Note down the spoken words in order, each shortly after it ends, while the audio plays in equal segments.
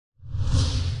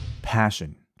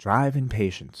passion, drive, and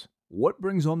patience. What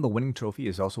brings home the winning trophy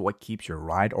is also what keeps your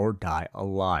ride or die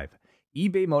alive.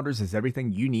 eBay Motors has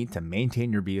everything you need to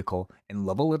maintain your vehicle and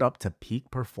level it up to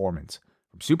peak performance.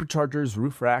 From superchargers,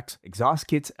 roof racks, exhaust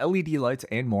kits, LED lights,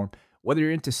 and more, whether you're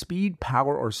into speed,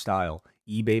 power, or style,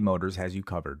 eBay Motors has you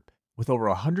covered. With over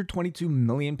 122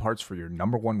 million parts for your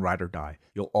number one ride or die,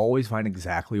 you'll always find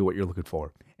exactly what you're looking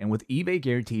for. And with eBay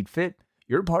Guaranteed Fit,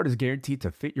 your part is guaranteed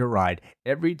to fit your ride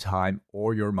every time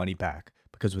or your money back.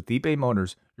 Because with eBay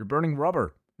Motors, you're burning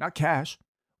rubber, not cash.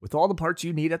 With all the parts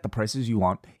you need at the prices you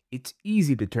want, it's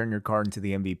easy to turn your car into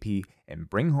the MVP and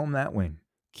bring home that win.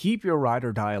 Keep your ride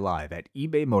or die alive at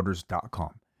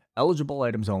ebaymotors.com. Eligible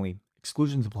items only.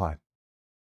 Exclusions apply.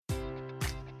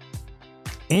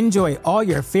 Enjoy all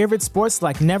your favorite sports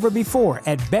like never before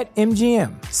at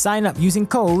BetMGM. Sign up using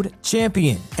code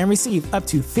CHAMPION and receive up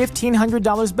to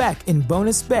 $1,500 back in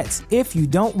bonus bets if you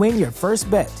don't win your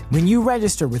first bet. When you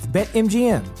register with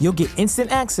BetMGM, you'll get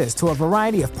instant access to a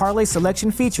variety of parlay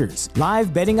selection features,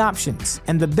 live betting options,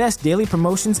 and the best daily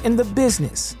promotions in the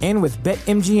business. And with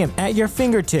BetMGM at your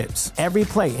fingertips, every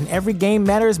play and every game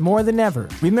matters more than ever.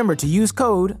 Remember to use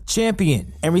code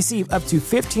CHAMPION and receive up to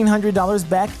 $1,500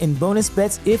 back in bonus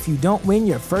bets if you don't win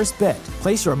your first bet.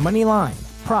 Place your money line,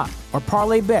 prop, or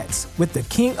parlay bets with the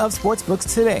king of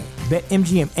sportsbooks today.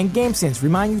 BetMGM and GameSense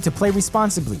remind you to play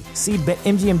responsibly. See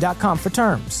BetMGM.com for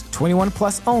terms. 21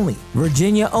 plus only.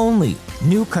 Virginia only.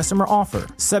 New customer offer.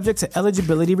 Subject to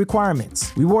eligibility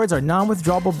requirements. Rewards are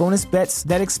non-withdrawable bonus bets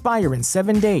that expire in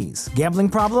 7 days. Gambling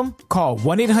problem? Call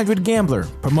 1-800-GAMBLER.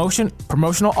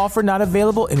 Promotional offer not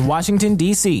available in Washington,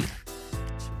 D.C.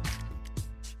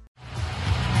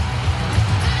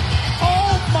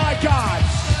 God.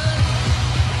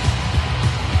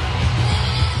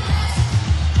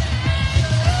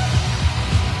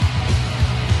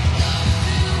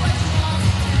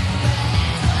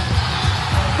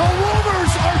 The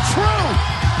rumors are true.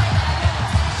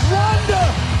 Ronda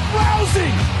Rousey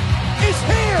is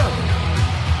here.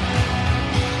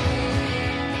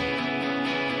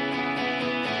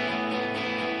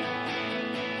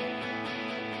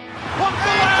 Hook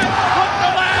the leg, hook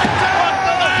the leg, hook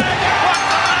the leg,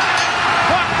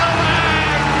 hook the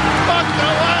leg. Fuck the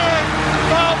leg!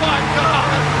 Oh my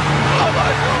God! Oh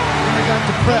my God! When I got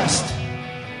depressed,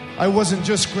 I wasn't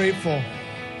just grateful.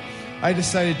 I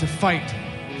decided to fight.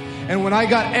 And when I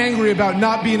got angry about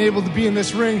not being able to be in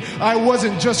this ring, I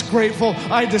wasn't just grateful.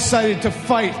 I decided to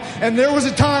fight. And there was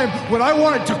a time when I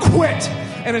wanted to quit.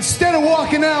 And instead of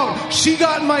walking out, she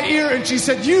got in my ear and she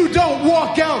said, "You don't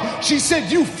walk out." She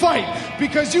said, "You fight,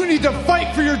 because you need to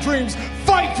fight for your dreams.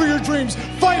 Fight for your dreams.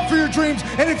 Fight for your dreams.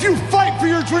 And if you fight for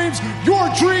your dreams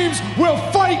will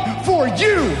fight for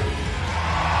you."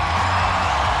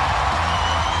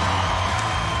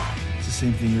 It's the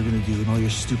same thing you're going to do and all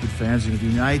your stupid fans are going to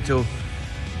do. Naito,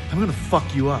 I'm going to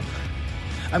fuck you up.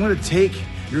 I'm going to take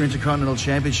your Intercontinental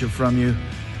Championship from you.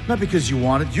 Not because you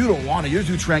want it. You don't want it. You're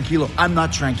too tranquilo. I'm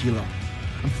not tranquilo.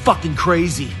 I'm fucking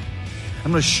crazy. I'm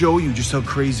going to show you just how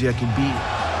crazy I can be.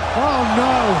 Oh,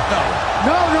 no.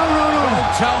 No.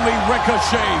 Don't tell me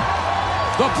Ricochet,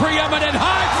 the preeminent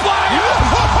high flyer.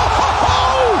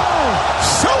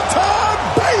 Showtime,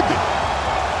 baby.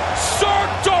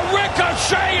 Cirque du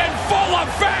Ricochet in full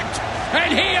effect.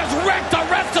 And he has wrecked the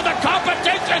rest of the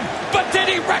competition. But did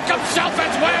he wreck himself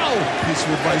as well? Piece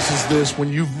of advice is this: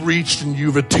 when you've reached and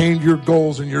you've attained your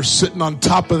goals and you're sitting on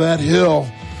top of that hill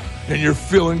and you're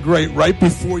feeling great, right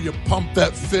before you pump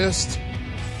that fist,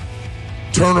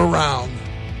 turn around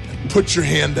and put your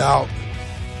hand out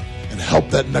and help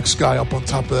that next guy up on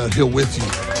top of that hill with you.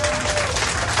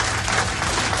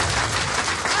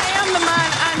 I am the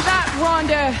man, and that,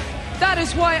 Ronda, that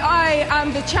is why I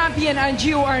am the champion and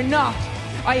you are not.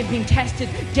 I have been tested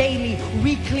daily,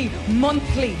 weekly,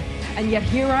 monthly, and yet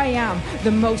here I am, the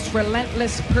most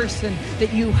relentless person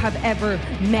that you have ever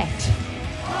met.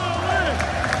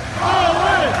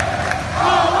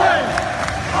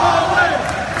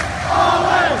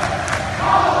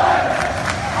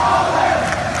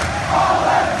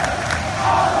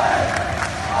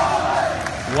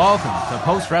 Welcome to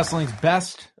Post Wrestling's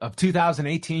Best of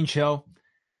 2018 show.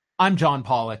 I'm John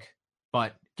Pollock,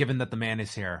 but given that the man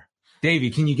is here,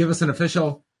 Davey, can you give us an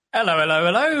official?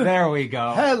 Hello. There we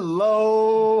go.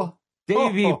 Hello.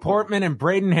 Davey Portman and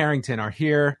Braden Harrington are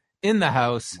here in the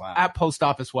house at Post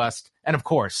Office West, and of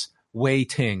course, Wei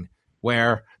Ting,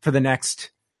 where for the next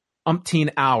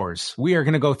umpteen hours, we are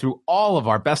going to go through all of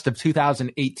our Best of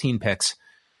 2018 picks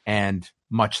and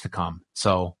much to come.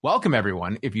 So welcome,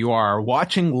 everyone. If you are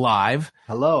watching live,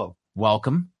 Hello.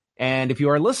 welcome. And if you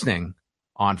are listening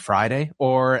on Friday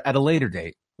or at a later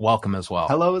date, welcome as well.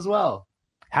 Hello as well.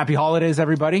 Happy holidays,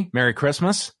 everybody. Merry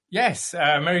Christmas. Yes,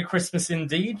 Merry Christmas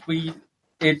indeed.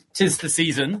 Tis the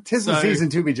season. Tis the season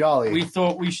to be jolly. We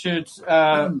thought we should, give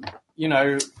out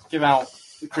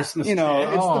the Christmas. It's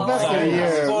the best of the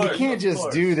year. Course, we can't just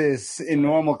do this in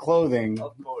normal clothing.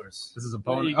 Of course. This is a There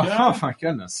bonus. you go. Oh, my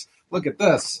goodness. Look at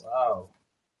this. Wow.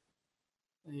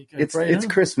 There you go, It's Brayden.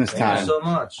 Christmas Thank time. you so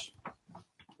much.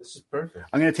 This is perfect.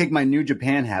 I'm going to take my New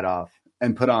Japan hat off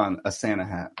and put on a Santa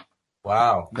hat.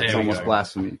 Wow. That's There we almost go.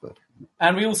 blasphemy, but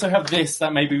And we also have this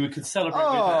that maybe we could celebrate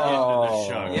with at the end of the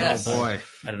show. Yes. Oh, boy.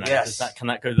 I don't know. Yes. Can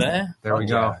that go there? There we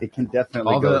go. it can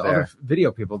definitely All go the there. other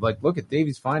video people, look at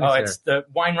Davey's finest Oh, there. it's the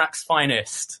Wine Rack's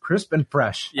finest. Crisp and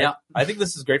fresh. Yeah. I think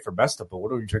this is great for best stuff, but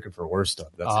what are we drinking for worst stuff?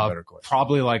 That's a better question.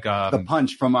 Probably like The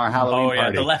punch from our Halloween Oh, yeah,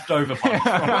 party. the leftover punch.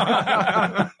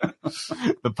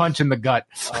 the punch in the gut.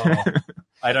 Oh,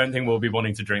 I don't think we'll be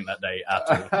wanting to drink that day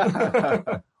at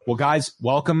all. Well, guys,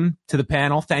 welcome to the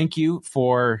panel. Thank you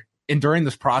for enduring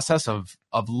this process of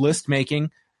list making.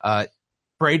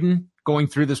 Brayden, going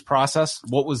through this process,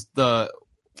 what was the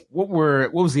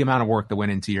amount of work that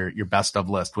went into your best of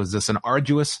list? Was this an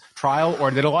arduous trial,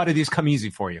 or did a lot of these come easy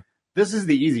for you? This is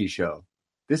the easy show.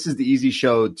 This is the easy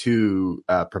show to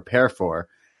prepare for,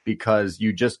 because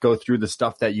you just go through the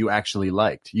stuff that you actually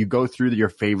liked. You go through your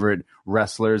favorite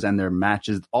wrestlers and their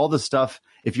matches, all the stuff.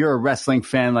 If you're a wrestling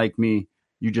fan like me,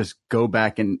 you just go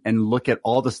back and look at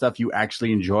all the stuff you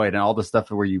actually enjoyed and all the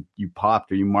stuff where you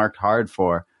popped or you marked hard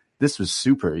for. This was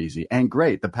super easy and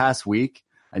great. The past week,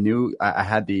 I knew I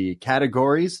had the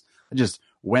categories. I just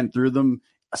went through them.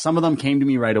 Some of them came to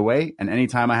me right away. And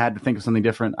anytime I had to think of something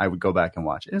different, I would go back and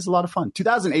watch it. It was a lot of fun.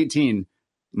 2018,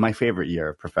 my favorite year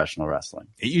of professional wrestling.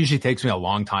 It usually takes me a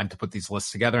long time to put these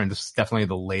lists together, and this is definitely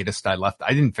the latest I left.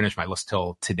 I didn't finish my list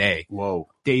till today. Whoa.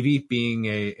 Davey, being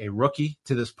a rookie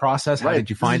to this process, how did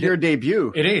you find This is your it?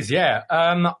 debut. It is, yeah.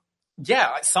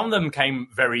 Some of them came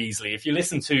very easily. If you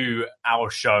listen to our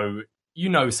show, you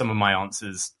know some of my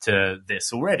answers to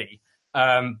this already.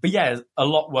 But yeah, a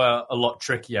lot were a lot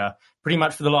trickier. Pretty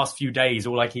much for the last few days,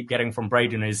 all I keep getting from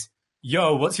Brayden is,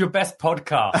 "Yo, what's your best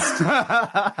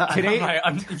podcast?" Today,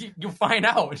 you'll find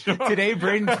out. Today,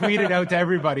 Brayden tweeted out to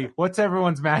everybody, "What's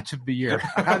everyone's match of the year?"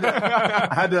 I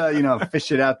had to,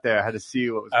 fish it out there. I had to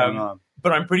see what was going on.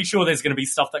 But I'm pretty sure there's going to be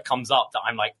stuff that comes up that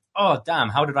I'm like, "Oh, damn,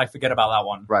 how did I forget about that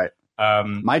one?" Right.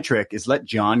 My trick is let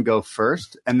John go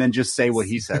first and then just say what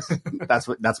he says.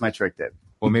 That's my trick, Dave.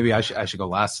 Well, maybe I should go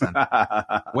last then.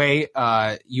 Wei,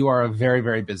 you are a very,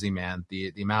 very busy man.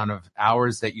 The amount of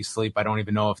hours that you sleep, I don't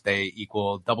even know if they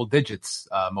equal double digits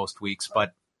most weeks,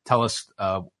 but tell us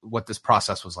what this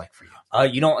process was like for you.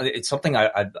 It's something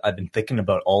I've been thinking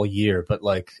about all year, but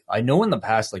I know in the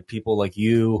past, people like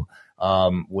you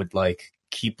would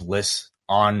keep lists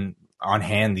on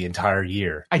hand the entire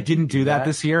year. I didn't do that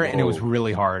this year, and it was Whoa,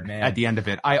 really hard man. at the end of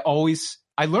it.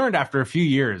 I learned after a few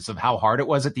years of how hard it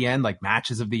was at the end, like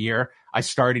matches of the year. I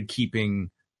started keeping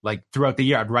throughout the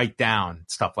year, I'd write down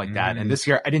stuff like that. And this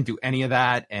year I didn't do any of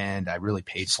that, and I really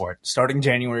paid for it. Starting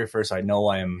January 1st, I know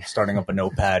I am starting up a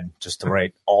notepad just to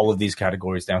write all of these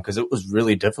categories down, because it was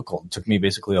really difficult. It took me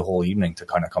basically a whole evening to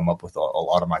kind of come up with a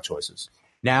lot of my choices.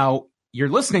 Now, you're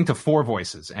listening to Four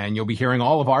Voices, and you'll be hearing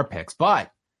all of our picks,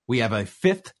 but we have a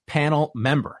fifth panel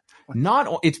member.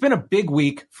 It's been a big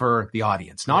week for the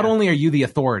audience. Not only are you the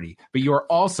authority, but you are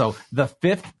also the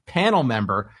fifth panel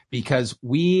member, because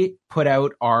we put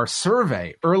out our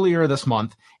survey earlier this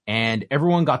month and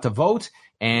everyone got to vote,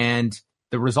 and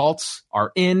the results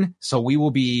are in. So we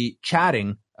will be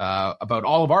chatting about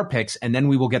all of our picks, and then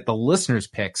we will get the listeners'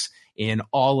 picks in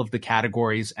all of the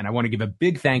categories. And I want to give a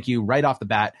big thank you right off the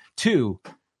bat to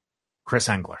Chris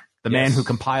Engler, the man who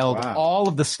compiled all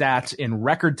of the stats in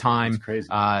record time. That's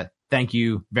crazy. Thank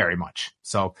you very much.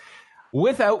 So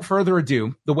without further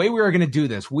ado, the way we are going to do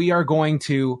this, we are going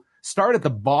to start at the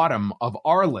bottom of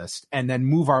our list and then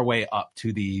move our way up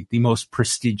to the most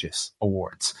prestigious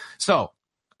awards. So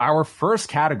our first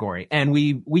category, and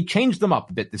we changed them up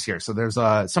a bit this year. So there's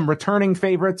some returning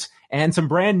favorites and some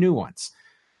brand new ones.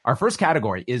 Our first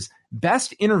category is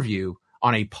Best Interview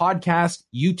on a Podcast,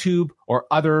 YouTube, or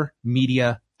Other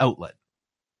Media Outlet.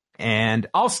 And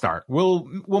I'll start. We'll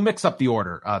mix up the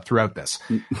order throughout this.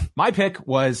 My pick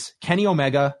was Kenny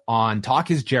Omega on Talk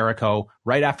Is Jericho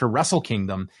right after Wrestle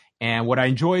Kingdom. And what I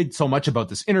enjoyed so much about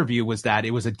this interview was that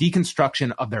it was a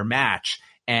deconstruction of their match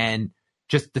and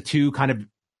just the two kind of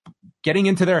getting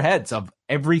into their heads of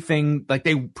everything.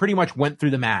 They pretty much went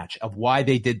through the match of why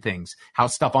they did things, how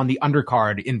stuff on the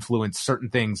undercard influenced certain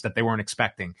things that they weren't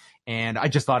expecting. And I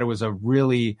just thought it was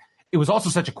it was also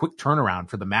such a quick turnaround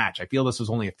for the match. I feel this was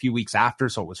only a few weeks after,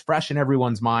 so it was fresh in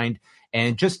everyone's mind,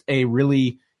 and just a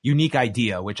really unique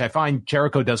idea, which I find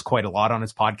Jericho does quite a lot on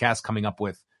his podcast, coming up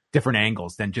with different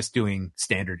angles than just doing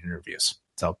standard interviews.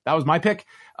 So that was my pick.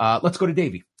 Let's go to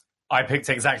Davey. I picked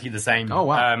exactly the same. Oh,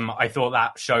 wow. I thought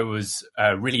that show was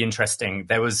really interesting.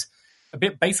 There was a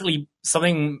bit, basically,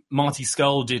 something Marty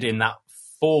Scurll did in that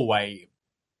 4-way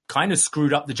kind of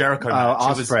screwed up the Jericho match.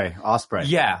 Ospreay.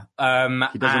 Yeah.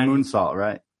 He does a moonsault,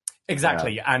 right?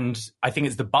 Exactly. Yeah. And I think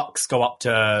it's the Bucks go up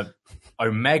to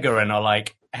Omega and are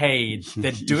like, hey,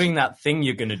 they're doing that thing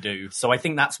you're going to do. So I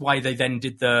think that's why they then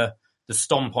did the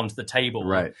stomp onto the table.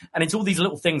 Right. And it's all these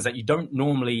little things that you don't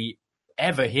normally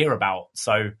ever hear about.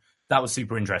 So that was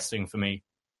super interesting for me.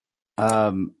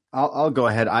 I'll go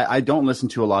ahead. I don't listen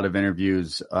to a lot of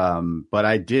interviews, but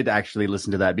I did actually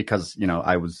listen to that because,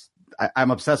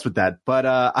 I'm obsessed with that. But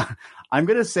I'm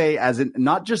going to say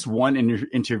not just one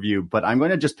interview, but I'm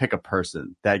going to just pick a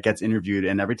person that gets interviewed.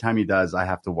 And every time he does, I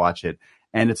have to watch it.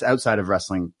 And it's outside of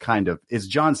wrestling, kind of. It's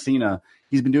John Cena.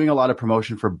 He's been doing a lot of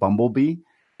promotion for Bumblebee.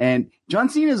 And John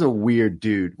Cena is a weird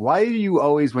dude. Why are you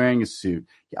always wearing a suit?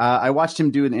 I watched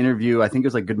him do an interview. I think it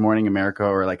was like Good Morning America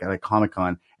or like at a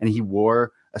Comic-Con. And he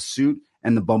wore a suit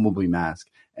and the Bumblebee mask.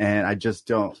 And I just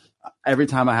don't. Every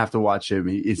time I have to watch him,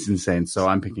 it's insane. So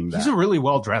I'm picking that. He's a really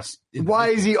well-dressed. Why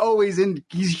is he always in?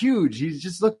 He's huge. He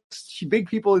just looks big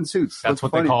people in suits. That's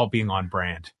what they call being on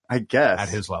brand. I guess. At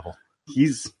his level.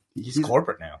 He's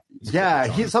corporate now.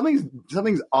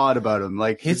 Something's odd about him.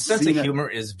 Like his sense of humor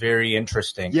is very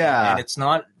interesting. Yeah, and it's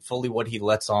not fully what he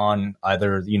lets on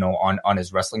either. On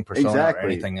his wrestling persona or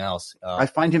anything else. I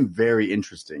find him very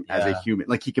interesting as a human.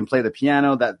 Like he can play the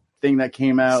piano. That thing that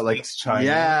came out. Chinese.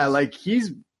 Yeah, like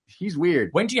he's weird.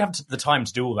 When do you have the time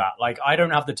to do all that? Like I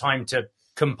don't have the time to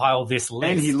compile this list.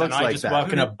 And he looks I like just that.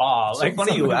 work in a bar. So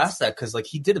funny you asked that because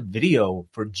he did a video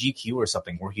for GQ or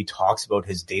something where he talks about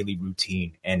his daily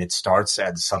routine, and it starts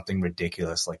at something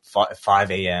ridiculous like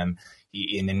 5 a.m.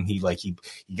 And then he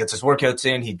gets his workouts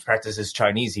in. He practices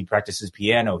Chinese. He practices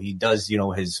piano. He does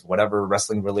his whatever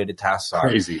wrestling related tasks are.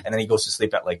 Crazy. And then he goes to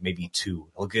sleep at maybe 2.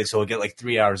 So he'll get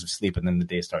 3 hours of sleep, and then the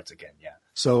day starts again. Yeah.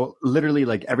 So literally,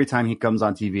 every time he comes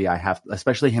on TV, I have,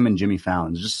 especially him and Jimmy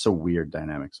Fallon, it's just so weird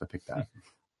dynamic. So I picked that.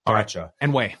 All right, Joe.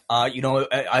 And Way.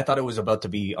 I thought it was about to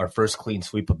be our first clean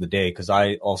sweep of the day because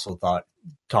I also thought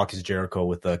Talk is Jericho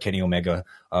with Kenny Omega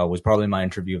was probably my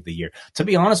interview of the year. To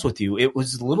be honest with you, it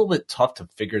was a little bit tough to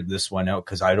figure this one out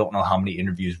because I don't know how many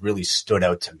interviews really stood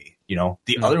out to me.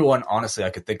 The other one, honestly,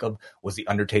 I could think of was The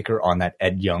Undertaker on that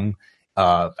Ed Young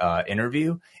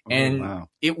interview, and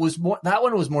it was that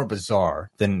one was more bizarre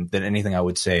than anything I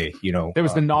would say. There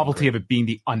was the novelty of it being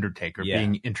the Undertaker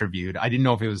being interviewed. I didn't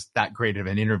know if it was that great of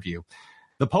an interview.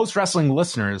 The Post Wrestling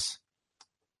listeners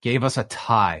gave us a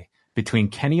tie between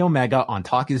Kenny Omega on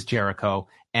Talk is Jericho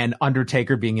and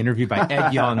Undertaker being interviewed by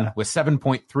Ed Young with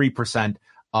 7.3%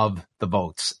 of the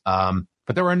votes.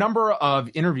 But there were a number of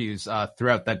interviews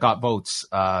throughout that got votes.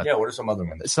 What are some other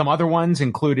ones? Some other ones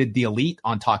included The Elite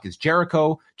on Talk is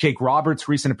Jericho, Jake Roberts'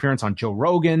 recent appearance on Joe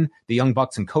Rogan, the Young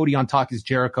Bucks and Cody on Talk is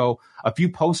Jericho, a few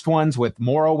post ones with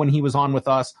Morrow when he was on with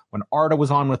us, when Arda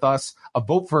was on with us, a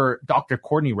vote for Dr.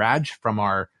 Courtney Radge from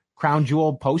our Crown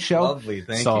Jewel post show. Lovely,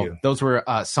 thank you. So those were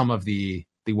some of the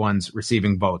ones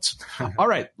receiving votes. All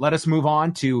right, let us move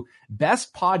on to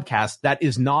best podcast that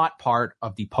is not part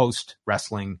of the Post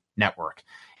Wrestling Network.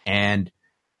 And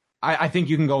I think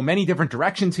you can go many different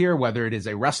directions here, whether it is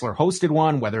a wrestler hosted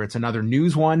one, whether it's another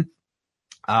news one.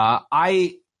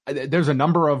 There's a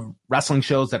number of wrestling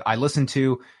shows that I listen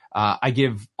to. I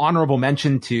give honorable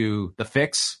mention to The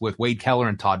Fix with Wade Keller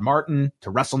and Todd Martin,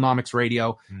 to WrestleNomics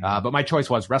Radio. But my choice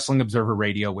was Wrestling Observer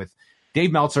Radio with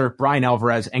Dave Meltzer, Brian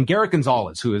Alvarez, and Garrett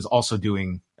Gonzalez, who is also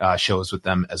doing shows with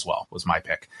them as well, was my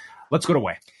pick. Let's go to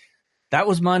Way. That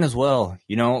was mine as well.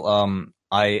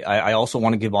 I also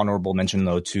want to give honorable mention,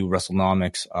 though, to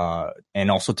WrestleNomics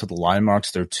and also to the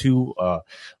Landmarks. They're two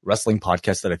wrestling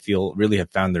podcasts that I feel really have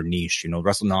found their niche.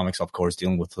 WrestleNomics, of course,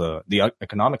 dealing with the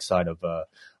economic side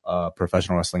of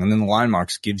professional wrestling. And then the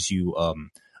Landmarks gives you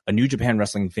a New Japan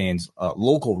Wrestling fans,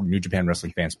 local New Japan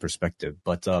Wrestling fans perspective.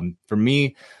 But for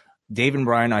me, Dave and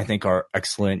Brian, I think, are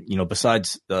excellent.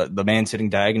 Besides the man sitting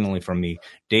diagonally from me,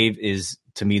 Dave is,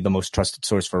 to me, the most trusted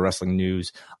source for wrestling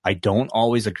news. I don't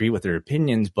always agree with their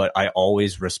opinions, but I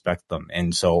always respect them.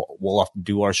 And so we'll often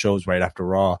do our shows right after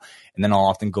Raw, and then I'll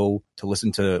often go to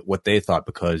listen to what they thought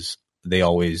because they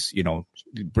always,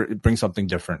 bring something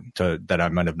different that I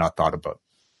might have not thought about.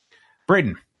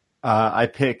 Braden. I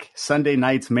pick Sunday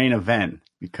night's main event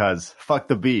because fuck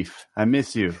the beef. I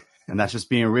miss you. And that's just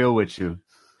being real with you.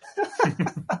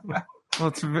 Well,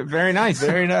 it's very nice.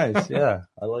 Very nice. Yeah,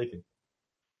 I like it.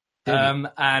 And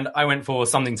I went for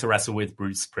Something to Wrestle with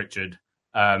Bruce Pritchard.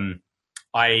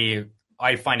 I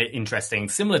find it interesting,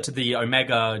 similar to the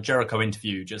Omega Jericho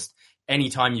interview, just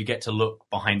anytime you get to look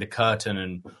behind the curtain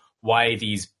and why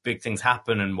these big things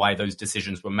happen and why those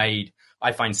decisions were made,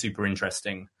 I find super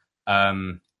interesting.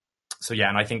 So yeah,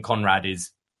 and I think Conrad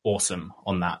is awesome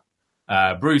on that.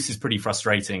 Bruce is pretty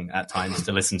frustrating at times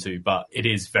to listen to, but it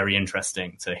is very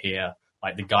interesting to hear,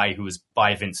 like, the guy who was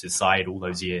by Vince's side all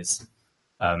those years,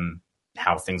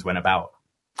 how things went about.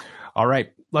 All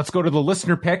right, let's go to the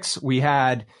listener picks. We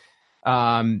had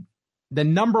the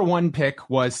number one pick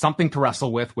was Something to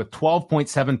Wrestle with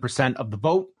 12.7% of the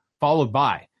vote, followed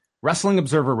by Wrestling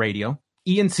Observer Radio,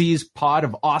 ENC's Pod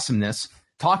of Awesomeness,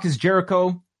 Talk is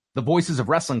Jericho, The Voices of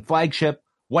Wrestling Flagship,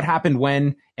 What Happened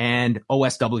When, and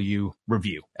OSW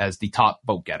Review as the top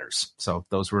vote getters. So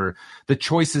those were the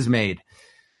choices made.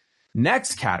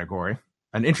 Next category,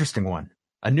 an interesting one,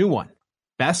 a new one,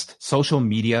 Best Social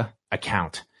Media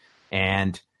Account.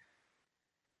 And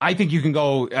I think you can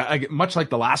go, much like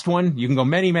the last one, you can go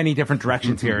many, many different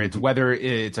directions here. It's whether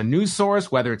it's a news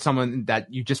source, whether it's someone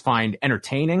that you just find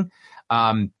entertaining.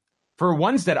 For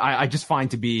ones that I just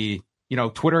find to be,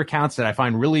 Twitter accounts that I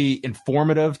find really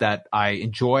informative, that I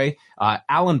enjoy.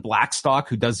 Alan Blackstock,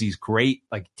 who does these great,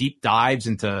 like, deep dives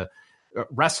into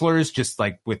wrestlers, just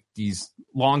like with these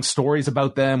long stories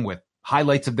about them, with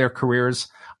highlights of their careers.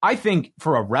 I think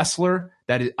for a wrestler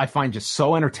that I find just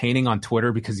so entertaining on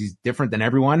Twitter because he's different than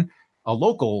everyone, a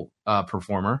local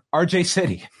performer, RJ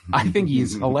City. I think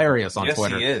he's hilarious on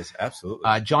Twitter. Yes, he is.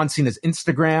 Absolutely. John Cena's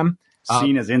Instagram.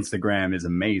 Cena's Instagram is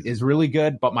amazing. Is really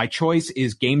good, but my choice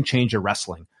is Game Changer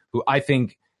Wrestling, who I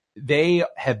think they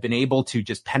have been able to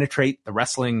just penetrate the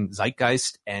wrestling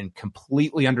zeitgeist and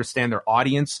completely understand their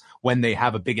audience. When they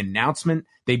have a big announcement,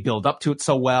 they build up to it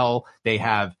so well. They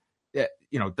have,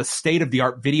 the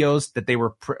state-of-the-art videos that they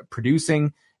were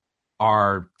producing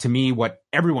are, to me, what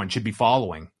everyone should be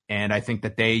following. And I think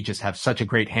that they just have such a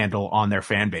great handle on their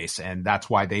fan base. And that's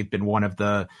why they've been one of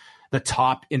the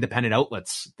top independent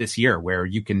outlets this year, where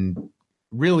you can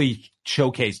really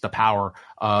showcase the power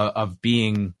of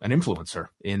being an influencer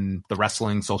in the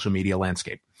wrestling social media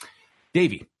landscape.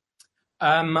 Davey.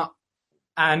 An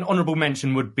honorable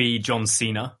mention would be John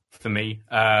Cena for me.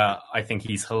 I think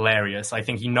he's hilarious. I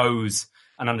think he knows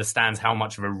and understands how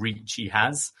much of a reach he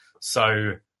has.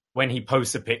 So when he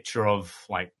posts a picture of,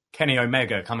 like, Kenny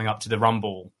Omega coming up to the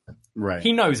Rumble, right,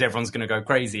 he knows everyone's going to go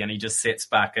crazy and he just sits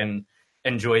back and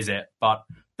enjoys it. But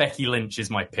Becky Lynch is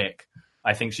my pick.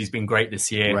 I think she's been great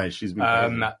this year. Right, she's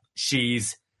been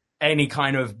she's any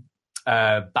kind of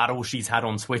battle she's had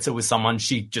on Twitter with someone,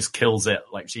 she just kills it.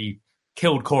 Like, she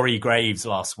killed Corey Graves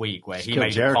last week, where he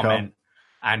made a comment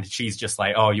and she's just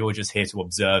like, "Oh, you're just here to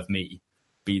observe me,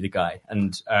 be the guy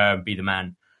and be the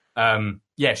man."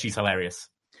 Yeah, she's hilarious.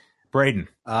 Braden.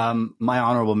 My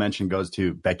honorable mention goes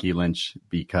to Becky Lynch,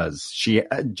 because she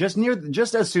just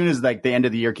as soon as, like, the end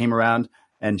of the year came around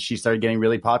and she started getting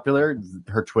really popular,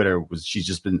 her Twitter she's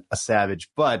just been a savage.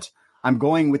 But I'm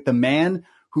going with the man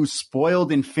who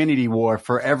spoiled Infinity War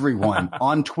for everyone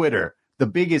on Twitter, the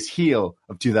biggest heel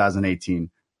of 2018,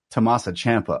 Tommaso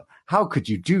Ciampa. How could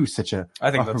you do such a...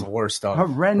 I think that's the worst stuff,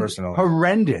 personally.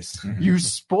 Horrendous. You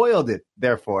spoiled it.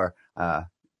 Therefore,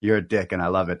 you're a dick, and I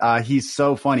love it. He's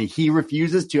so funny. He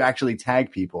refuses to actually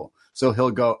tag people. So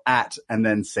he'll go at and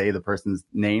then say the person's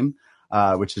name,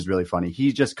 which is really funny.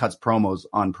 He just cuts promos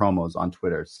on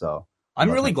Twitter. So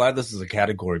I'm really glad this is a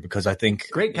category, because I think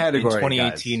great category. In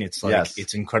 2018, guys. It's like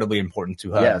it's incredibly important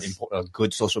to have a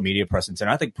good social media presence. And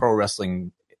I think pro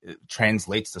wrestling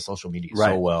translates to social media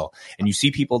so well. And you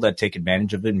see people that take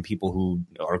advantage of it and people who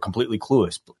are completely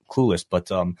clueless.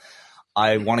 But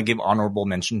I want to give honorable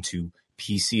mention to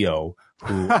PCO,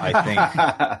 who I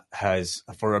think has,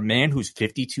 for a man who's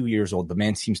 52 years old, the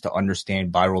man seems to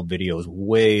understand viral videos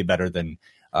way better than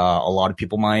a lot of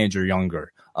people my age or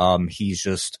younger. He's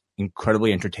just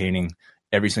incredibly entertaining.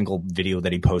 Every single video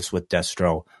that he posts with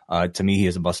Destro, to me, he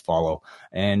is a must follow.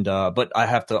 And but I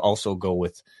have to also go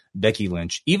with Becky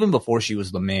Lynch. Even before she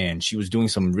was the man, she was doing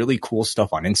some really cool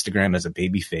stuff on Instagram as a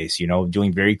babyface,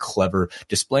 doing very clever,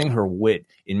 displaying her wit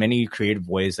in many creative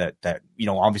ways that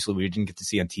obviously we didn't get to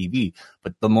see on TV.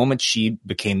 But the moment she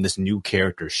became this new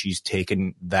character, she's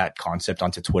taken that concept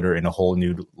onto Twitter in a whole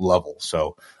new level.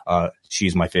 So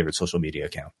she's my favorite social media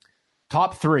account.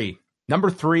 Top three. Number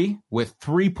 3 with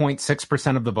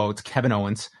 3.6% of the votes, Kevin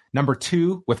Owens. Number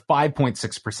 2 with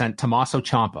 5.6%, Tommaso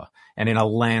Ciampa. And in a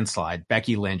landslide,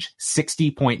 Becky Lynch,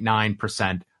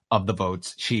 60.9% of the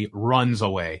votes. She runs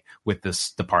away with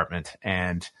this department.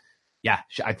 And yeah,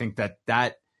 I think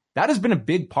that has been a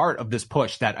big part of this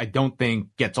push that I don't think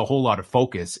gets a whole lot of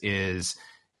focus, is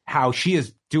how she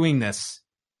is doing this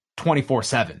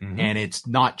 24/7, and it's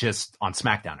not just on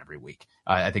SmackDown every week.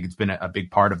 I think it's been a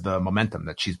big part of the momentum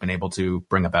that she's been able to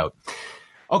bring about.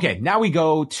 Okay, now we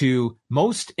go to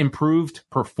most improved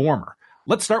performer.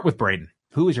 Let's start with Braden.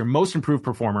 Who is your most improved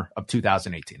performer of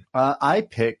 2018? I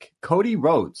pick Cody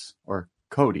Rhodes, or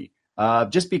Cody,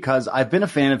 just because I've been a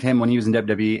fan of him when he was in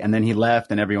WWE, and then he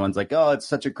left, and everyone's like, oh, it's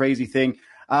such a crazy thing.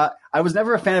 I was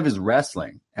never a fan of his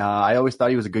wrestling. I always thought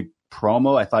he was a good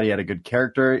promo. I thought he had a good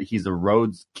character. He's a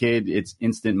Rhodes kid. It's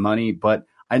instant money, but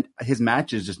his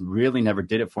matches just really never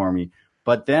did it for me.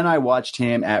 But then I watched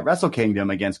him at Wrestle Kingdom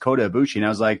against Kota Ibushi, and I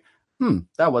was like,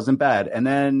 that wasn't bad. And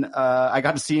then I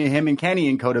got to see him and Kenny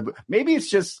in Kota. Maybe it's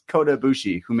just Kota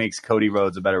Ibushi who makes Cody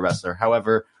Rhodes a better wrestler.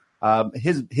 However,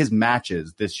 his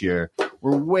matches this year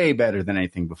were way better than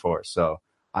anything before. So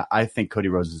I think Cody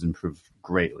Rhodes has improved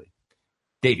greatly.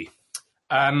 Davey.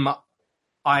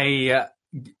 I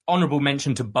honorable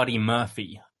mention to Buddy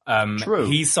Murphy. True.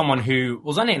 He's someone who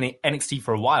was on NXT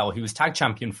for a while. He was tag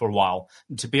champion for a while.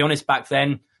 To be honest, back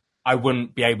then, I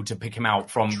wouldn't be able to pick him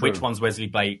out from which one's Wesley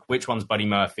Blake, which one's Buddy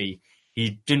Murphy.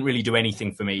 He didn't really do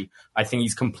anything for me. I think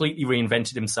he's completely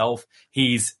reinvented himself.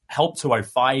 He's helped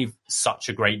 205 such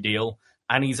a great deal,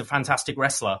 and he's a fantastic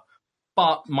wrestler.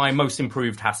 But my most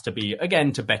improved has to be,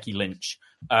 again, to Becky Lynch.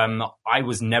 I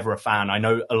was never a fan. I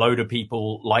know a load of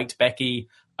people liked Becky.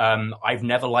 I've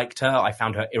never liked her. I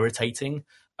found her irritating.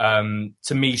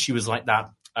 To me, she was like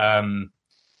that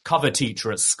cover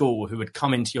teacher at school who would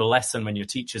come into your lesson when your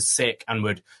teacher's sick and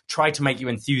would try to make you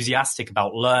enthusiastic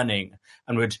about learning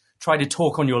and would try to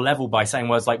talk on your level by saying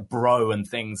words like bro and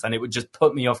things, and it would just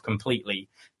put me off completely.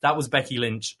 That was Becky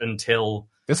Lynch until...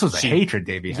 This was a hatred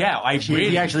Davey had. Yeah,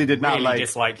 he actually did not really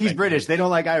dislike He's Becky. British. They don't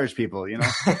like Irish people, you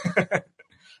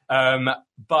know?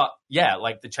 But yeah,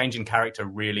 like the change in character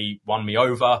really won me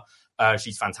over.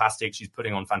 She's fantastic. She's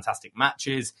putting on fantastic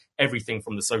matches. Everything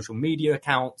from the social media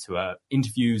account to her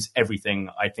interviews, everything.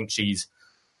 I think she's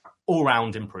all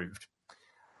round improved.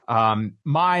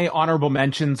 My honorable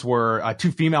mentions were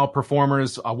two female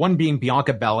performers, one being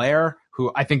Bianca Belair,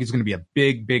 who I think is going to be a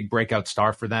big, big breakout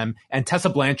star for them, and Tessa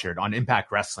Blanchard on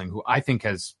Impact Wrestling, who I think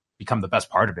has become the best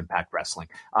part of Impact Wrestling.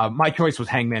 My choice was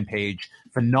Hangman Page,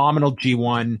 phenomenal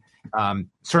G1,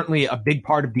 certainly a big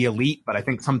part of the elite, but I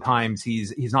think sometimes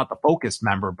he's not the focused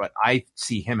member, but I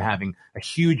see him having a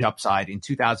huge upside in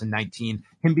 2019,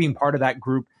 him being part of that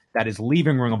group that is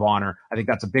leaving Ring of Honor. I think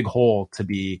that's a big hole to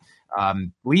be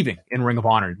leaving in Ring of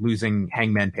Honor, losing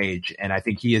Hangman Page, and I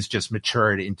think he has just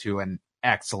matured into an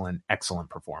excellent, excellent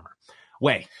performer.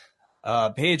 Wei.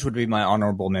 Page would be my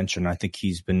honorable mention. I think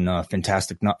he's been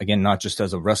fantastic, not just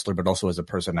as a wrestler, but also as a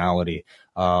personality.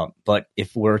 But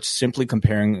if we're simply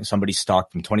comparing somebody's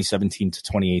stock from 2017 to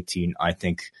 2018, I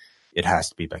think it has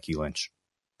to be Becky Lynch.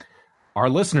 Our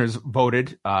listeners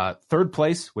voted third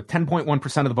place with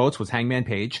 10.1% of the votes was Hangman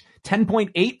Page.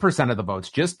 10.8% of the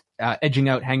votes, just edging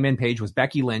out Hangman Page, was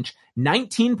Becky Lynch.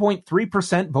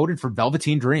 19.3% voted for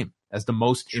Velveteen Dream as the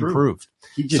most improved.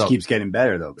 He just keeps getting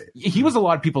better, though, babe. He was a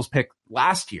lot of people's pick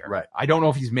last year. Right. I don't know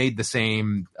if he's made the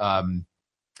same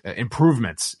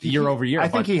improvements year over year. I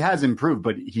think he has improved,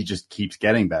 but he just keeps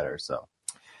getting better. So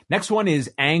next one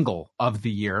is Angle of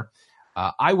the Year.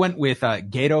 I went with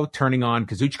Gato turning on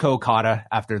Kazuchika Okada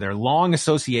after their long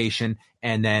association,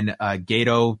 and then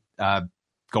Gato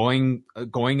going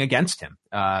against him.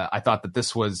 I thought that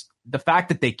this was the fact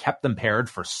that they kept them paired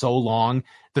for so long.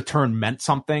 The turn meant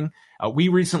something. We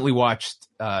recently watched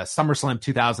SummerSlam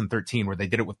 2013, where they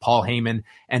did it with Paul Heyman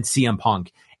and CM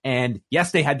Punk. And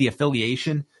yes, they had the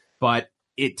affiliation, but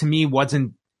it to me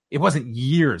wasn't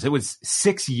years. It was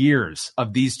 6 years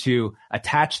of these two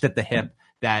attached at the hip.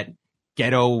 That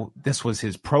Gedo, this was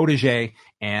his protege,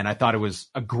 and I thought it was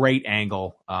a great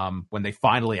angle when they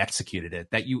finally executed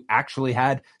it, that you actually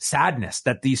had sadness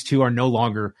that these two are no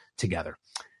longer together.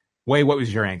 Wei, what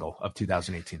was your angle of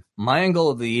 2018? My angle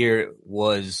of the year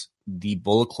was the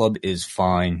Bullet Club is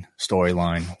fine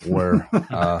storyline, where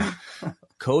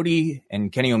Cody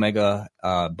and Kenny Omega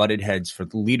butted heads for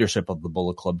the leadership of the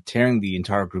Bullet Club, tearing the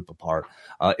entire group apart.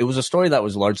 It was a story that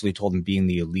was largely told in being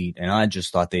the elite, and I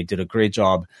just thought they did a great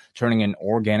job turning an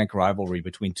organic rivalry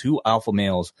between two alpha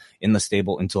males in the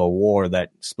stable into a war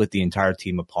that split the entire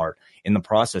team apart. In the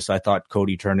process, I thought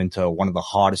Cody turned into one of the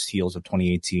hottest heels of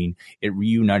 2018. It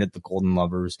reunited the Golden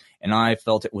Lovers, and I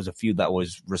felt it was a feud that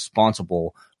was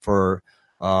responsible for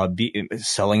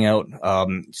selling out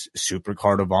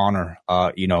Supercard of Honor,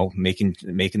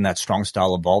 making that strong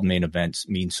style evolved main events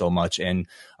mean so much. And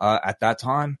at that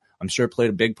time, I'm sure it played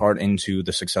a big part into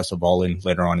the success of All In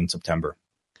later on in September.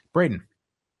 Braden.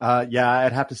 Yeah,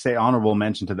 I'd have to say honorable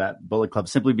mention to that Bullet Club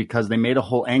simply because they made a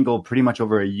whole angle pretty much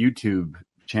over a YouTube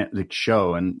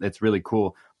show, and it's really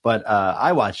cool. But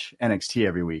I watch NXT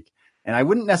every week, and I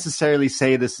wouldn't necessarily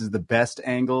say this is the best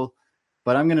angle,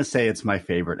 but I'm going to say it's my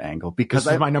favorite angle because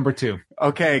this is my number 2.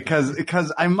 Okay,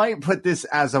 because I might put this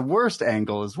as a worst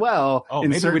angle as well. Oh,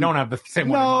 maybe we don't have the same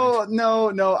one in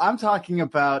mind. No. I'm talking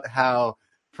about how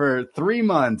for 3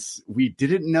 months we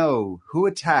didn't know who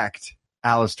attacked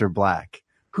Aleister Black,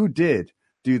 who did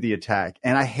do the attack,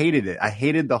 and I hated it. I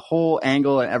hated the whole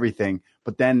angle and everything.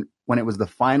 But then when it was the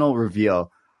final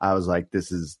reveal, I was like,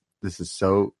 this is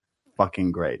so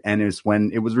fucking great. And it was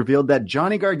when it was revealed that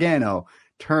Johnny Gargano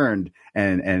turned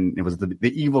and it was the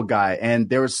evil guy. And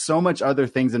there was so much other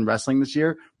things in wrestling this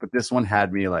year, but this one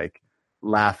had me like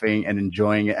laughing and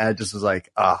enjoying it. And I just was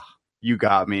like, you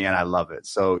got me, and I love it.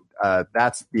 So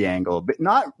that's the angle, but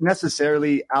not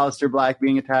necessarily Aleister Black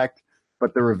being attacked,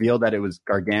 but the reveal that it was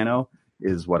Gargano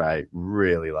is what I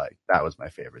really liked. That was my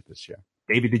favorite this year.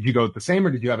 David, did you go with the same, or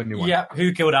did you have a new one? Yeah,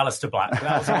 who killed Aleister Black?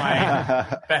 That was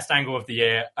my best angle of the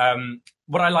year.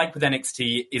 What I like with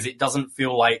NXT is it doesn't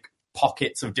feel like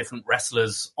pockets of different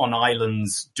wrestlers on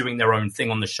islands doing their own thing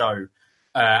on the show.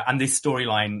 And this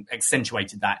storyline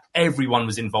accentuated that. Everyone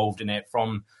was involved in it,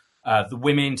 from the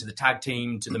women to the tag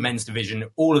team to the men's division.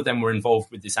 All of them were involved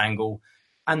with this angle.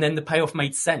 And then the payoff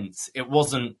made sense. It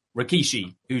wasn't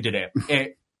Rikishi who did it.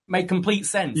 It made complete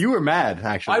sense. You were mad,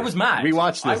 actually. I was mad. We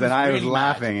watched this, and I was really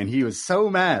laughing, and he was so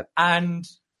mad.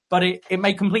 But it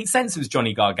made complete sense. It was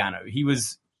Johnny Gargano. He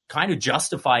was kind of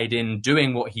justified in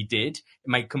doing what he did. It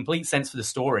made complete sense for the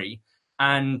story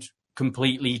and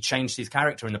completely changed his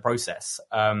character in the process,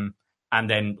 and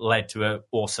then led to an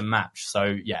awesome match.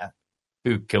 So, yeah.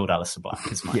 Who killed Aleister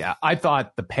Black is mine. Yeah, I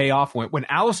thought the payoff when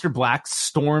Aleister Black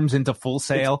storms into Full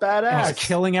Sail and is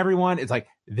killing everyone, it's like,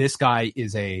 this guy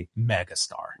is a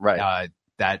megastar. Right.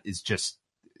 That is just,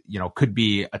 could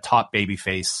be a top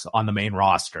babyface on the main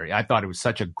roster. I thought it was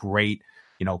such a great,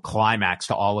 climax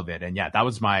to all of it. And yeah, that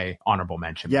was my honorable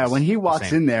mention. Yeah, when he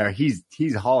walks in there, he's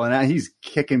hauling out, he's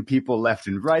kicking people left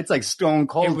and right. It's like Stone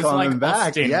Cold coming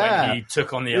back. Austin when he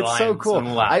took on the Alliance. It's so cool. And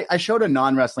all that. I showed a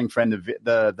non-wrestling friend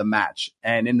the match,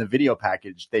 and in the video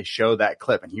package, they show that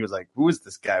clip, and he was like, who is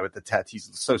this guy with the tattoos?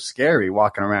 He's so scary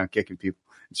walking around kicking people.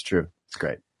 It's true. It's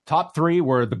great. Top 3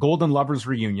 were the Golden Lovers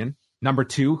reunion. Number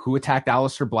 2, who attacked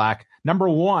Aleister Black. Number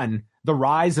 1, the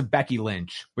rise of Becky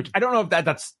Lynch, which I don't know if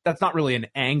that's not really an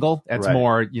angle. That's right.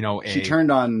 more, she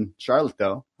turned on Charlotte,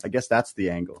 though. I guess that's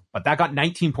the angle. But that got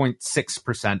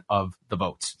 19.6% of the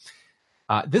votes.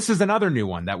 This is another new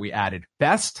one that we added.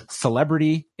 Best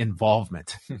celebrity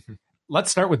involvement. Let's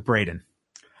start with Braden.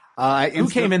 Who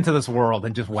came into this world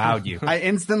and just wowed you? I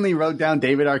instantly wrote down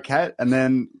David Arquette and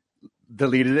then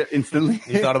deleted it instantly.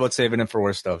 You thought about saving it for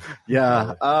worse stuff.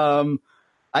 Yeah.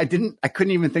 I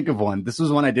couldn't even think of one. This was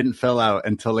one I didn't fill out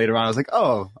until later on. I was like,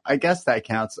 oh, I guess that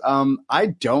counts. I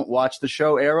don't watch the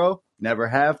show Arrow. Never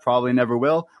have, probably never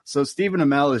will. So Stephen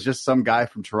Amell is just some guy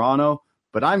from Toronto,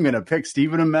 but I'm going to pick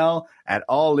Stephen Amell at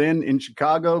All In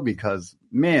Chicago because,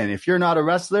 man, if you're not a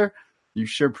wrestler, you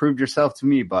sure proved yourself to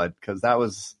me, bud, because that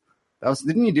was,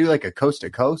 didn't you do like a coast to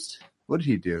coast? What did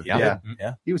he do? Yeah.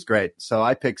 He was great. So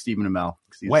I picked Stephen Amell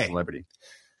because he's a celebrity.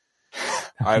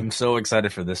 I'm so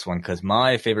excited for this one because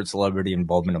my favorite celebrity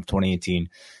involvement of 2018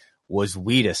 was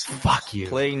Wheatus. Fuck you.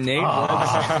 Playing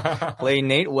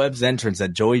Nate Webb's entrance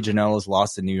at Joey Janela's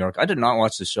Lost in New York. I did not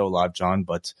watch the show live, John,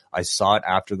 but I saw it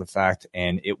after the fact,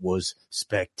 and it was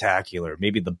spectacular.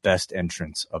 Maybe the best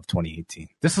entrance of 2018.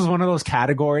 This is one of those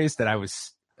categories that I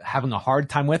was having a hard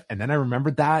time with, and then I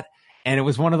remembered that. And it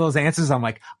was one of those answers. I'm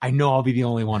like, I know I'll be the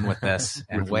only one with this.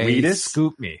 And Wade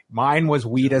scooped me. Mine was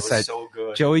Wheatus at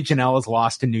Joey Janela's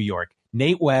Lost in New York.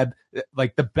 Nate Webb,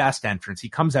 like the best entrance. He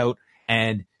comes out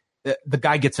and the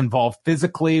guy gets involved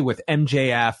physically with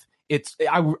MJF.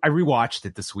 I rewatched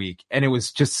it this week and it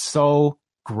was just so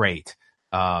great.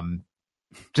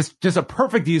 Just a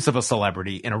perfect use of a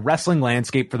celebrity in a wrestling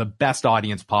landscape for the best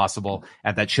audience possible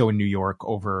at that show in New York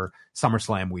over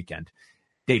SummerSlam weekend.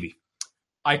 Davey.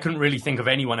 I couldn't really think of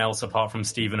anyone else apart from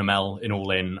Stephen Amell in All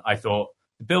In. I thought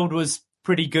the build was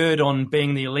pretty good on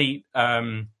being the elite,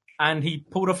 and he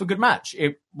pulled off a good match.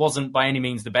 It wasn't by any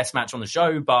means the best match on the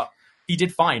show, but he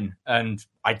did fine. And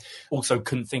I also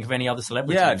couldn't think of any other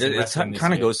celebrities. Yeah, it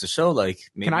kind of goes to show, like...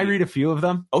 Maybe... Can I read a few of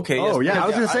them? Okay. Oh, yeah, I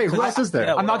was going to say, who else is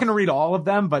there? I'm not going to read all of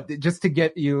them, but just to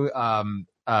get you...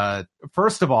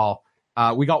 first of all,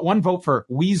 we got one vote for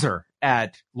Weezer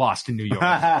at Lost in New York.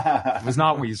 It was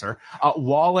not Weezer.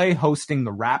 Wale hosting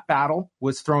the rap battle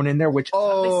was thrown in there, which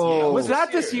was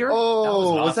that this year?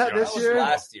 Oh, was that this year?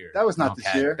 Last year. That was not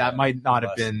this year. That might not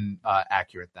have been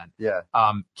accurate then. Yeah.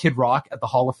 Kid Rock at the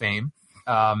Hall of Fame.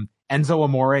 Enzo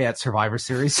Amore at Survivor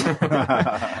Series.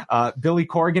 Billy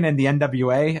Corgan and the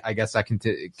NWA. I guess that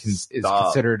is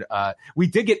considered. We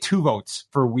did get 2 votes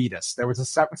for Wheatus. There was a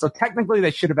separate, so technically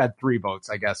they should have had 3 votes,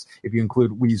 I guess, if you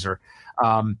include Weezer.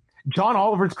 John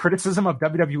Oliver's criticism of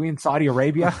WWE in Saudi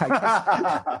Arabia, I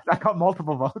guess, that got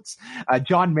multiple votes.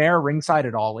 John Mayer ringside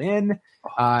at All In.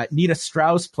 Nita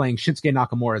Strauss playing Shinsuke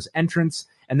Nakamura's entrance.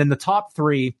 And then the top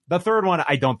 3, the third one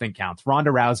I don't think counts.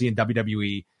 Ronda Rousey and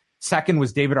WWE. Second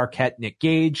was David Arquette, Nick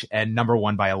Gage, and number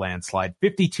 1 by a landslide.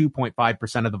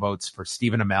 52.5% of the votes for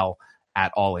Stephen Amell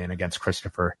at All In against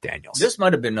Christopher Daniels. This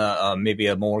might have been maybe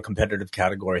a more competitive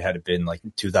category had it been like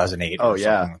 2008 or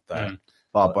something like that. Mm-hmm.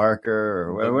 Bob Barker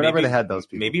or whatever they had those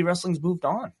people. Maybe wrestling's moved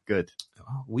on. Good.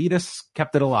 Wheatus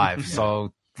kept it alive.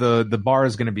 So the bar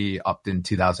is going to be upped in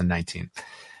 2019.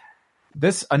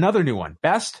 Another new one.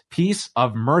 Best piece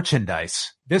of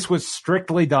merchandise. This was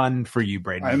strictly done for you,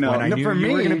 Braden. I know. When I knew you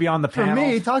were going to be on the panel. For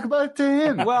me, talk about it to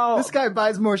him. Well, this guy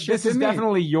buys more shit This is than me.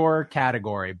 definitely your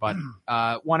category, but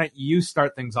why don't you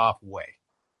start things off, Way?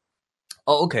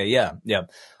 Oh, okay. Yeah.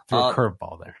 Threw a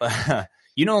curveball there.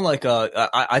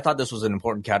 I thought this was an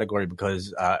important category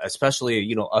because,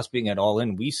 especially, us being at All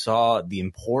In, we saw the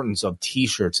importance of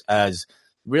T-shirts as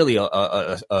really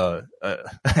as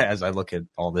I look at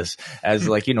all this as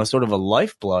sort of a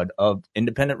lifeblood of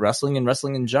independent wrestling and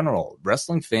wrestling in general.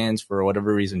 Wrestling fans, for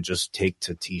whatever reason, just take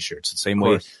to T-shirts the same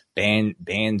way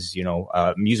bands,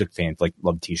 music fans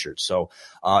love T-shirts. So,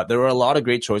 there were a lot of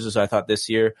great choices. I thought this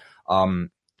year,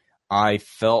 I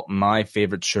felt my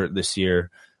favorite shirt this year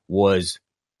was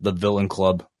the Villain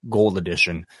Club Gold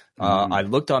Edition. I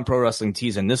looked on Pro Wrestling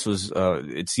Tees, and this was,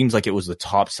 it seems like it was the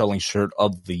top selling shirt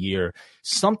of the year.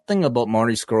 Something about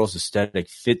Marty Scurll's aesthetic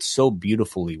fits so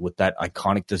beautifully with that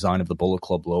iconic design of the Bullet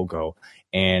Club logo.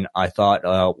 And I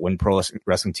thought when Pro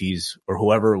Wrestling Tees or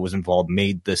whoever was involved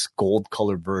made this gold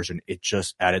colored version, it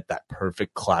just added that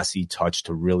perfect classy touch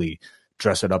to really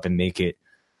dress it up and make it,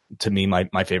 to me,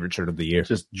 my favorite shirt of the year.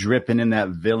 Just dripping in that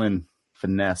villain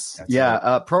finesse.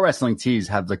 Pro Wrestling Tees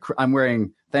have I'm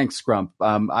wearing, thanks Scrump.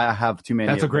 I have too many.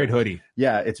 That's a great hoodie.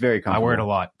 Yeah, it's very comfortable. I wear it a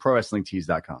lot.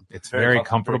 ProWrestlingTees.com. It's very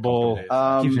comfortable.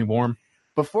 Keeps me warm.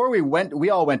 Before we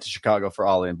all went to Chicago for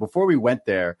All In. Before we went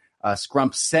there,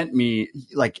 Scrump sent me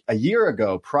like a year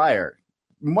ago prior,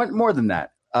 more than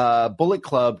that, Bullet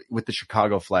Club with the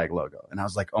Chicago flag logo. And I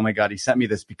was like, oh my God, he sent me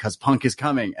this because Punk is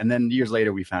coming. And then years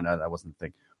later, we found out that wasn't the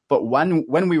thing. But when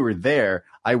we were there,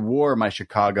 I wore my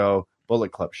Chicago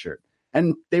Bullet Club shirt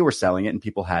and they were selling it and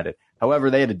people had it. However,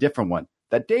 they had a different one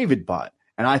that David bought.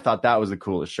 And I thought that was the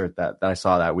coolest shirt that I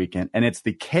saw that weekend. And it's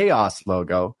the Chaos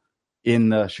logo in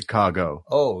the Chicago.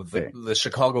 Oh, the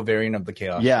Chicago variant of the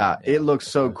Chaos. Yeah, it looks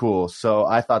so cool. So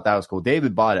I thought that was cool.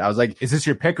 David bought it. I was like, is this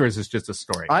your pick or is this just a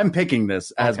story? I'm picking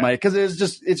this as my, because it's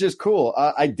just cool.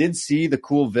 I did see the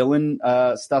cool villain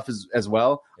stuff as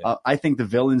well. Yeah. I think the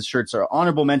villain shirts are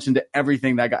honorable mention to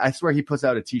everything that guy. I swear he puts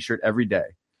out a T-shirt every day.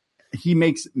 He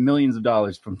makes millions of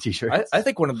dollars from T-shirts. I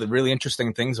think one of the really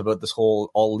interesting things about this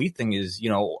whole All Elite thing is,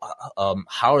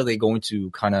 how are they going to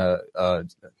kind of,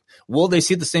 will they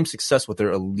see the same success with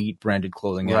their Elite branded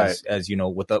clothing as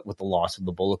with the loss of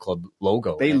the Bullet Club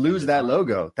logo? They lose that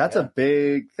logo. That's a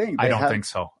big thing. I don't think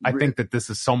so. I think that this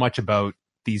is so much about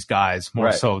these guys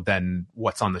more so than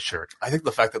what's on the shirt. I think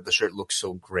the fact that the shirt looks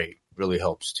so great really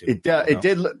helps too. It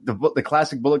did. The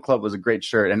classic Bullet Club was a great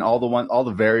shirt, and all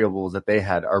the variables that they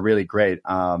had are really great.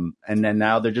 And then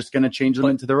now they're just going to change them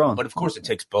into their own. But of course, it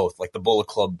takes both. Like the Bullet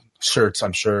Club shirts,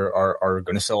 I'm sure are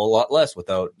going to sell a lot less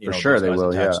without for sure they will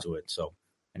attached to it. So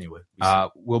anyway,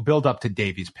 we'll build up to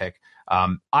Davey's pick.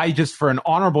 I just, for an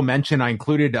honorable mention, I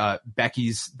included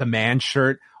Becky's The Man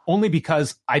shirt. Only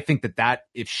because I think that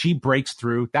if she breaks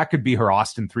through, that could be her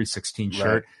Austin 316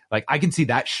 shirt. Like I can see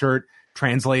that shirt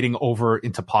translating over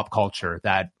into pop culture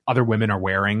that other women are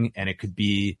wearing. And it could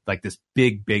be like this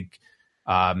big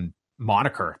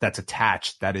moniker that's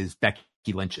attached that is Becky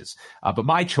Lynch's. But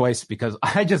my choice, because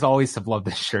I just always have loved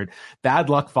this shirt, Bad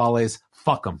Luck Fale's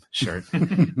Fuck 'em shirt.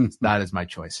 That is my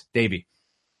choice. Davey.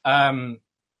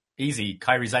 Easy.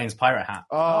 Kairi Zane's pirate hat.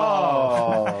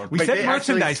 Oh, we said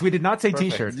merchandise. We did not say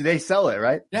T-shirts. They sell it,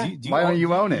 right? Yeah. Why don't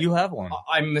you own it? You have one.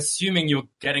 I'm assuming you're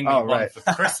getting me one for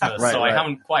Christmas, so I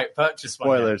haven't quite purchased one.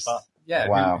 Spoilers. Yet,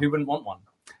 but yeah, who wouldn't want one?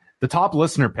 The top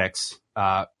listener picks.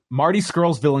 Marty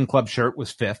Scurll's Villain Club shirt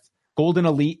was 5th. Golden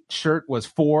Elite shirt was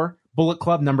 4. Bullet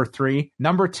Club number 3.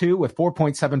 Number 2 with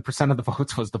 4.7% of the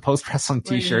votes was the Post Wrestling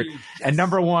T-shirt. Yes. And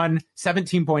number 1,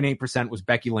 17.8% was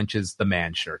Becky Lynch's The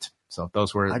Man shirt. So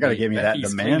those were. I got to give you that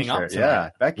The Man shirt.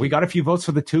 Yeah, Becky. We got a few votes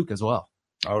for the toque as well.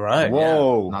 All right.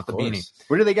 Whoa, not the beanie.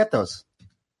 Where do they get those?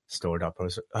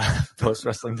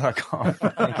 Store.postwrestling.com.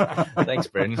 Thanks,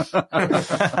 Braden.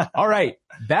 All right.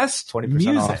 Best 20%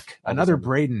 music. off. Another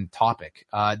Braden topic.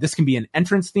 This can be an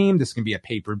entrance theme. This can be a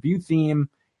pay-per-view theme.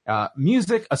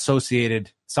 Music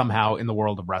associated somehow in the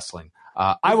world of wrestling.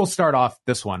 I will start off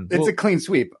this one. It's a clean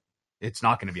sweep. It's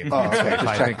not going to be a clean sweep.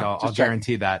 I think I'll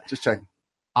guarantee that. Just checking.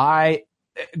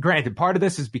 Granted, part of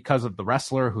this is because of the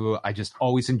wrestler who I just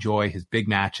always enjoy his big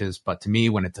matches. But to me,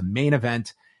 when it's a main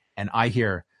event and I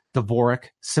hear Dvorak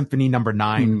Symphony number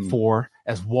 9/4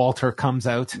 as Walter comes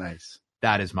out, Nice.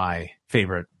 that is my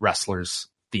favorite wrestler's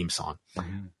theme song.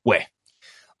 Way.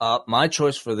 My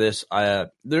choice for this, there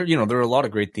are a lot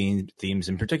of great themes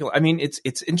in particular. I mean,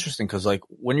 it's interesting because like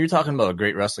when you're talking about a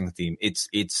great wrestling theme,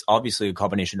 it's obviously a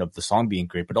combination of the song being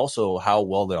great, but also how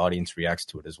well the audience reacts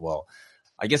to it as well.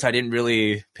 I guess I didn't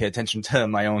really pay attention to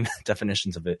my own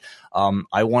definitions of it.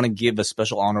 I want to give a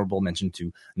special honorable mention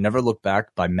to Never Look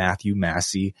Back by Matthew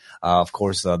Massey. Of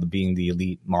course, being the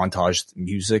elite montage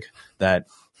music that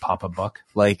Papa Buck.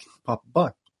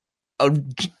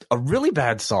 A really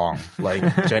bad song,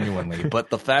 like genuinely,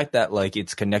 but the fact that like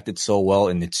it's connected so well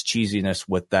and its cheesiness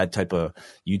with that type of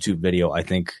YouTube video, I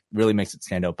think really makes it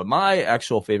stand out. But my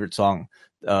actual favorite song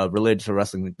related to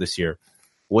wrestling this year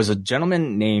was a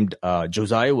gentleman named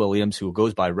Josiah Williams, who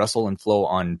goes by Wrestle and Flow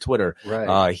on Twitter.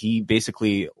 Right. He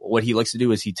basically, what he likes to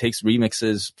do is he takes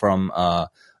remixes from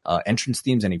entrance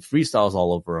themes and he freestyles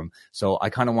all over them. So I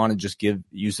kind of want to just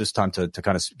use this time to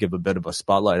kind of give a bit of a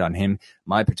spotlight on him.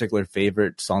 My particular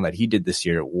favorite song that he did this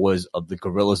year was of the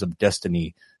Gorillas of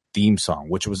Destiny theme song,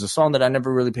 which was a song that I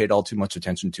never really paid all too much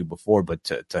attention to before, but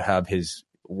to have his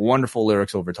wonderful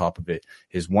lyrics over top of it,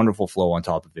 his wonderful flow on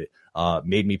top of it,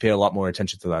 made me pay a lot more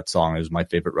attention to that song. It was my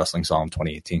favorite wrestling song of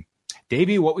 2018.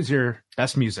 Davey, what was your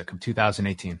best music of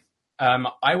 2018?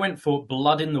 I went for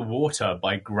Blood in the Water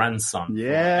by Grandson.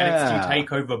 Yeah. NXT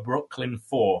TakeOver Brooklyn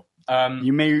 4.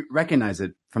 You may recognize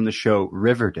it from the show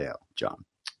Riverdale, John.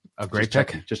 A great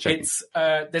pick. Just checking. It's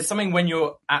there's something when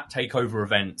you're at takeover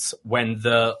events when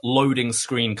the loading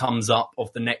screen comes up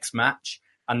of the next match,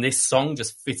 and this song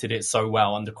just fitted it so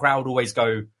well, and the crowd always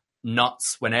go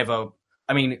nuts whenever.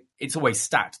 I mean, it's always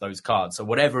stacked, those cards, so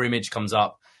whatever image comes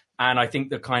up, and I think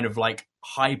the kind of like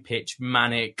high pitched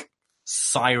manic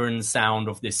siren sound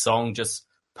of this song just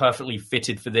perfectly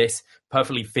fitted for this,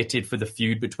 perfectly fitted for the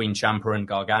feud between Ciampa and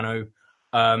Gargano.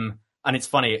 And it's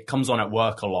funny, it comes on at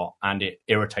work a lot and it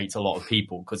irritates a lot of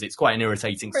people because it's quite an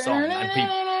irritating song. And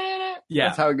people, yeah,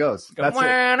 that's how it goes. That's it.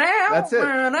 That's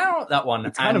it. That one.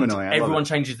 It's kind of annoying. Everyone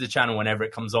changes the channel whenever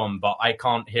it comes on, but I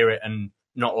can't hear it and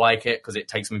not like it because it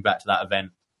takes me back to that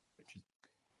event.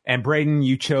 And Braden,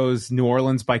 you chose New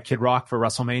Orleans by Kid Rock for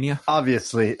WrestleMania?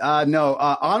 Obviously. No,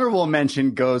 honorable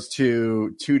mention goes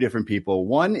to two different people.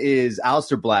 One is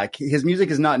Aleister Black. His music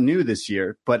is not new this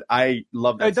year, but I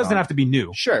love that song. It doesn't have to be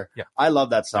new. Sure. Yeah. I love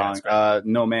that song.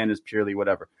 No Man is Purely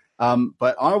Whatever.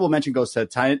 But honorable mention goes to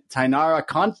Tainara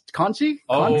Conti.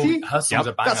 Oh, her songs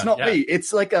are banger. That's not me.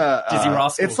 It's like a Dizzy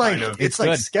Rascal. It's like it's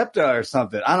like Skepta or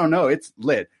something. I don't know. It's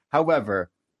lit.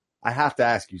 However, I have to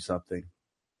ask you something.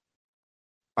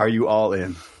 Are you all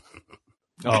in?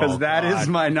 Because that is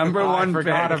my number one. I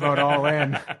forgot about All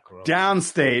In.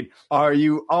 Downstate. Are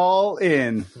you all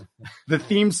in? The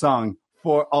theme song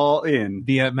for All In.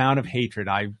 The amount of hatred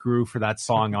I grew for that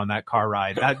song on that car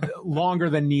ride, that longer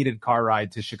than needed car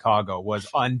ride to Chicago, was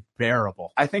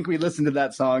unbearable. I think we listened to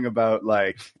that song about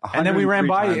like 103 and then we ran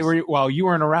by. times. Well, you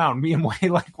weren't around. Me and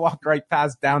Way walked right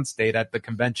past Downstate at the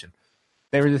convention.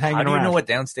 They were just hanging around. How do you know what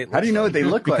Downstate looks like? How do you know what they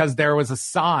look like? Because there was a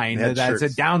sign that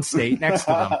said Downstate next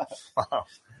to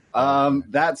them.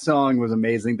 That song was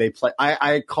amazing. They play.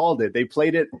 I called it. They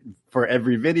played it for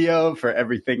every video, for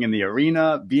everything in the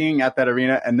arena. Being at that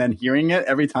arena and then hearing it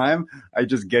every time, I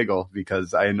just giggle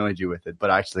because I annoyed you with it.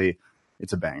 But actually,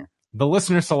 it's a banger. The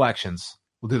listener selections.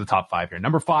 We'll do the top 5 here.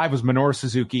 Number 5 was Minoru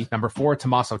Suzuki. Number 4,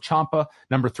 Tommaso Ciampa.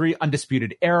 Number 3,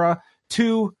 Undisputed Era.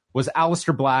 2 was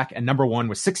Aleister Black, and number 1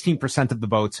 was 16% of the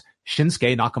votes,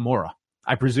 Shinsuke Nakamura.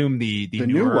 I presume the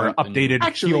newer, one, updated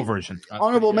actually, heel version.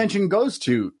 Honorable mention goes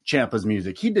to Ciampa's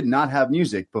music. He did not have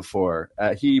music before.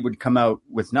 He would come out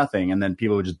with nothing, and then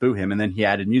people would just boo him, and then he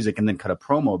added music and then cut a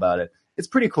promo about it. It's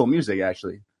pretty cool music,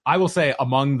 actually. I will say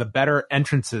among the better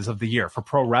entrances of the year for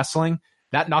pro wrestling,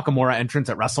 that Nakamura entrance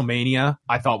at WrestleMania,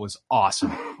 I thought was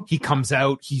awesome. He comes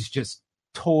out, he's just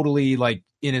totally like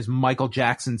in his Michael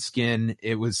Jackson skin.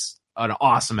 It was an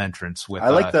awesome entrance. With I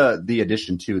like the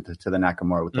addition to the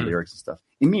Nakamura with the lyrics and stuff.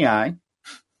 In the eye,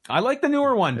 I like the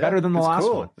newer one better than the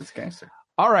last one. It's gangster.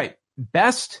 All right,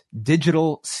 best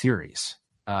digital series.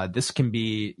 This can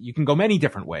be, you can go many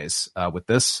different ways with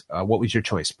this. What was your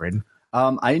choice, Braden?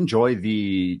 I enjoy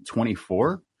the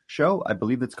 24 show. I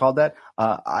believe it's called that.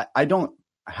 I don't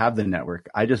have the network.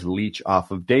 I just leech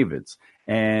off of David's.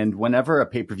 And whenever a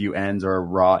pay-per-view ends or a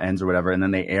Raw ends or whatever, and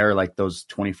then they air like those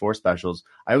 24 specials,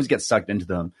 I always get sucked into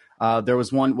them. There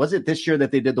was one, was it this year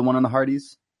that they did the one on the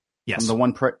Hardys? Yes.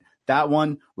 That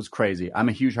one was crazy. I'm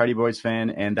a huge Hardy Boys fan,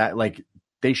 and that like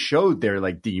they showed their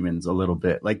like demons a little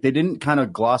bit. Like they didn't kind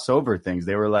of gloss over things.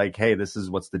 They were like, hey, this is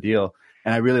what's the deal.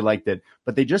 And I really liked it.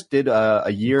 But they just did a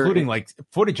year. Including like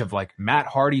footage of like Matt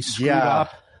Hardy screwed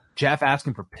up, Jeff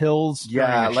asking for pills.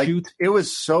 Yeah, like shoot. It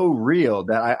was so real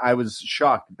that I was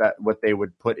shocked that what they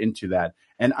would put into that.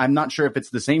 And I'm not sure if it's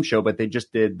the same show, but they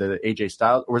just did the AJ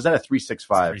Styles, or was that a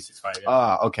 365? 365,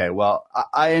 yeah. Okay. Well,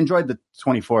 I enjoyed the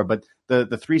 24, but the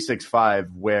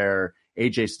 365 where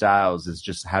AJ Styles is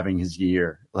just having his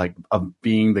year, like of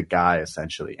being the guy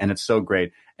essentially. And it's so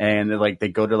great. And like they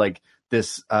go to like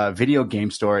this video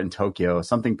game store in Tokyo,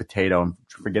 something potato. I'm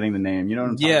forgetting the name. You know what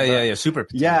I'm talking about? Yeah. Super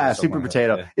Potato. Yeah, Super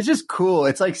Potato. Yeah. It's just cool.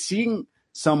 It's like seeing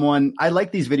someone. I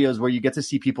like these videos where you get to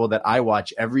see people that I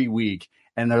watch every week,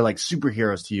 and they're like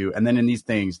superheroes to you. And then in these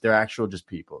things, they're actual just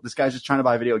people. This guy's just trying to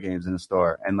buy video games in a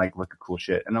store and like look at cool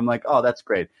shit. And I'm like, oh, that's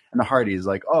great. And the Hardys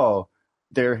like, oh,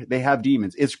 they have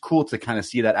demons. It's cool to kind of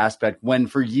see that aspect when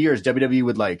for years WWE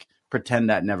would like pretend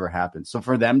that never happened. So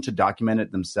for them to document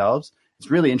it themselves,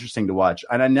 it's really interesting to watch.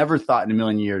 And I never thought in a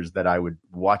million years that I would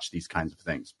watch these kinds of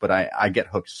things, but I get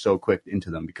hooked so quick into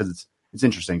them because it's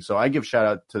interesting. So I give shout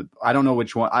out to, I don't know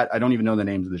which one. I don't even know the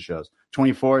names of the shows.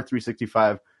 24,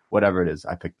 365, whatever it is.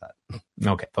 I picked that.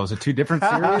 Okay. Those are two different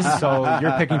series. So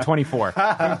you're picking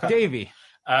 24. Davey.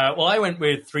 Well, I went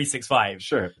with 365.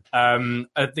 Sure.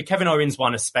 The Kevin Owens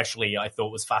one especially I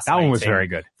thought was fascinating. That one was very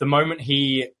good. The moment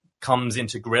he comes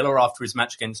into Gorilla after his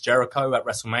match against Jericho at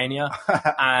WrestleMania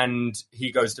and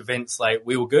he goes to Vince like,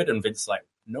 we were good, and Vince like,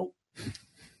 nope,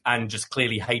 and just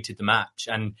clearly hated the match.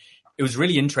 And it was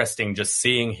really interesting just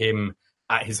seeing him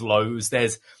at his lows.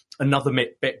 There's another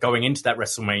bit going into that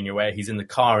WrestleMania where he's in the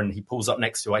car and he pulls up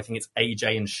next to, I think it's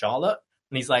AJ and Charlotte,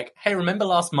 and he's like, hey, remember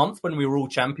last month when we were all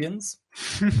champions?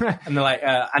 And they're like,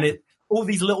 all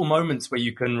these little moments where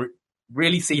you can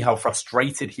really see how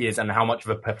frustrated he is and how much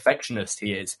of a perfectionist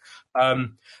he is. The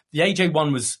AJ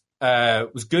one was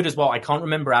good as well. I can't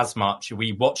remember as much.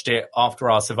 We watched it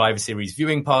after our Survivor Series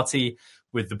viewing party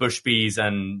with the Bushbees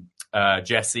and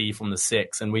Jesse from the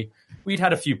Six, and we'd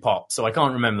had a few pops, so I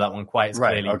can't remember that one quite as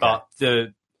clearly. Okay. But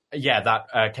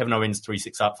that Kevin Owens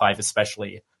 365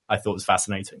 especially, I thought was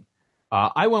fascinating.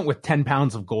 I went with 10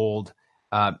 pounds of gold.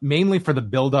 Mainly for the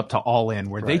build up to All In,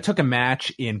 where they took a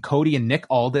match in Cody and Nick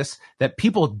Aldis that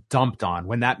people dumped on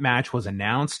when that match was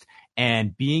announced,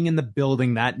 and being in the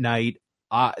building that night,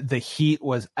 the heat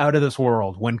was out of this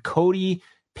world. When Cody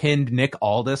pinned Nick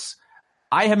Aldis,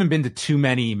 I haven't been to too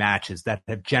many matches that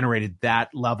have generated that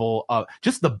level of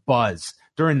just the buzz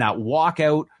during that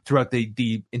walkout throughout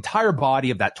the entire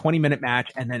body of that 20-minute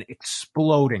match, and then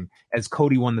exploding as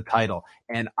Cody won the title.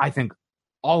 And I think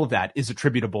all of that is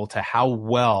attributable to how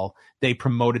well they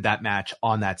promoted that match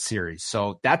on that series.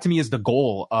 So that to me is the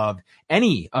goal of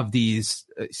any of these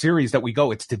series that we go.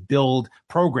 It's to build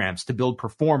programs, to build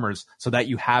performers so that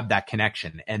you have that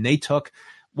connection. And they took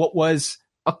what was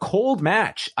a cold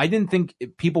match. I didn't think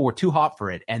people were too hot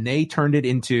for it. And they turned it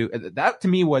into, that to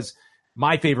me was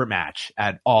my favorite match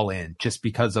at All In, just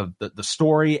because of the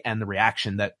story and the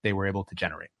reaction that they were able to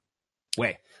generate.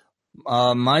 Way.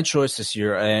 My choice this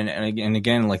year, and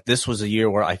again, like this was a year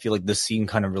where I feel like this scene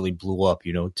kind of really blew up.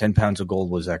 10 pounds of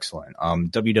gold was excellent.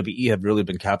 WWE have really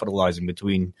been capitalizing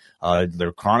between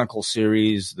their Chronicle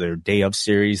series, their Day of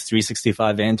series,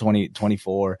 365 and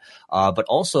 2024. But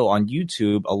also on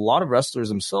YouTube, a lot of wrestlers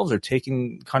themselves are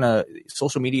taking kind of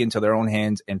social media into their own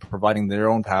hands and providing their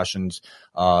own passions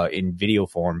in video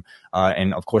form.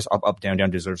 And of course, Up, Down,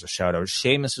 Down deserves a shout out.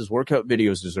 Sheamus's workout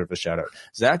videos deserve a shout out.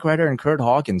 Zack Ryder and Kurt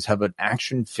Hawkins have an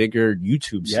action figure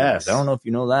YouTube series. Yes. I don't know if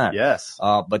you know that. Yes.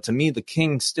 But to me, the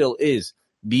king still is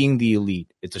Being the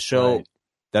Elite. It's a show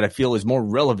that I feel is more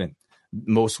relevant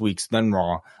most weeks than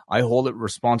Raw. I hold it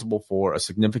responsible for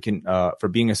for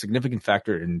being a significant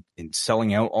factor in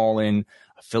selling out All In,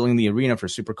 filling the arena for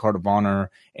Supercard of Honor,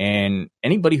 and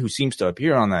anybody who seems to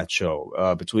appear on that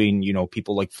show, between,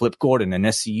 people like Flip Gordon and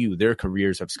SCU, their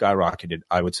careers have skyrocketed,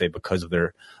 I would say, because of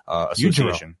their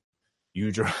association.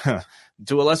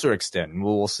 To a lesser extent,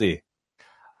 we'll see.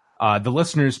 The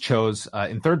listeners chose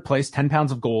in third place, 10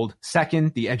 pounds of gold.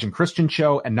 Second, the Edge and Christian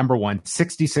show. And number one,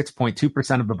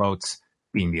 66.2% of the votes,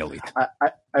 Being the Elite.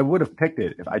 I would have picked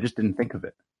it if I just didn't think of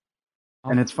it.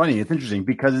 And it's funny. It's interesting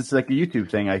because it's like a YouTube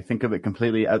thing. I think of it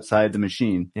completely outside the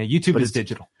machine. Yeah, YouTube is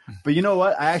digital. But you know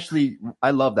what?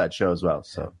 I love that show as well.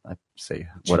 So I say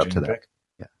what up to that.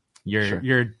 Yeah,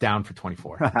 You're down for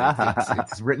 24.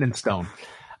 It's written in stone.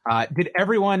 Did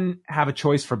everyone have a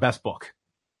choice for best book?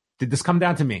 Did this come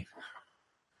down to me?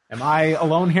 Am I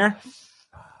alone here?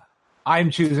 I'm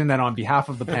choosing that on behalf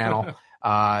of the panel.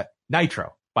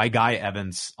 Nitro by Guy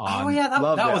Evans. That was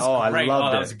great.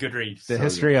 That was a good read. The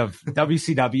history of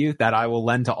WCW that I will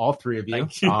lend to all three of you.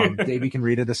 Davey can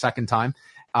read it a second time.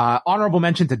 Honorable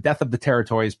mention to Death of the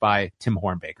Territories by Tim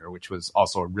Hornbaker, which was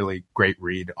also a really great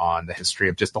read on the history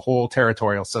of just the whole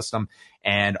territorial system.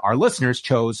 And our listeners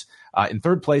chose, in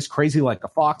third place, Crazy Like a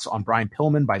Fox on Brian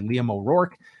Pillman by Liam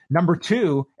O'Rourke. Number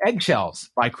 2,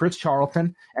 Eggshells by Chris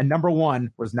Charlton. And number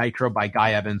 1 was Nitro by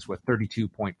Guy Evans with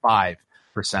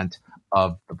 32.5%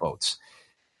 of the votes.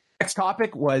 Next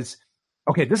topic was,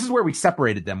 okay, this is where we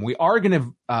separated them. We are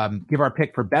going to give our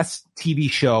pick for best TV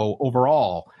show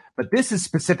overall, but this is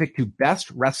specific to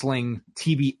best wrestling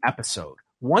TV episode.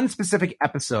 One specific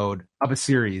episode of a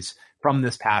series from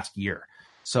this past year.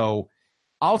 So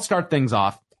I'll start things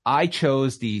off. I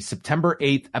chose the September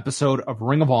 8th episode of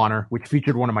Ring of Honor, which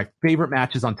featured one of my favorite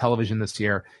matches on television this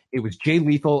year. It was Jay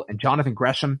Lethal and Jonathan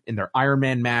Gresham in their Iron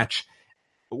Man match.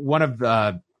 One of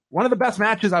the best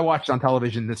matches I watched on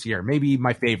television this year, maybe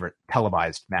my favorite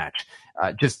televised match.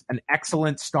 Just an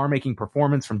excellent star-making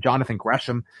performance from Jonathan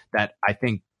Gresham that I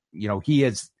think, he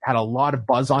has had a lot of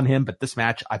buzz on him, but this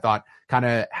match I thought kind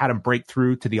of had him break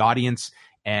through to the audience.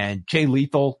 And Jay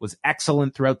Lethal was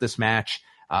excellent throughout this match.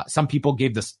 Some people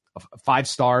gave this 5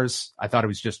 stars. I thought it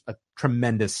was just a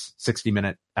tremendous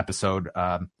 60-minute episode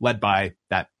led by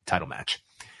that title match.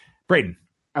 Braden.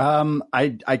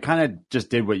 I kind of just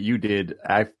did what you did.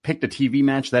 I picked a TV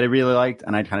match that I really liked,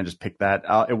 and I kind of just picked that.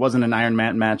 It wasn't an Iron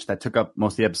Man match that took up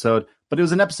most of the episode, but it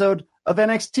was an episode of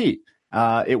NXT.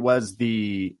 It was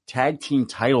the tag team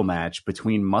title match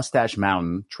between Mustache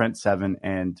Mountain, Trent Seven,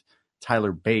 and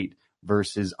Tyler Bate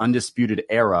versus Undisputed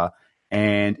Era.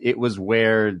 And it was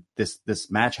where this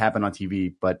match happened on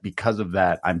TV, but because of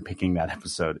that, I'm picking that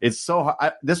episode. It's so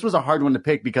hard. This was a hard one to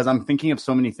pick because I'm thinking of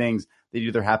so many things that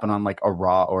either happen on like a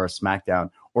Raw or a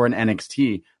SmackDown or an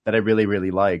NXT that I really,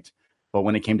 really liked. But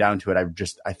when it came down to it,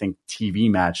 I think TV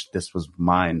match, this was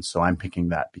mine. So I'm picking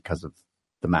that because of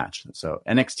the match. So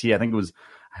NXT, I think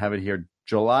I have it here,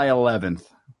 July 11th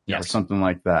or something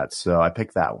like that. So I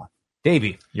picked that one.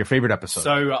 Davey, your favorite episode?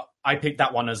 So I picked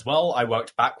that one as well. I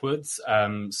worked backwards,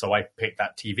 so I picked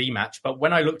that TV match. But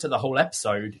when I looked at the whole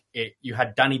episode, you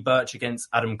had Danny Burch against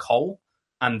Adam Cole,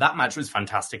 and that match was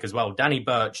fantastic as well. Danny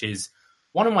Burch is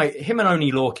him and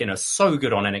Oney Lorcan are so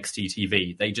good on NXT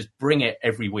TV. They just bring it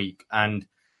every week, and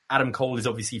Adam Cole is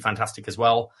obviously fantastic as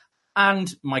well.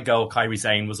 And my girl, Kairi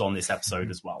Sane, was on this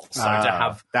episode as well. So to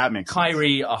have that makes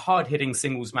Kairi, a hard-hitting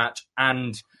singles match,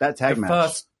 and that tag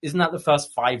match. Isn't that the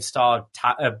first 5-star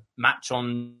match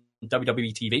on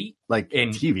WWE TV? Like in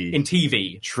TV. In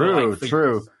TV.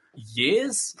 True.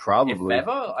 Years? Probably. If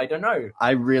ever? I don't know.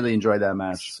 I really enjoyed that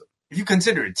match. If you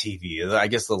consider it TV, I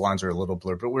guess the lines are a little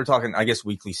blurred, but we're talking, I guess,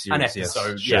 weekly series. An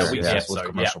episode. Yes. Weekly episode. With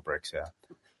commercial breaks,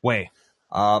 Way.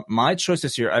 My choice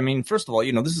this year, I mean, first of all,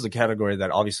 this is a category that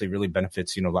obviously really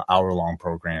benefits, the hour-long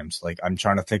programs. Like, I'm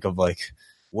trying to think of,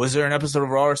 was there an episode of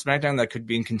Raw or SmackDown that could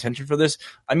be in contention for this?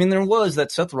 I mean, there was.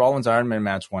 That Seth Rollins Iron Man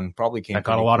match one probably came. That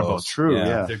got a lot of votes. True,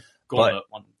 yeah. The gauntlet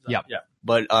one. Yeah.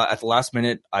 But at the last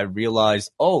minute, I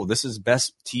realized, this is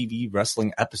best TV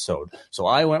wrestling episode. So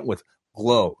I went with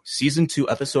Glow, Season 2,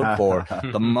 Episode 4,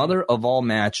 The Mother of All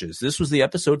Matches. This was the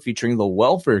episode featuring the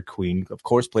Welfare Queen, of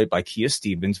course played by Kia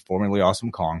Stevens, formerly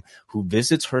Awesome Kong, who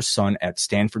visits her son at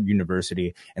Stanford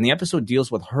University. And the episode deals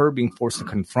with her being forced to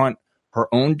confront her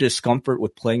own discomfort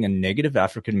with playing a negative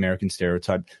African-American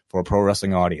stereotype for a pro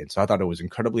wrestling audience. I thought it was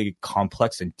incredibly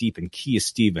complex and deep, and Kia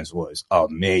Stevens was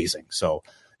amazing. So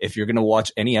if you're going to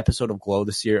watch any episode of Glow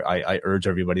this year, I urge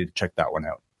everybody to check that one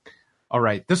out. All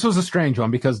right. This was a strange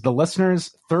one because the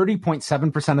listeners,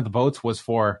 30.7% of the votes was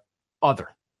for other.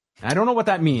 I don't know what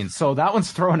that means. So that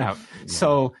one's thrown out. Yeah.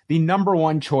 So the number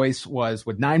one choice was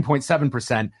with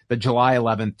 9.7%, the July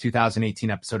 11th, 2018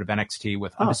 episode of NXT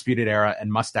with Undisputed Era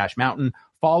and Mustache Mountain,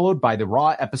 followed by the Raw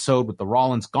episode with the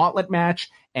Rollins Gauntlet match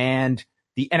and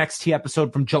the NXT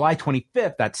episode from July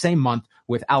 25th, that same month,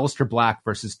 with Aleister Black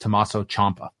versus Tommaso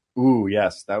Ciampa. Ooh,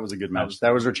 yes. That was a good match.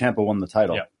 That was where Ciampa won the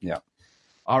title. Yeah.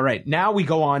 All right. Now we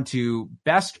go on to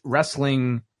best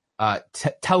wrestling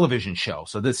television show.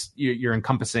 So this, you're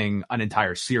encompassing an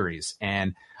entire series.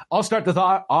 And I'll start the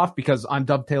thought off because I'm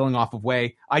dovetailing off of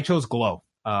Way. I chose Glow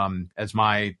as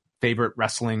my favorite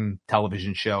wrestling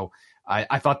television show.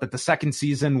 I thought that the second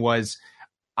season was,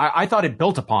 I thought it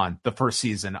built upon the first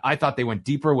season. I thought they went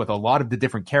deeper with a lot of the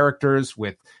different characters,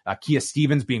 with Kia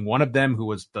Stevens being one of them, who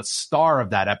was the star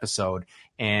of that episode.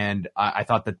 And I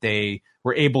thought that they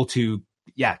were able to,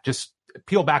 just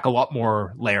peel back a lot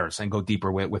more layers and go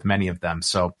deeper with many of them.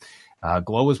 So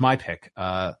Glow was my pick.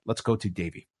 Let's go to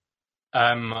Davey.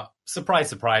 Surprise,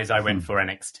 surprise, I went for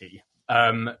NXT.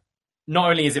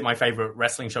 Not only is it my favorite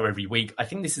wrestling show every week, I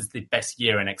think this is the best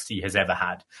year NXT has ever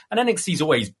had. And NXT is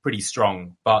always pretty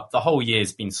strong, but the whole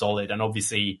year's been solid. And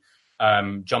obviously,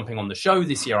 jumping on the show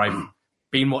this year, I've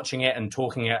been watching it and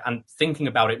talking it and thinking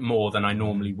about it more than I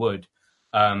normally would.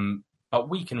 But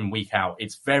week in and week out,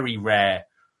 it's very rare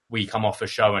we come off a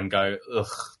show and go, ugh,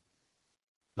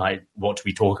 like, what do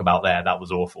we talk about there? That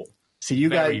was awful. See, you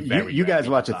guys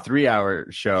watch a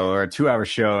 3-hour show or a 2-hour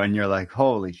show, and you're like,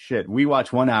 holy shit. We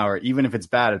watch 1 hour, even if it's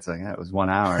bad. It's like, that was 1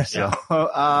 hour. So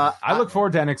I look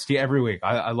forward to NXT every week.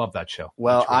 I love that show.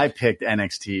 Well, I picked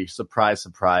NXT. Surprise,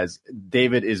 surprise.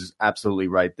 David is absolutely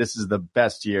right. This is the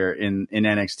best year in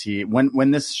NXT.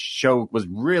 When this show was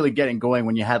really getting going,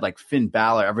 when you had like Finn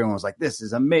Balor, everyone was like, this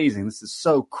is amazing. This is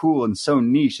so cool and so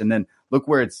niche. And then look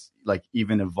where it's like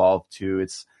even evolved to.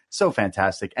 It's so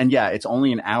fantastic. And yeah, it's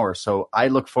only an hour. So I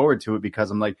look forward to it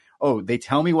because I'm like, oh, they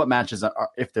tell me what matches are,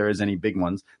 if there is any big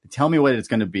ones. They tell me what it's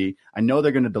going to be. I know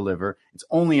they're going to deliver. It's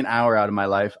only an hour out of my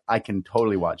life. I can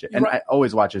totally watch it. And I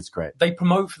always watch it. It's great. They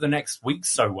promote for the next week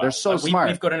so well. They're so smart.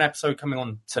 We've got an episode coming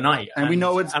on tonight. And we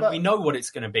know we know what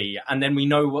it's going to be. And then we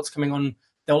know what's coming on.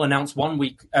 They'll announce one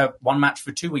match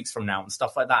for 2 weeks from now and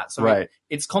stuff like that. So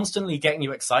it's constantly getting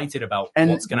you excited about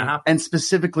what's going to happen. And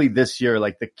specifically this year,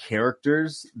 like the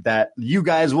characters that you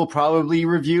guys will probably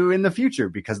review in the future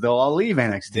because they'll all leave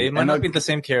NXT. They might not be the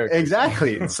same characters.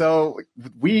 Exactly. So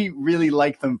we really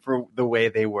like them for the way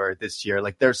they were this year.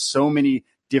 Like there's so many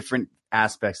different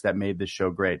aspects that made this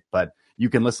show great, but you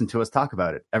can listen to us talk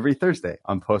about it every Thursday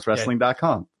on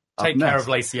postwrestling.com. Take care of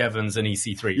Lacey Evans and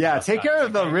EC3. Yeah, take care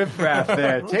of the riffraff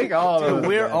there. Take all of it.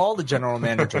 We're all the general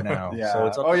manager now. Yeah. So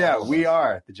it's we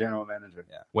are the general manager.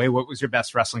 Yeah. Wait, what was your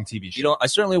best wrestling TV show? You know, I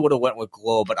certainly would have went with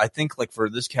Glow, but I think like for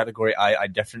this category, I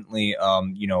definitely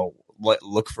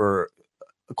look for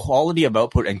quality of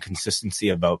output and consistency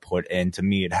of output. And to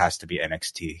me, it has to be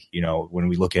NXT. You know, when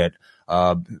we look at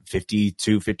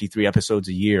 52, 53 episodes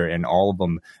a year and all of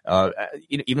them,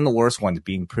 even the worst ones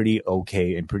being pretty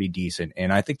okay and pretty decent.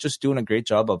 And I think just doing a great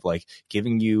job of like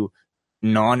giving you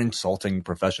non-insulting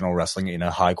professional wrestling in a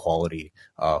high quality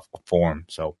form.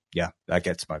 So yeah, that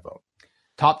gets my vote.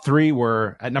 Top three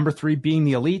were at number 3 being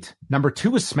the Elite. Number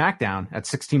 2 was SmackDown at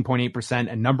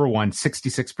 16.8%. And number 1,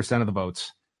 66% of the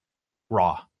votes.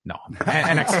 Raw. No,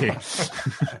 NXT.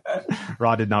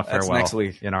 Raw did not fare well next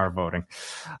week in our voting.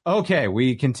 Okay,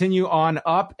 we continue on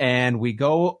up and we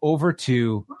go over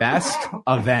to Best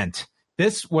Event.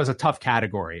 This was a tough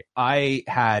category. I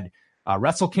had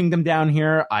Wrestle Kingdom down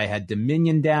here. I had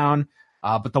Dominion down.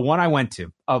 But the one I went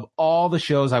to, of all the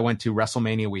shows I went to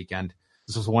WrestleMania weekend,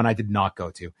 this was the one I did not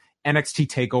go to. NXT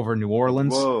TakeOver New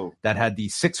Orleans. Whoa. That had the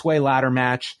 6-way ladder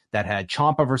match that had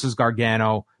Ciampa versus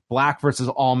Gargano, Black versus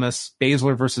Almas,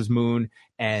 Baszler versus Moon,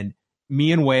 and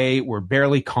me and Wei were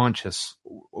barely conscious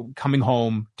coming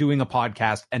home, doing a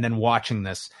podcast, and then watching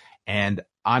this. And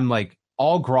I'm like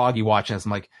all groggy watching this.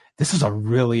 I'm like, this is a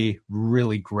really,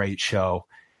 really great show.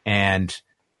 And,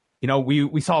 you know,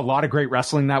 we saw a lot of great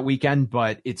wrestling that weekend,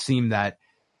 but it seemed that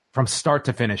from start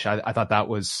to finish, I thought that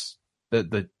was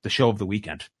the show of the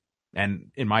weekend.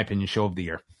 And in my opinion, show of the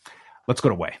year. Let's go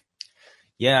to Wei.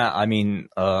 Yeah, I mean,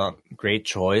 great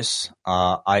choice.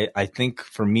 I think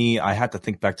for me, I had to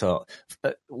think back to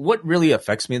what really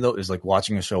affects me though is like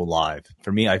watching a show live.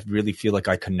 For me, I really feel like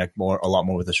I connect a lot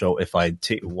more with the show if I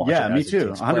watch it. Yeah, me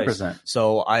too, 100%.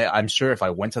 So I'm sure if I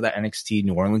went to that NXT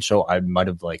New Orleans show, I might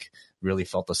have like really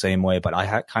felt the same way. But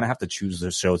I kind of have to choose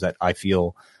the shows that I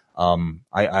feel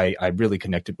I really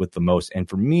connected with the most. And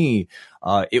for me,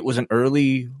 it was an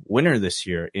early winner this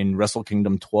year in Wrestle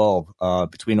Kingdom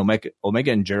 12, between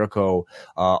Omega and Jericho,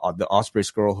 the Ospreay,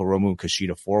 Skrull, Hiromu,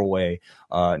 Kushida 4-way,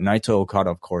 Naito,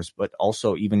 Okada, of course, but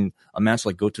also even a match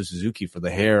like Goto Suzuki for the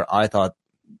hair. I thought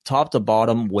top to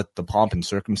bottom with the pomp and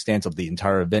circumstance of the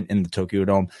entire event in the Tokyo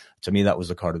Dome, to me, that was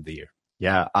the card of the year.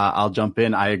 Yeah, I'll jump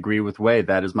in. I agree with Wei.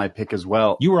 That is my pick as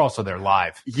well. You were also there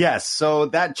live. Yes. So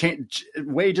that change,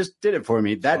 Wei just did it for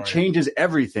me. That changes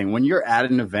everything. When you're at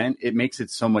an event, it makes it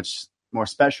so much more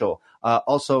special.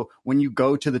 Also, when you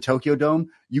go to the Tokyo Dome,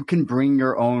 you can bring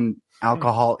your own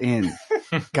alcohol in.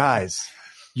 Guys,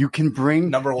 You can bring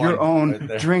Number one your own right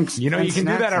there. drinks. You know, and you can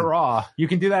do snacks that at in. Raw. You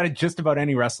can do that at just about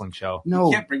any wrestling show. No,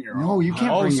 You can't bring your no, own. you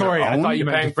can't. Oh, bring sorry. Your I own. thought you You're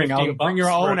meant paying just bring your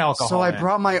 $15 own for it. alcohol. So I in.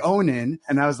 brought my own in,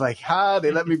 and I was like,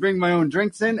 they let me bring my own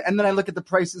drinks in, and then I look at the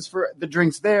prices for the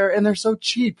drinks there, and they're so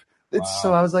cheap.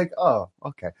 So I was like, oh,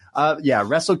 okay. Yeah,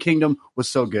 Wrestle Kingdom was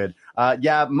so good.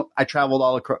 I traveled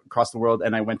all across the world,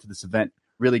 and I went to this event.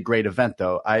 Really great event,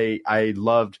 though. I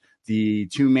loved the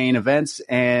 2 main events,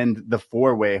 and the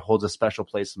 4-way holds a special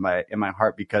place in my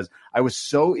heart because I was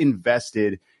so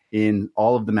invested in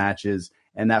all of the matches.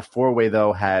 And that 4-way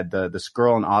though had the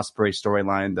Skrull and Ospreay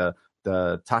storyline,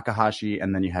 the Takahashi,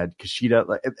 and then you had Kushida.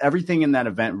 Like, everything in that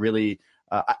event really.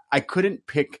 I couldn't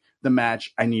pick the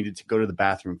match I needed to go to the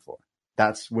bathroom for.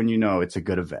 That's when you know it's a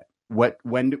good event.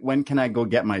 When can I go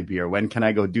get my beer? When can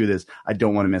I go do this? I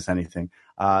don't want to miss anything.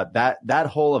 That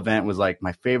whole event was like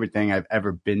my favorite thing I've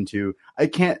ever been to. I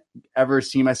can't ever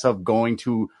see myself going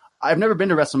to. I've never been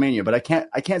to WrestleMania, but I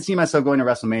can't see myself going to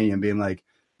WrestleMania and being like,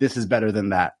 this is better than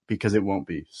that, because it won't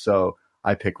be. So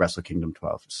I pick Wrestle Kingdom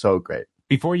 12. So great.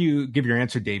 Before you give your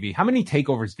answer, Davey, how many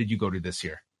takeovers did you go to this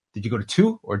year? Did you go to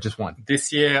 2 or just 1?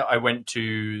 This year, I went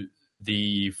to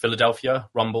the Philadelphia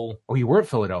Rumble. Oh, you were at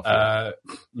Philadelphia.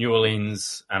 New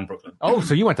Orleans and Brooklyn. Oh,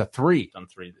 so you went to 3. Done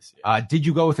 3 this year. Did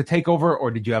you go with a takeover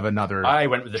or did you have another? I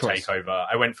went with the choice? takeover.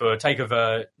 I went for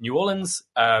takeover New Orleans.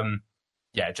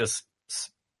 Just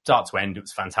start to end, it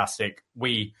was fantastic.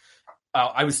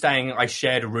 I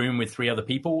shared a room with 3 other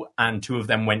people, and 2 of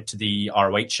them went to the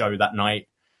ROH show that night,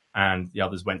 and the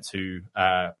others went to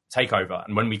Takeover.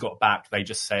 And when we got back, they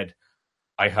just said,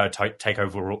 I heard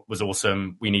Takeover was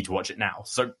awesome. We need to watch it now.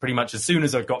 So pretty much as soon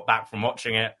as I got back from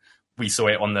watching it, we saw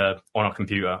it on our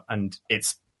computer, and it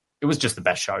was just the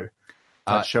best show.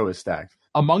 That show is stacked.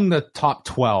 Among the top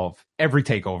 12, every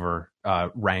takeover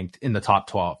ranked in the top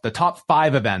 12. The top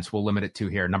 5 events we'll limit it to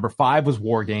here. Number 5 was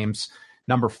War Games.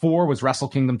 Number 4 was Wrestle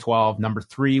Kingdom 12. Number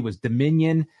 3 was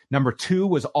Dominion. Number 2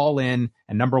 was All In.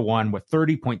 And number 1, with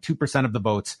 30.2% of the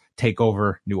votes,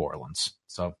 Takeover New Orleans.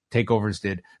 So takeovers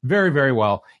did very, very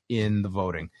well in the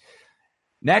voting.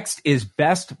 Next is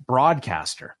Best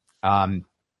Broadcaster.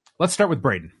 Let's start with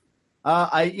Braden.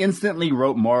 I instantly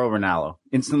wrote Mauro Ranallo.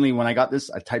 Instantly, when I got this,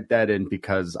 I typed that in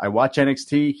because I watch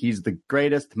NXT. He's the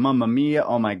greatest. Mamma mia.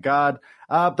 Oh, my God.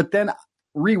 But then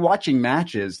rewatching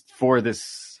matches for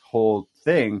this whole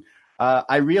thing,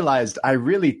 I realized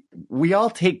we all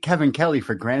take Kevin Kelly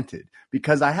for granted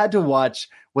because I had to watch,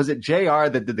 was it JR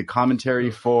that did the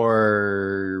commentary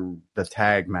for the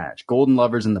tag match, Golden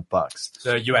Lovers and the Bucks?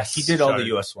 The US. He did all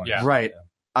the US ones. Yeah. Right.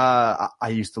 I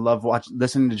used to love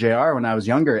listening to JR when I was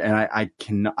younger, and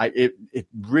it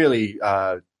really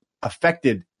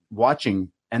affected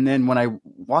watching. And then when I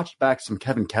watched back some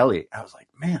Kevin Kelly, I was like,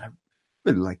 man, I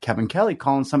really like Kevin Kelly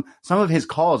calling some of his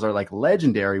calls are like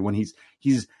legendary when he's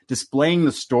displaying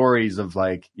the stories of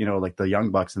like the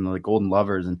Young Bucks and the Golden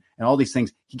Lovers and all these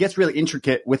things. He gets really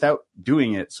intricate without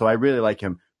doing it. So I really like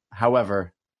him.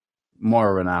 However,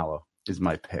 Mauro Ranallo is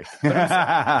my pick. How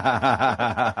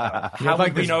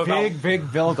like this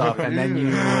big build up, and then you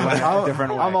went a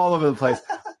different way. I'm all over the place.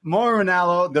 Mauro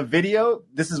Ranallo, the video.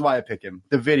 This is why I pick him.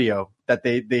 The video that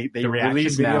they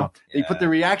release now. They put the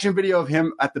reaction video of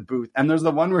him at the booth, and there's the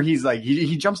one where he's like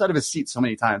he jumps out of his seat so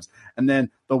many times, and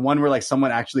then the one where like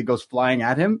someone actually goes flying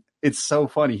at him. It's so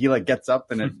funny. He like gets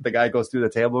up and the guy goes through the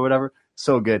table or whatever.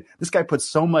 So good. This guy puts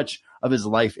so much of his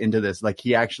life into this. Like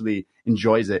he actually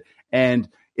enjoys it, and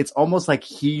it's almost like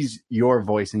he's your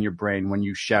voice in your brain when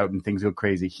you shout and things go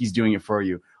crazy. He's doing it for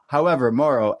you. However,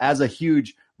 Mauro, as a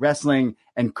huge wrestling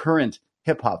and current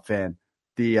hip hop fan,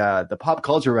 the pop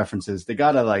culture references, they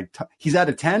gotta he's at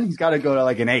a 10, he's gotta go to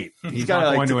like an 8. He's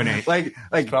got going to an 8. Like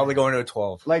he's probably going to a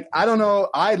 12. Like, I don't know.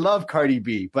 I love Cardi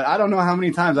B, but I don't know how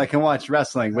many times I can watch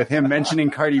wrestling with him mentioning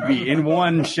Cardi B in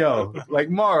one show. Like,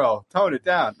 Mauro, tone it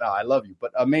down. No, I love you,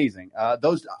 but amazing.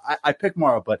 I pick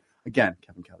Mauro, but again,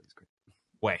 Kevin Kelly's great.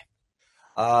 Way.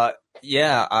 I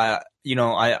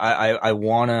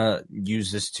want to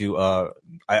use this to,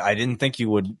 I didn't think you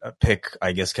would pick,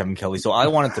 I guess, Kevin Kelly. So I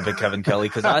wanted to pick Kevin Kelly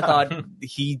because I thought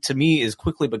he, to me, is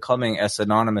quickly becoming as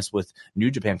synonymous with New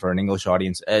Japan for an English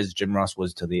audience as Jim Ross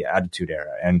was to the Attitude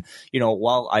Era. And,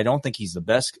 while I don't think he's the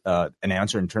best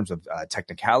announcer in terms of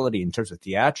technicality, in terms of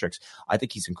theatrics, I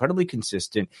think he's incredibly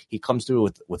consistent. He comes through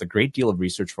with a great deal of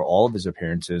research for all of his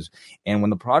appearances. And when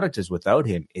the product is without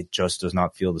him, it just does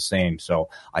not feel the same. So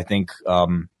I think,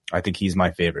 I think he's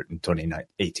my favorite in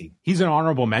 2018. He's an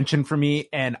honorable mention for me.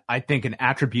 And I think an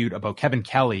attribute about Kevin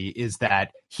Kelly is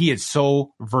that he is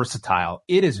so versatile.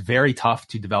 It is very tough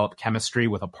to develop chemistry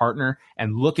with a partner.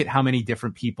 And look at how many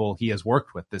different people he has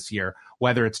worked with this year,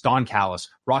 whether it's Don Callis,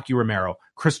 Rocky Romero,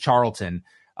 Chris Charlton,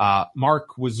 Mark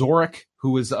Wazorek,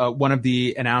 who was one of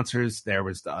the announcers. There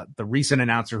was the recent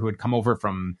announcer who had come over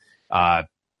from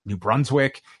New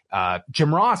Brunswick.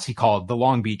 Jim Ross, he called the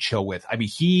Long Beach show with. I mean,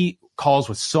 he calls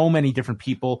with so many different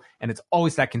people, and it's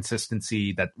always that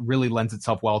consistency that really lends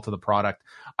itself well to the product.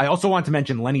 I also want to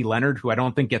mention Lenny Leonard, who I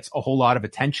don't think gets a whole lot of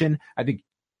attention. I think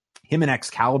him and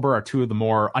Excalibur are two of the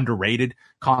more underrated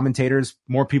commentators.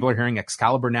 More people are hearing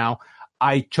Excalibur now.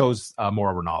 I chose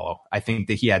Mauro Ranallo. I think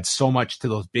that he had so much to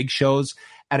those big shows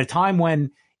at a time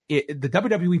when the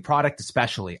WWE product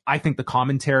especially, I think the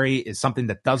commentary is something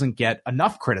that doesn't get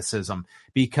enough criticism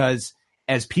because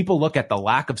as people look at the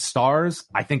lack of stars,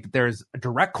 I think that there's a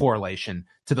direct correlation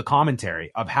to the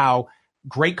commentary of how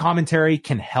great commentary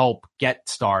can help get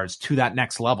stars to that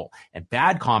next level. And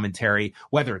bad commentary,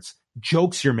 whether it's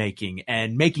jokes you're making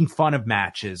and making fun of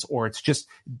matches, or it's just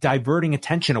diverting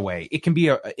attention away, it can be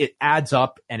it adds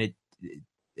up and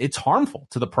it's harmful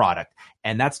to the product.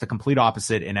 And that's the complete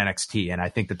opposite in NXT. And I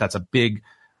think that that's a big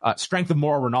strength of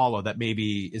Mauro Ranallo that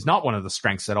maybe is not one of the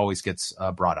strengths that always gets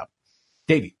brought up.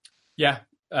 Davey. Yeah,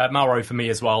 Mauro for me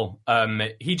as well.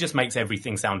 He just makes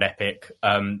everything sound epic.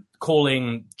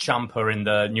 Calling Ciampa in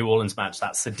the New Orleans match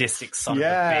that sadistic son of a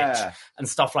bitch and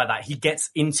stuff like that. He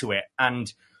gets into it,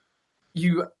 and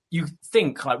you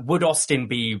think, like, would Austin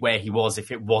be where he was if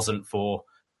it wasn't for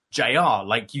JR?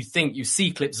 Like, you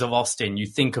see clips of Austin, you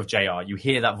think of JR, you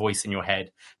hear that voice in your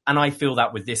head. And I feel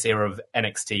that with this era of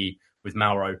NXT with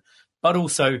Mauro. But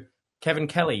also, Kevin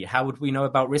Kelly, how would we know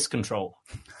about Wrist Control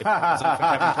if it wasn't for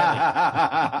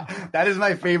Kevin Kelly? That is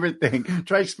my favorite thing.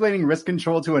 Try explaining Wrist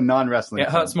Control to a non-wrestling It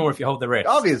hurts more if you hold the wrist.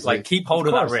 Obviously. Like, keep hold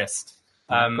of that wrist.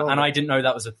 And I didn't know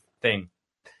that was a thing.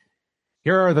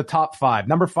 Here are the top 5.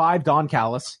 Number 5, Don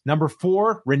Callis. Number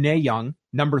 4, Renee Young.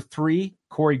 Number 3,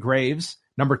 Corey Graves.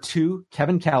 Number 2,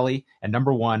 Kevin Kelly. And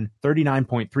number 1,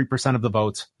 39.3% of the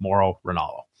votes, Mauro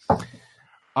Ranallo.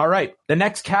 All right. The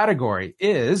next category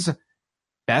is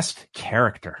Best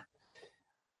Character.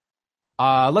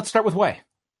 Let's start with Wai.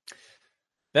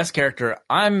 Best Character.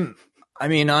 I'm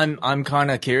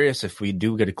kind of curious if we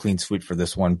do get a clean sweep for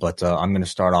this one, but I'm going to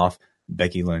start off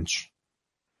Becky Lynch.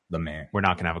 The man. We're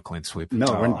not going to have a clean sweep. No,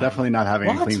 we're definitely not having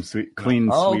a clean sweep.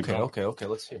 Okay.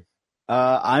 Let's see.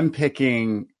 I'm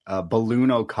picking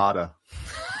Balloon Okada.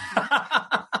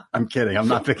 I'm kidding. I'm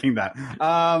not picking that.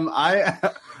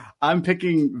 I'm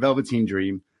picking Velveteen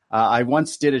Dream. I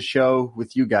once did a show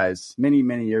with you guys many,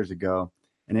 many years ago,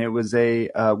 and it was a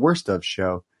worst of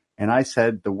show. And I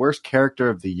said the worst character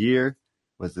of the year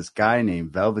was this guy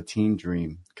named Velveteen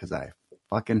Dream because I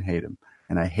fucking hate him.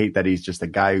 And I hate that he's just a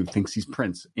guy who thinks he's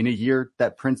Prince in a year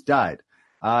that Prince died.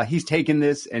 He's taken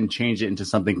this and changed it into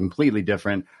something completely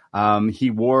different. He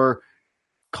wore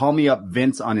Call Me Up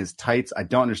Vince on his tights. I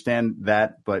don't understand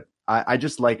that, but I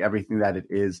just like everything that it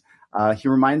is. He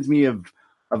reminds me of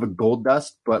a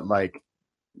Goldust, but like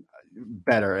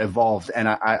better, evolved. And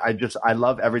I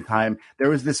love every time. There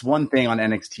was this one thing on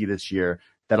NXT this year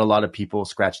that a lot of people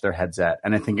scratched their heads at.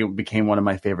 And I think it became one of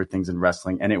my favorite things in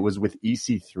wrestling. And it was with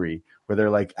EC3, where they're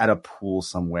like at a pool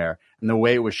somewhere. And the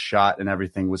way it was shot and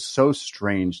everything was so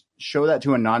strange. Show that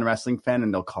to a non-wrestling fan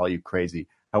and they'll call you crazy.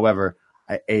 However,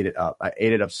 I ate it up. I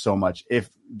ate it up so much. If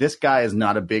this guy is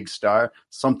not a big star,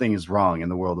 something is wrong in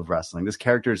the world of wrestling. This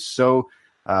character is so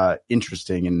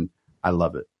interesting and I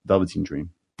love it. Velveteen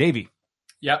Dream. Davey.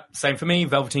 Yep, same for me.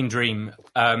 Velveteen Dream.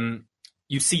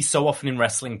 You see so often in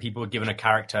wrestling, people are given a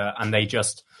character and they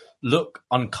just look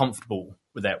uncomfortable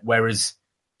with it. Whereas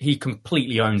he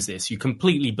completely owns this. You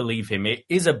completely believe him. It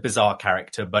is a bizarre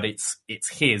character, but it's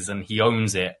his and he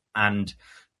owns it. And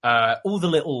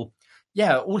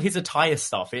all his attire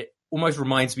stuff, it almost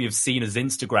reminds me of Cena's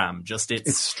Instagram.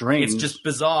 It's strange. It's just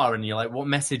bizarre. And you're like, what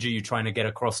message are you trying to get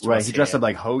across to us? Right, he dressed up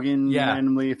like Hogan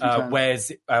randomly.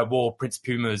 Wore Prince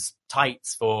Puma's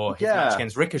tights for his match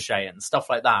against Ricochet and stuff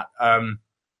like that.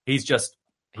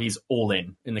 He's all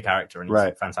in the character and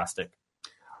he's fantastic.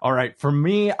 All right. For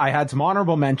me, I had some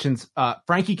honorable mentions.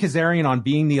 Frankie Kazarian on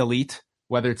Being the Elite,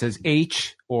 whether it's his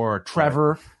H or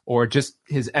Trevor or just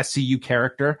his SCU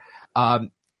character.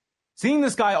 Seeing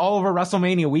this guy all over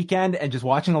WrestleMania weekend and just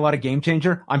watching a lot of Game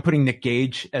Changer, I'm putting Nick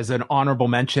Gage as an honorable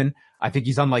mention. I think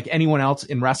he's unlike anyone else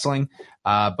in wrestling,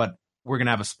 but we're going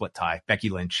to have a split tie.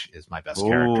 Becky Lynch is my best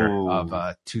character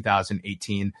of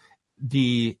 2018.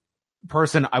 The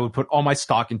person I would put all my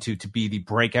stock into to be the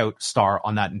breakout star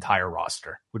on that entire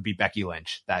roster would be Becky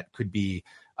Lynch. That could be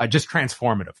just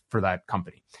transformative for that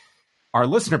company. Our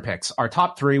listener picks, our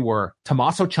top three were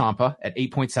Tommaso Ciampa at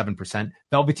 8.7%,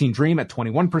 Velveteen Dream at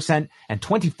 21%, and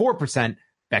 24%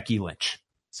 Becky Lynch.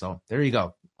 So there you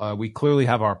go. We clearly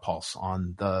have our pulse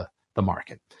on the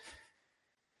market.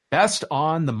 Best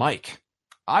on the mic.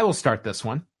 I will start this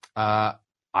one.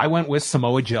 I went with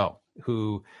Samoa Joe,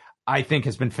 who I think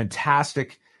has been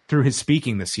fantastic through his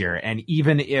speaking this year. And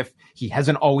even if he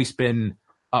hasn't always been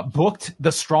booked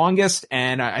the strongest,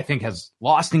 and I think has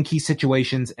lost in key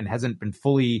situations and hasn't been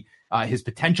fully, his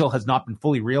potential has not been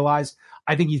fully realized,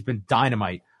 I think he's been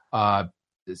dynamite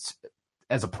as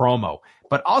a promo.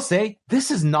 But I'll say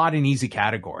this is not an easy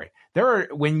category.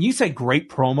 When you say great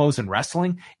promos in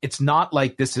wrestling, it's not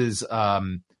like this is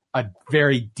a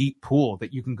very deep pool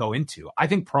that you can go into. I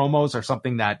think promos are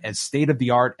something that, as state of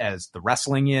the art as the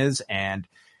wrestling is, and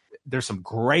there's some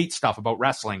great stuff about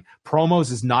wrestling,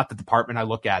 promos is not the department I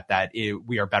look at that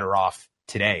we are better off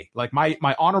today. Like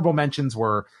my honorable mentions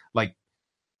were like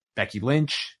Becky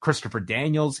Lynch, Christopher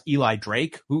Daniels, Eli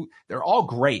Drake, who they're all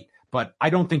great, but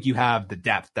I don't think you have the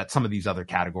depth that some of these other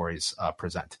categories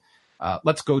present.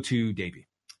 Let's go to Davey.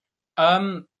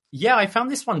 Yeah, I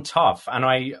found this one tough, and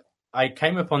I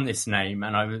came upon this name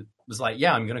and I was like,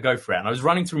 yeah, I'm going to go for it. And I was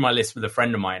running through my list with a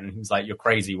friend of mine and he was like, you're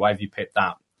crazy. Why have you picked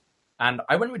that? And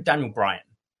I went with Daniel Bryan.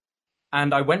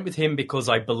 And I went with him because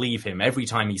I believe him every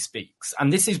time he speaks.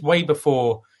 And this is way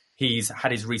before he's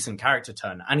had his recent character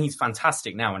turn. And he's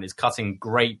fantastic now and is cutting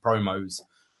great promos.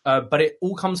 But it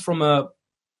all comes from a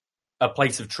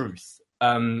place of truth.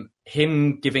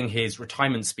 Him giving his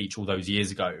retirement speech all those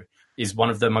years ago is one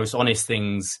of the most honest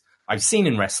things I've seen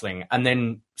in wrestling. And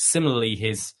then similarly,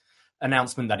 his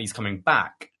announcement that he's coming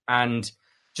back. And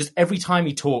just every time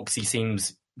he talks, he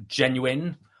seems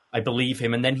genuine. I believe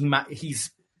him. And then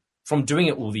he's from doing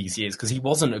it all these years because he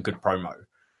wasn't a good promo,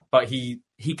 but he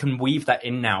can weave that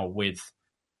in now with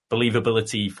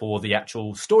believability for the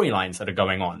actual storylines that are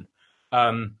going on.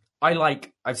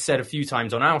 I've said a few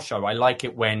times on our show, I like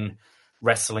it when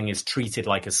wrestling is treated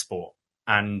like a sport.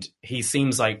 And he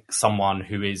seems like someone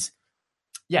who is,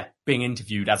 being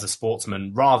interviewed as a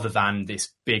sportsman rather than this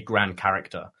big grand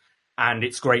character. And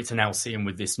it's great to now see him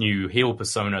with this new heel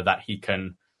persona that he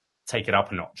can take it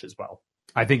up a notch as well.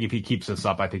 I think if he keeps this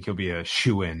up, I think he'll be a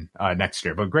shoo-in next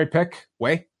year. But great pick.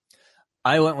 Wei?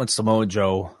 I went with Samoa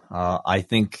Joe. I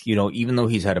think, even though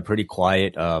he's had a pretty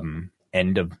quiet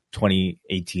end of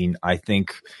 2018, I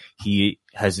think he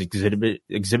has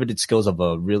exhibited skills of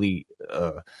a really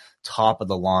top of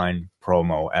the line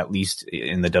promo, at least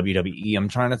in the WWE. I'm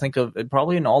trying to think of it,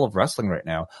 probably in all of wrestling right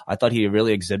now. I thought he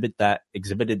really exhibited that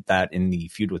in the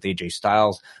feud with AJ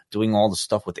Styles, doing all the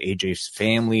stuff with AJ's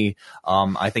family.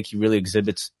 I think he really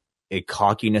exhibits a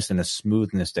cockiness and a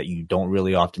smoothness that you don't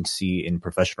really often see in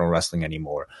professional wrestling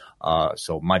anymore.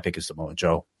 So my pick is Samoa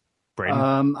Joe.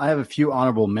 I have a few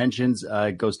honorable mentions.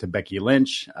 It goes to Becky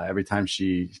Lynch. Every time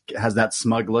she has that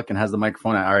smug look and has the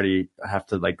microphone, I already have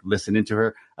to listen into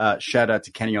her. Shout out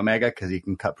to Kenny Omega because he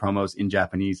can cut promos in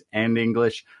Japanese and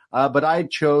English. But I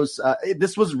chose,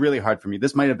 this was really hard for me.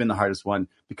 This might have been the hardest one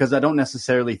because I don't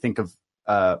necessarily think of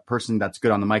a person that's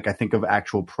good on the mic. I think of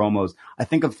actual promos. I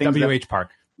think of things WH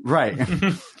Park. Right.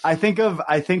 I think of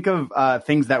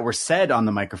things that were said on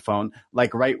the microphone,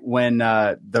 like right when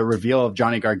the reveal of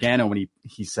Johnny Gargano, when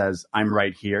he says, "I'm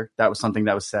right here." That was something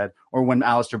that was said. Or when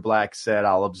Aleister Black said,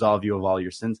 "I'll absolve you of all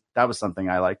your sins." That was something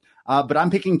I liked. But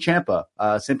I'm picking Ciampa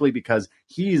simply because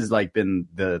he's been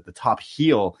the top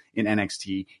heel in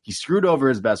NXT. He screwed over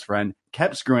his best friend,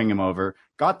 kept screwing him over,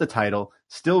 got the title,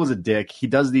 still was a dick. He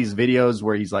does these videos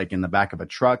where he's in the back of a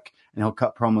truck and he'll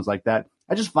cut promos like that.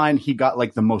 I just find he got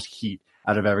the most heat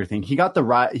out of everything. He got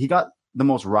the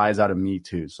most rise out of me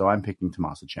too. So I'm picking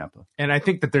Tommaso Ciampa. And I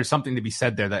think that there's something to be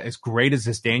said there that as great as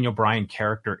this Daniel Bryan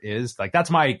character is, that's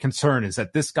my concern, is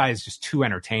that this guy is just too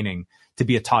entertaining to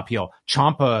be a top heel.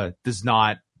 Ciampa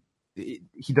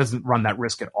he doesn't run that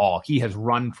risk at all. He has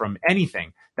run from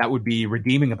anything that would be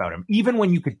redeeming about him. Even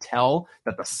when you could tell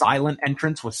that the silent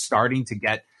entrance was starting to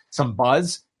get some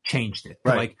buzz, changed it.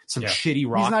 Right. Some shitty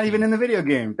rock. He's not even in the video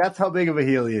game. That's how big of a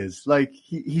heel he is.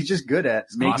 He's just good at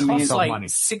making it.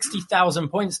 It's 60,000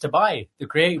 points to buy the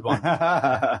creative one.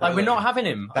 We're not having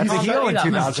him. He's a heel in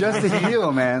 2000. He's just a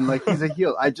heel, man. He's a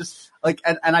heel. I just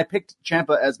and I picked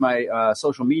Ciampa as my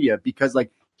social media because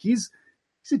he's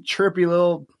a chirpy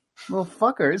little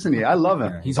fucker, isn't he? I love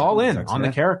him. He's all in on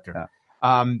the character.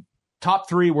 Yeah. Top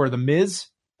three were The Miz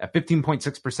at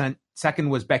 15.6%. Second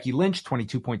was Becky Lynch,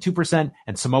 22.2%.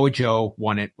 And Samoa Joe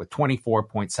won it with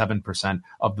 24.7%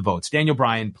 of the votes. Daniel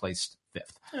Bryan placed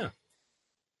 5th. Yeah.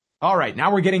 All right,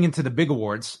 now we're getting into the big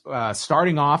awards,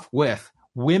 starting off with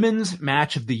Women's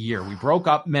Match of the Year. We broke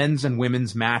up men's and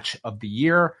women's match of the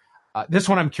year. This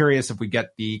one, I'm curious if we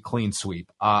get the clean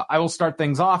sweep. I will start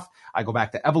things off. I go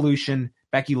back to Evolution,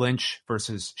 Becky Lynch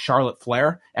versus Charlotte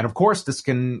Flair. And of course, this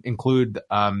can include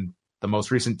the most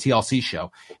recent TLC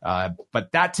show.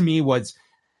 But that to me was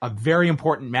a very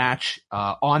important match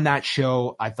on that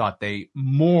show. I thought they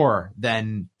more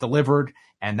than delivered,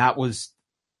 and that was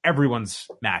everyone's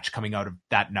match coming out of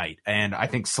that night. And I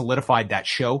think solidified that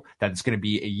show, that it's going to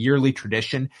be a yearly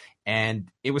tradition.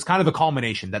 And it was kind of the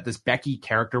culmination that this Becky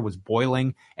character was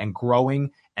boiling and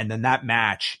growing. And then that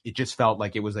match, it just felt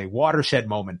like it was a watershed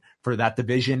moment for that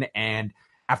division. And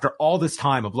after all this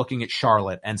time of looking at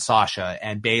Charlotte and Sasha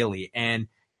and Bayley, and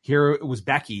here it was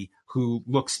Becky, who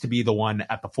looks to be the one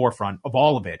at the forefront of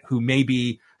all of it, who may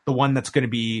be the one that's going to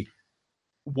be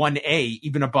 1A,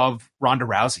 even above Ronda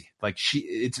Rousey. Like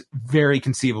it's very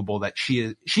conceivable that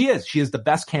she is the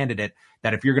best candidate,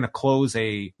 that if you're going to close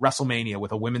a WrestleMania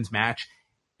with a women's match,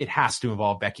 it has to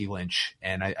involve Becky Lynch.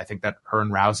 And I think that her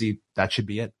and Rousey, that should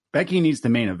be it. Becky needs the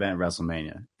main event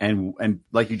WrestleMania. And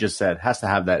like you just said, has to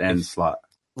have that end slot.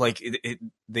 Like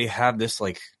they have this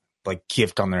like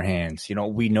gift on their hands. You know,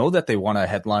 we know that they want to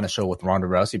headline a show with Ronda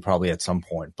Rousey probably at some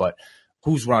point, but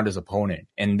who's Ronda's opponent?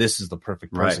 And this is the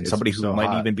perfect person. Right. Somebody who so might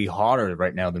hot. even be hotter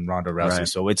right now than Ronda Rousey. Right.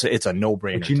 So it's a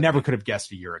no-brainer. Which you never could have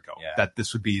guessed a year ago that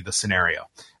this would be the scenario.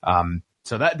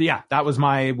 So that was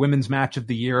my women's match of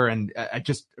the year. And I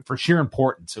just, for sheer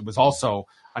importance, it was also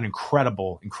an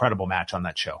incredible, incredible match on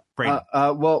that show.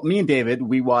 Well, me and David,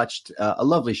 we watched a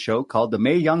lovely show called the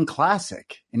Mae Young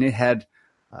Classic, and it had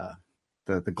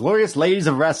the glorious ladies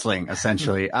of wrestling,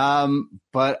 essentially.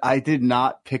 But I did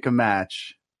not pick a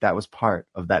match that was part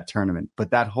of that tournament. But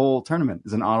that whole tournament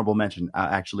is an honorable mention.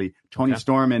 Actually, Toni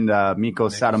Storm and Miko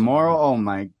Satomura. Oh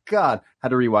my God, had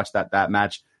to rewatch that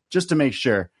match just to make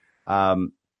sure.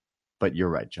 But you're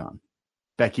right, John.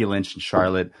 Becky Lynch and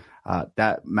Charlotte.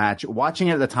 That match, watching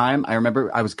it at the time, I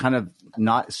remember I was kind of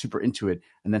not super into it,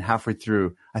 and then halfway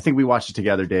through, I think we watched it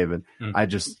together, David. I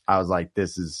was like,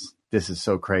 this is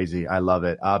so crazy. I love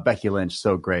it. Becky Lynch,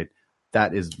 so great.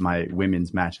 That is my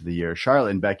women's match of the year.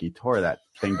 Charlotte and Becky tore that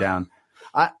thing down.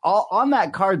 On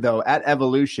that card, though, at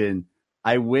Evolution,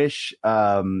 I wish,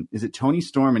 is it Toni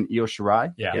Storm and Io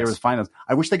Shirai? Yeah. There was finals.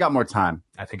 I wish they got more time.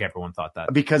 I think everyone thought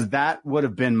that. Because that would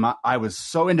have been I was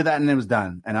so into that and it was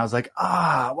done. And I was like,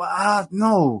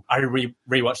 no. I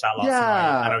rewatched that last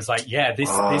night and I was like, yeah, this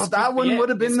that one would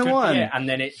have been the one. And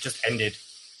then it just ended.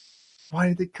 Why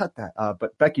did they cut that?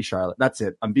 But Becky, Charlotte, that's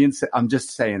it. I'm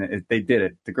just saying it. They did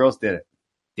it. The girls did it.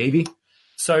 Davey?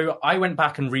 So I went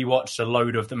back and rewatched a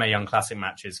load of the Mae Young Classic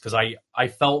matches because I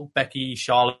felt Becky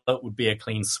Charlotte would be a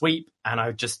clean sweep, and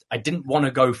I didn't want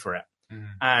to go for it.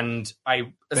 And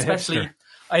I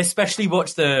especially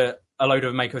watched a load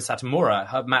of Meiko Satomura.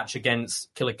 Her match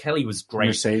against Killer Kelly was great.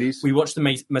 Mercedes. We watched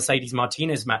the Mercedes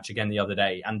Martinez match again the other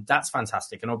day, and that's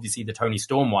fantastic. And obviously the Toni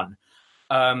Storm one.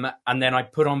 And then I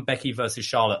put on Becky versus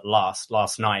Charlotte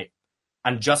last night,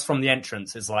 and just from the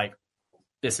entrance, it's like,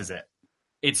 this is it.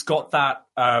 It's got that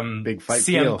big fight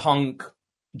CM feel. Punk,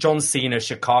 John Cena,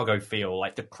 Chicago feel.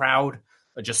 Like the crowd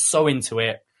are just so into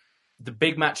it. The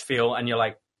big match feel, and you're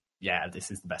like, yeah,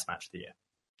 this is the best match of the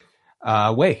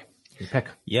year. Wei, your pick.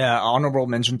 Yeah, honorable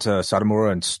mention to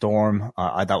Satomura and Storm.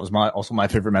 That was also my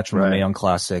favorite match from the Mae Young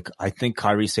Classic. I think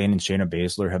Kairi Sane and Shayna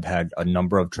Baszler have had a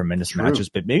number of tremendous matches,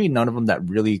 but maybe none of them that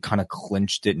really kind of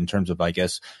clinched it in terms of, I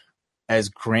guess, as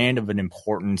grand of an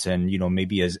importance and,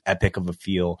 maybe as epic of a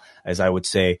feel as I would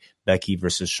say Becky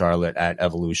versus Charlotte at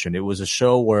Evolution. It was a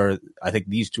show where I think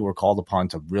these two were called upon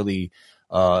to really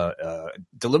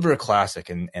deliver a classic,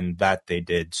 and that they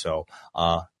did. So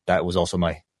that was also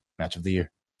my match of the year.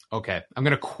 Okay, I'm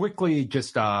going to quickly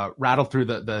just rattle through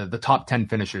the top 10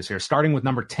 finishers here, starting with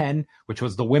number 10, which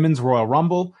was the Women's Royal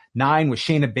Rumble. 9 was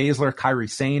Shayna Baszler, Kairi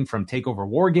Sane from TakeOver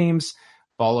War Games.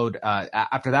 Followed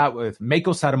after that with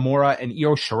Meiko Satomura and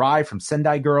Io Shirai from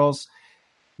Sendai Girls.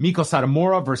 Miko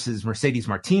Satomura versus Mercedes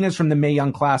Martinez from the Mae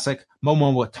Young Classic.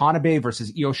 Momo Watanabe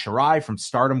versus Io Shirai from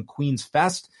Stardom Queens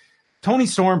Fest. Toni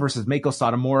Storm versus Meiko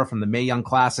Satomura from the Mae Young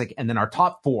Classic. And then our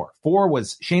top 4. 4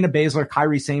 was Shayna Baszler,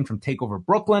 Kairi Sane from TakeOver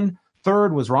Brooklyn.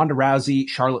 3rd was Ronda Rousey,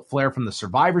 Charlotte Flair from the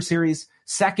Survivor Series.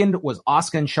 2nd was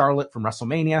Asuka and Charlotte from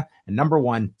WrestleMania. And number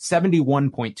 1,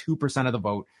 71.2% of the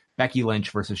vote, Becky Lynch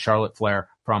versus Charlotte Flair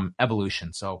from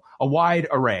Evolution. So a wide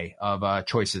array of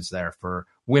choices there for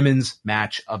women's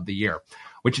match of the year,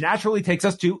 which naturally takes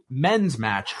us to men's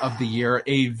match of the year,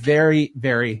 a very,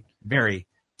 very, very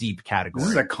deep category.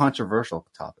 This is a controversial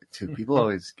topic too. People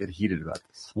always get heated about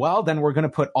this. Well, then we're going to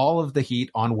put all of the heat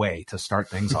on Wei to start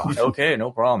things off. Okay, no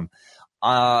problem.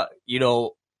 You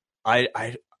know,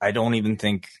 I don't even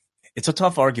think it's a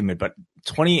tough argument, but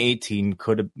 2018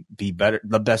 could be better,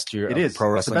 the best year of pro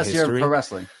wrestling the best history. year of pro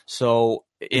wrestling. So,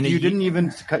 if you didn't even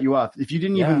to cut you off, if you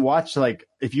didn't even watch, like,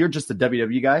 if you're just a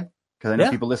WWE guy, because I know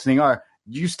people listening are,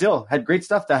 you still had great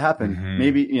stuff that happened. Mm-hmm.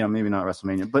 Maybe, you know, maybe not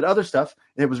WrestleMania, but other stuff,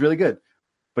 it was really good.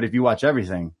 But if you watch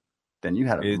everything, then you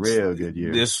had a real good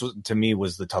year. This, to me,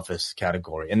 was the toughest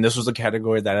category. And this was a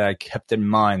category that I kept in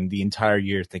mind the entire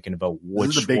year, thinking about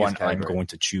which one I'm going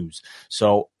to choose.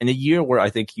 So in a year where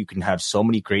I think you can have so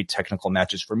many great technical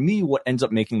matches, for me, what ends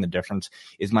up making the difference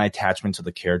is my attachment to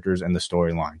the characters and the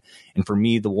storyline. And for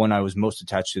me, the one I was most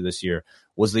attached to this year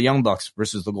was the Young Bucks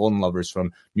versus the Golden Lovers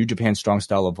from New Japan Strong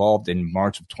Style Evolved in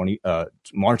March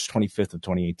 25th of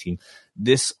 2018.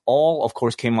 This all, of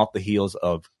course, came off the heels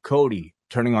of Cody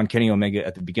turning on Kenny Omega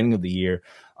at the beginning of the year.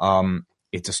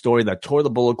 It's a story that tore the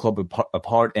Bullet Club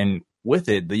apart, and with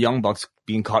it, the Young Bucks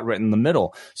being caught right in the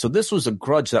middle. So this was a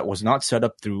grudge that was not set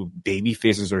up through baby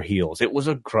faces or heels. It was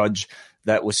a grudge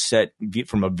that was set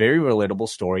from a very relatable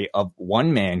story of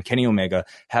one man, Kenny Omega,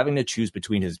 having to choose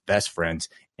between his best friends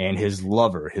and his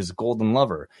lover, his golden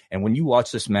lover. And when you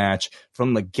watch this match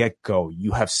from the get-go,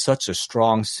 you have such a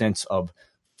strong sense of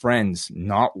friends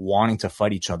not wanting to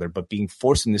fight each other, but being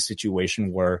forced in this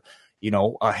situation where, you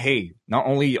know, hey, not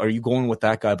only are you going with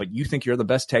that guy, but you think you're the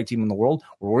best tag team in the world,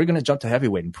 or we're going to jump to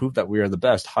heavyweight and prove that we are the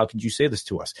best. How could you say this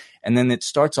to us? And then it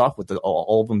starts off with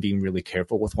all of them being really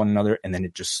careful with one another, and then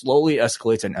it just slowly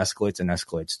escalates and escalates and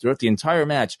escalates. Throughout the entire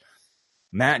match,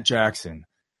 Matt Jackson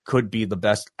could be the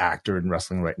best actor in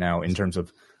wrestling right now in terms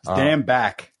of stand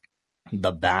back.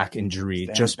 The back injury,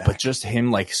 but just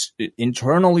him like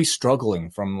internally struggling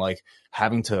from like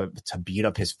having to beat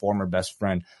up his former best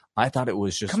friend. I thought it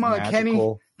was just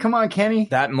magical. Come on, Kenny.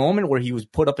 That moment where he was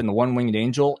put up in the one-winged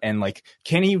angel and like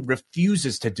Kenny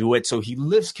refuses to do it, so he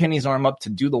lifts Kenny's arm up to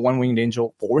do the one-winged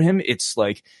angel for him. It's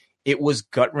like, it was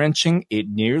gut-wrenching. It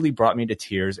nearly brought me to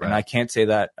tears, and I can't say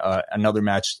that another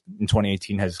match in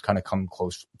 2018 has kind of come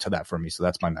close to that for me. So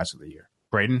that's my match of the year.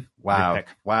 Braden, wow.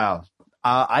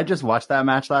 I just watched that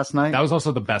match last night. That was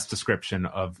also the best description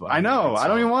of. I know. I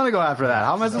don't even want to go after that.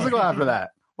 How am I supposed to go after that?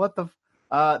 What the?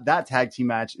 That tag team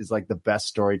match is like the best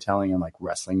storytelling in like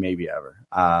wrestling maybe ever.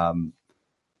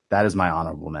 That is my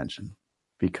honorable mention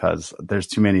because there's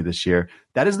too many this year.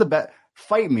 That is the best.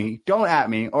 Fight me, don't at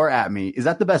me or at me. Is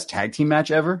that the best tag team match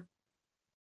ever?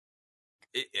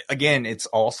 Again, it's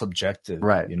all subjective,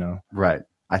 right? You know, right?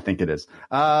 I think it is.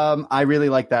 I really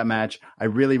like that match. I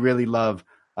really, really love.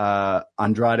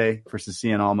 Andrade versus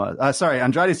Cien Almas.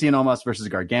 Andrade Cien Almas versus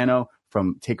Gargano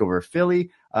from TakeOver Philly.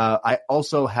 I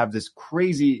also have this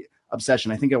crazy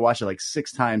obsession. I think I watched it like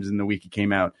 6 times in the week it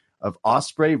came out of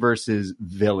Ospreay versus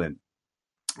Villain.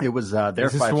 It was their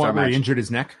 5-star match. Where he injured his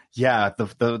neck? Yeah, the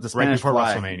Spanish right before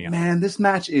Fly. WrestleMania. Man, this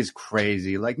match is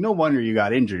crazy. Like, no wonder you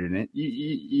got injured in it.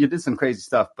 You did some crazy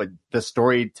stuff, but the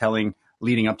storytelling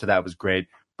leading up to that was great.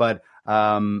 But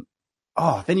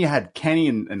then you had Kenny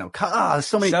and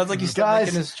so many. Sounds like he's guys.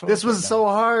 making his choice. This was so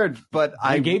hard, but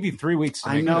I gave you 3 weeks to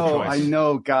make your choice. I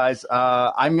know, guys.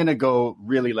 I'm gonna go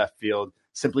really left field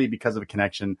simply because of a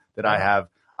connection that I have.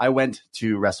 I went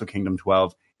to Wrestle Kingdom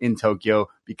 12 in Tokyo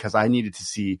because I needed to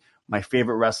see my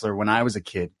favorite wrestler when I was a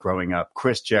kid growing up,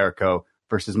 Chris Jericho,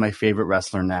 versus my favorite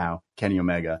wrestler now, Kenny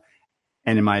Omega.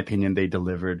 And in my opinion, they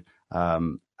delivered.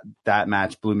 That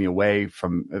match blew me away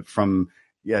from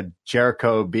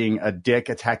Jericho being a dick,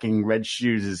 attacking Red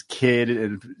Shoes' kid,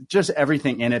 and just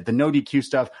everything in it. The no DQ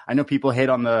stuff. I know people hate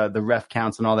on the ref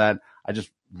counts and all that. I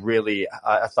just really,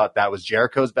 I thought that was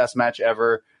Jericho's best match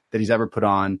ever that he's ever put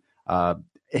on.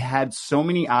 It had so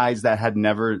many eyes that had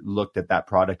never looked at that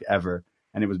product ever,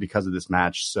 and it was because of this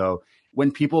match. So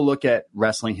when people look at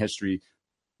wrestling history,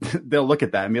 they'll look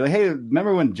at that and be like, hey,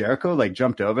 remember when Jericho like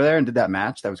jumped over there and did that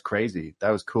match? That was crazy. That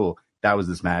was cool. That was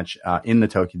this match in the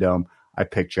Tokyo Dome. I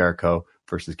picked Jericho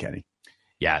versus Kenny.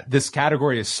 Yeah, this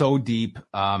category is so deep.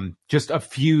 Just a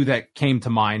few that came to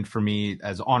mind for me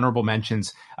as honorable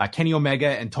mentions. Kenny Omega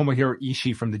and Tomohiro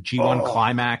Ishii from the G1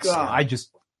 Climax. God.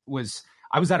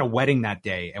 I was at a wedding that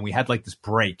day, and we had like this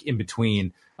break in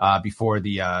between before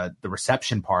the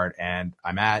reception part, and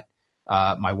I'm at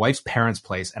my wife's parents'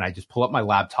 place, and I just pull up my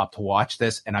laptop to watch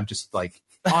this, and I'm just like,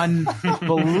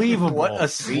 unbelievable. What a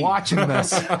scene. Watching this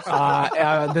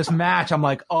this match. I'm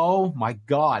like, oh my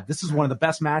God, this is one of the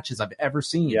best matches I've ever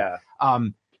seen. Yeah.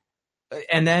 And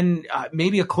then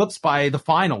maybe eclipsed by the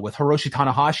final with Hiroshi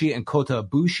Tanahashi and Kota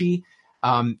Ibushi.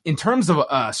 In terms of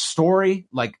a story,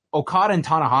 like Okada and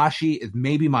Tanahashi is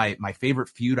maybe my favorite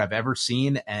feud I've ever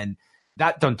seen. And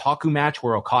that Dontaku match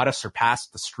where Okada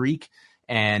surpassed the streak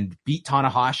and beat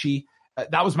Tanahashi,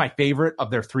 that was my favorite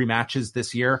of their 3 matches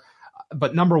this year.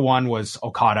 But number 1 was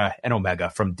Okada and Omega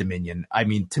from Dominion. I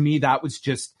mean, to me, that was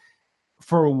just,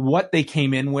 for what they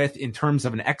came in with in terms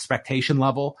of an expectation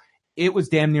level, it was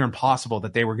damn near impossible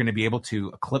that they were going to be able to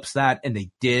eclipse that. And they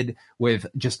did, with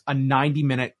just a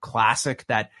 90-minute classic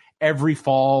that every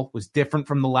fall was different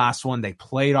from the last one. They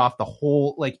played off the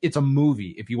whole, like, it's a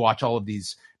movie if you watch all of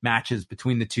these matches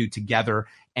between the two together.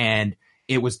 And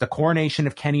it was the coronation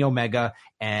of Kenny Omega,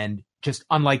 and just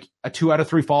unlike a 2 out of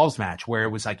 3 falls match where it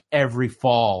was like every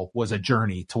fall was a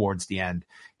journey towards the end.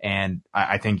 And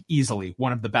I think easily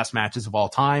one of the best matches of all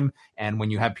time. And when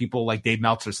you have people like Dave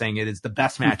Meltzer saying it is the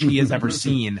best match he has ever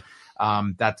seen,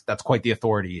 that's quite the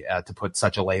authority to put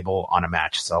such a label on a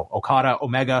match. So Okada,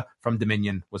 Omega from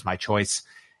Dominion was my choice.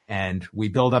 And we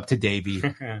build up to Davey.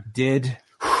 Did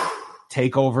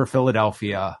Takeover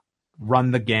Philadelphia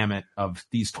run the gamut of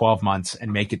these 12 months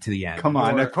and make it to the end? Come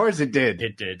on, of course it did.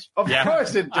 It did. Of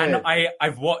course it did. And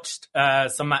I've watched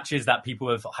some matches that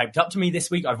people have hyped up to me this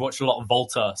week. I've watched a lot of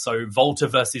Volta. So Volta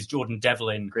versus Jordan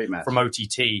Devlin from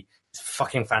OTT. It's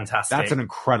fucking fantastic. That's an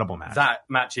incredible match. That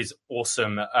match is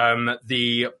awesome.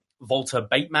 The Volta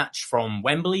bait match from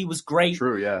Wembley was great.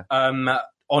 True, yeah.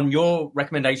 On your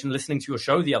recommendation, listening to your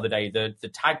show the other day, the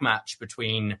tag match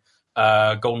between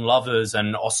Golden Lovers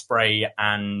and Ospreay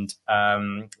and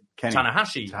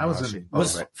Tanahashi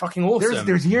was fucking awesome.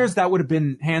 There's years that would have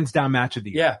been hands down match of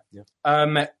the year.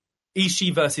 Yeah.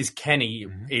 Ishii versus Kenny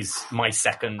is my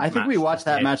second. I think match we watched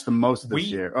that match the most this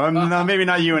year. No, maybe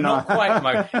not you and not quite.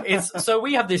 Mo. So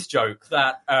we have this joke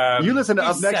that you listen to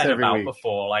Up Next every week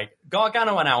before. Like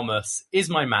Gargano and Almas is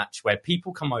my match where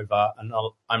people come over and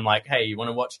I'm like, hey, you want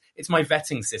to watch? It's my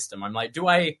vetting system. I'm like, do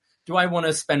I want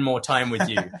to spend more time with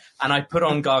you? And I put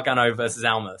on Gargano versus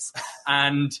Almas.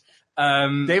 And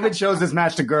David shows this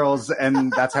match to girls,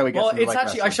 and that's how he gets. Well, it's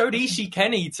actually, I showed Ishii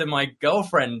Kenny to my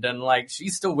girlfriend, and like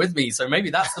she's still with me, so maybe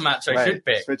that's the match I should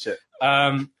pick. Switch it.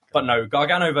 But no,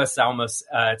 Gargano versus Almas,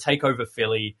 Takeover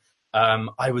Philly.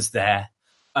 I was there.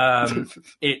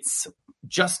 It's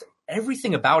just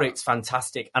everything about it's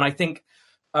fantastic, and I think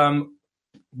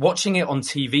watching it on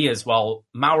TV as well,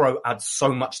 Mauro adds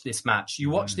so much to this match.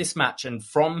 You watch this match, and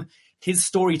from his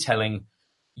storytelling,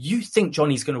 you think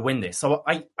Johnny's going to win this. So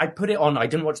I put it on. I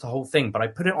didn't watch the whole thing, but I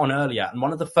put it on earlier. And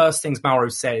one of the first things Mauro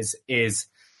says is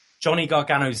Johnny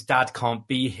Gargano's dad can't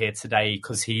be here today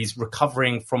because he's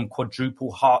recovering from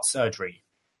quadruple heart surgery.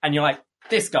 And you're like,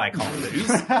 this guy can't lose.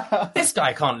 This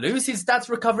guy can't lose. His dad's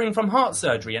recovering from heart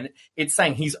surgery. And it's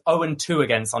saying he's 0-2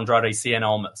 against Andrade Cien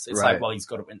Almas. It's like, well, he's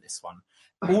got to win this one.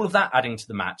 All of that adding to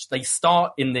the match. They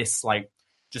start in this like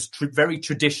just very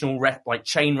traditional like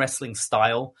chain wrestling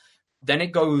style. Then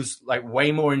it goes like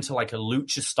way more into like a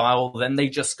lucha style. Then they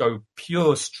just go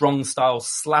pure strong style,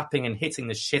 slapping and hitting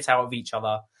the shit out of each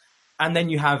other. And then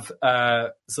you have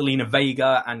Zelina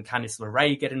Vega and Candice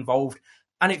LeRae get involved.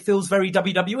 And it feels very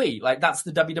WWE. Like that's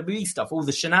the WWE stuff, all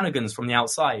the shenanigans from the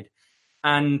outside.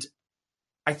 And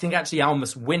I think actually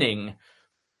Almas winning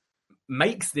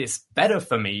makes this better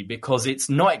for me because it's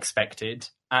not expected.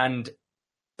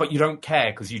 But you don't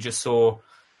care because you just saw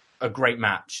a great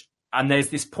match. And there's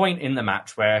this point in the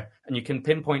match where, and you can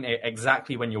pinpoint it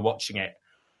exactly when you're watching it,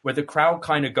 where the crowd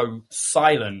kind of go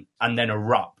silent and then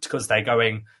erupt because they're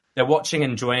watching,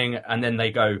 enjoying, and then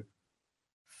they go,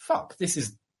 fuck, this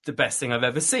is the best thing I've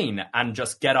ever seen, and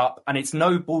just get up. And it's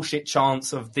no bullshit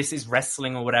chance of this is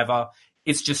wrestling or whatever.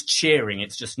 It's just cheering.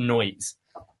 It's just noise.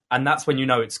 And that's when you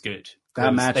know it's good.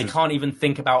 That match they can't even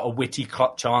think about a witty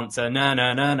chance.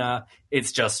 No.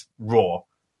 It's just raw.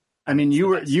 I mean, you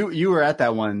were at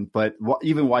that one, but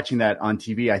even watching that on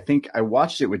TV, I think I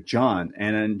watched it with John,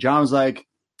 and then John was like,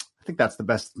 I think that's the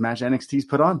best match NXT's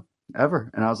put on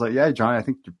ever. And I was like, yeah, John, I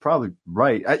think you're probably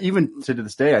right. Even to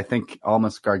this day, I think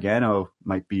Almas Gargano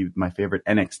might be my favorite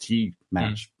NXT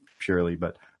match purely,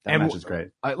 but that match is great.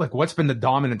 Like what's been the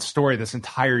dominant story this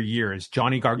entire year is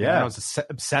Johnny Gargano's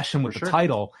obsession with the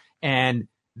title. And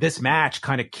this match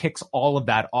kind of kicks all of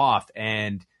that off,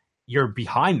 and you're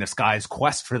behind this guy's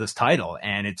quest for this title,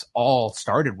 and it's all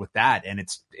started with that, and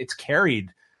it's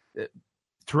carried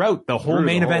throughout the whole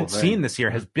main event scene this year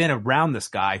has been around this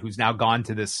guy who's now gone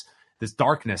to this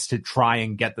darkness to try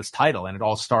and get this title, and it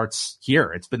all starts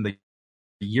here. It's been the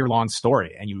year-long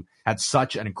story, and you had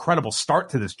such an incredible start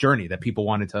to this journey that people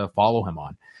wanted to follow him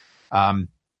on.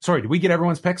 Sorry, did we get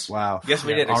everyone's picks? Wow. Yes,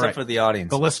 we did, except for the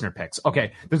audience. The listener picks.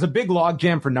 Okay, there's a big log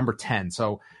jam for number 10.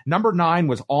 So number 9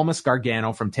 was Almas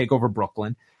Gargano from TakeOver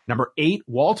Brooklyn. Number 8,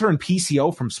 Walter and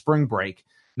PCO from Spring Break.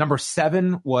 Number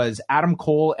 7 was Adam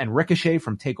Cole and Ricochet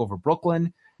from TakeOver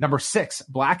Brooklyn. Number 6,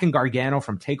 Black and Gargano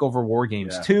from TakeOver War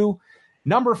Games 2.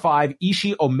 Number 5,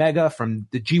 Ishii Omega from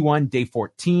the G1 Day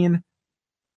 14.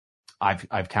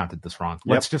 I've counted this wrong.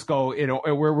 Let's just go.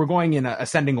 We're going in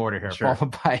ascending order here. Sure.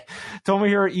 Followed by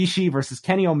Tomohiro Ishii versus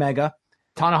Kenny Omega,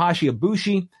 Tanahashi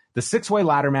Ibushi, the 6-way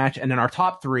ladder match, and then our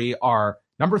top 3 are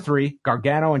number 3,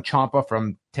 Gargano and Ciampa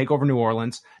from TakeOver New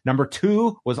Orleans. Number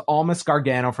 2 was Almas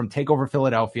Gargano from TakeOver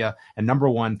Philadelphia, and number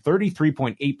 1,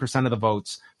 33.8% of the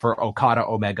votes for Okada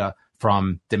Omega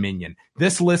from Dominion.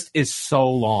 This list is so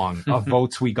long of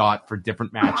votes we got for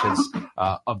different matches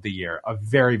of the year. A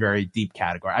very, very deep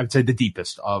category. I would say the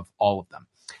deepest of all of them.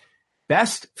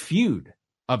 Best feud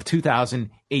of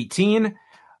 2018.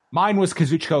 Mine was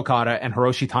Kazuchika Okada and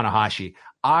Hiroshi Tanahashi.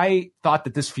 I thought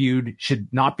that this feud should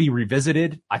not be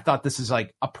revisited. I thought this is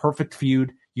like a perfect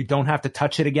feud. You don't have to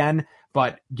touch it again,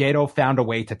 but Gedo found a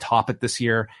way to top it this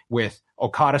year with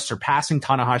Okada surpassing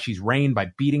Tanahashi's reign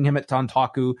by beating him at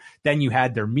Tantaku. Then you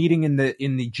had their meeting in the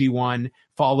G1,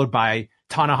 followed by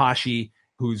Tanahashi,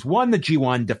 who's won the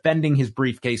G1, defending his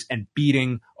briefcase and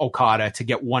beating Okada to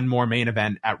get one more main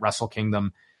event at Wrestle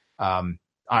Kingdom.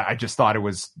 I just thought it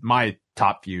was my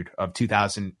top feud of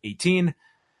 2018.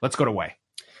 Let's go to Way.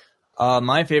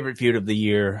 My favorite feud of the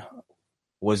year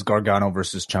was Gargano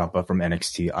versus Ciampa from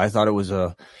NXT. I thought it was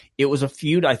a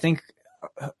feud, I think,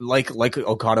 like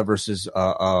Okada versus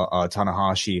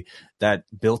Tanahashi, that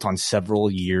built on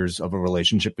several years of a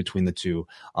relationship between the two.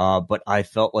 But I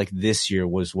felt like this year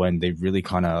was when they really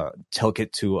kind of took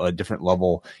it to a different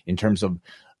level in terms of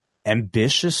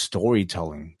ambitious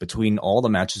storytelling between all the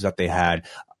matches that they had.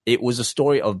 It was a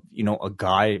story of, a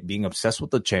guy being obsessed with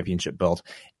the championship belt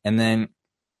and then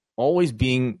always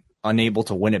being unable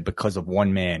to win it because of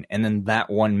one man. And then that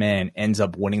one man ends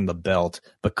up winning the belt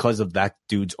because of that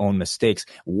dude's own mistakes.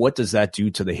 What does that do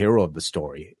to the hero of the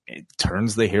story? It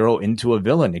turns the hero into a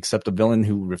villain, except a villain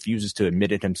who refuses to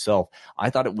admit it himself. I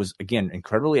thought it was, again,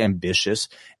 incredibly ambitious.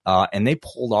 And they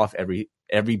pulled off every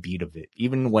beat of it,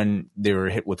 even when they were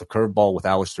hit with a curveball with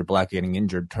Aleister Black getting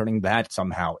injured, turning that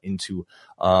somehow into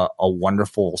a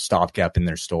wonderful stopgap in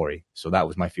their story. So that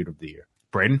was my feud of the year.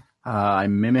 Braden? I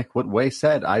mimic what Way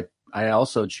said. I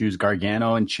also choose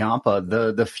Gargano and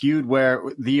Ciampa, the feud where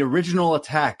the original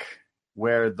attack,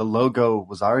 where the logo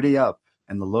was already up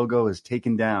and the logo is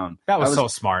taken down. That was so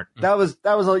smart. That was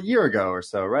a year ago or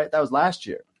so, right? That was last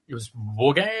year. It was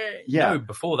Wargame? Yeah. No,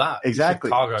 before that. Exactly.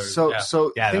 Chicago.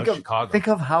 So think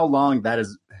of how long that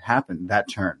has happened, that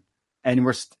turn. And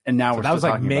now we're that was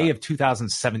like May of of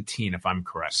 2017, if I'm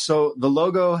correct. So the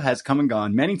logo has come and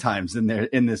gone many times in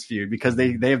this feud because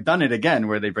they have done it again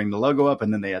where they bring the logo up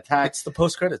and then they attack. It's the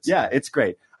post credits. Yeah, it's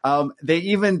great. They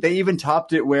even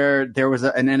topped it where there was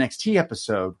an NXT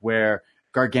episode where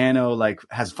Gargano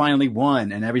has finally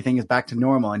won and everything is back to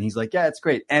normal and he's like, yeah, it's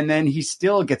great. And then he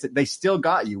still gets it. They still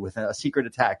got you with a secret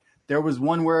attack. There was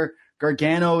one where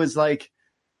Gargano is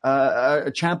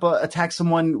Ciampa attacked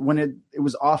someone when it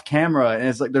was off camera, and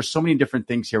it's like there's so many different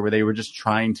things here where they were just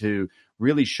trying to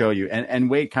really show you. And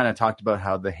Wade kind of talked about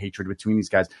how the hatred between these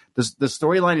guys. The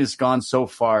storyline has gone so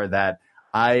far that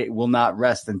I will not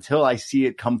rest until I see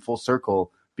it come full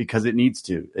circle because it needs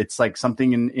to. It's like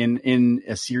something in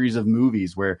a series of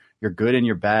movies where you're good and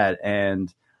you're bad,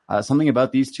 and something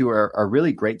about these two are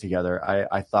really great together.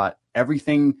 I thought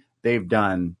everything they've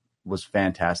done was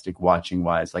fantastic watching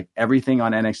wise. Like everything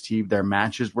on NXT, their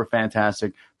matches were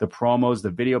fantastic. The promos,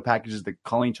 the video packages, the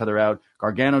calling each other out,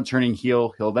 Gargano turning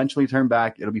heel, he'll eventually turn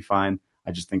back. It'll be fine.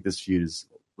 I just think this feud is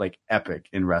epic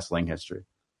in wrestling history.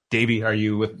 Davey, are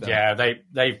you with them? Yeah,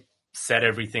 they've said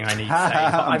everything I need to say.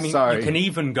 I mean, sorry. You can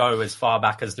even go as far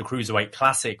back as the Cruiserweight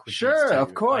Classic. Sure,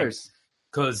 of course.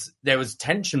 Because there was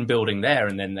tension building there,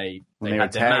 and then they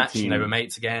had their match, and they were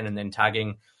mates again, and then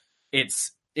tagging.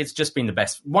 It's just been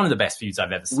one of the best feuds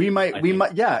I've ever seen. We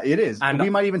might, yeah, it is. And we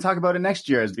might even talk about it next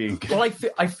year as being. Well,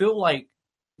 I feel like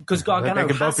because Gargano they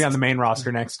can both be on the main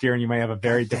roster next year, and you may have a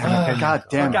very different opinion. God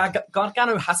damn it.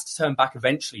 Gargano has to turn back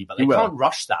eventually, but they can't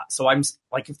rush that. So I'm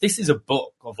like, if this is a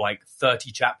book of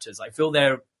 30 chapters, I feel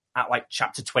they're at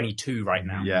chapter 22 right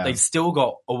now. Yeah. They've still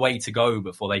got a way to go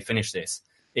before they finish this.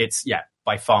 It's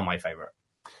by far my favorite.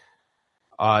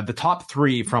 The top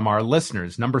 3 from our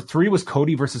listeners. Number 3 was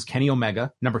Cody versus Kenny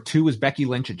Omega. Number 2 was Becky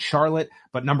Lynch and Charlotte.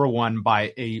 But number 1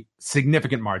 by a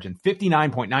significant margin,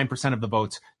 59.9% of the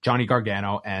votes, Johnny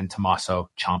Gargano and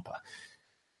Tommaso Ciampa.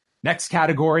 Next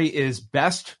category is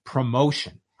Best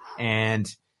Promotion.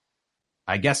 And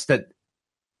I guess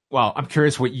I'm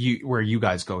curious where you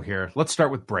guys go here. Let's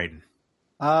start with Braden.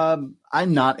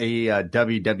 I'm not a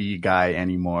WWE guy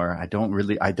anymore. I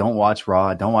don't watch Raw.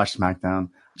 I don't watch SmackDown.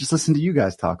 Just listen to you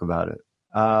guys talk about it.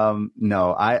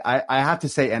 No, I have to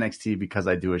say NXT because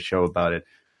I do a show about it,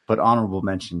 but honorable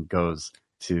mention goes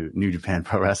to New Japan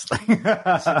Pro Wrestling.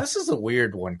 So this is a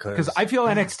weird one because I feel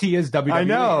NXT is WWE. I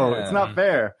know, it's not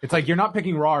fair. It's like you're not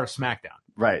picking Raw or SmackDown.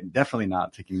 Right, definitely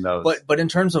not picking those. But in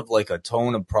terms of like a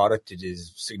tone of product, it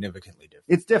is significantly different.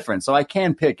 It's different, so I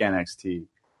can pick NXT.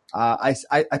 I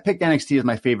picked NXT as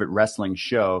my favorite wrestling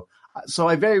show, so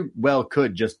I very well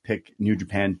could just pick New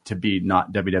Japan to be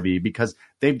not WWE because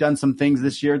they've done some things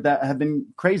this year that have been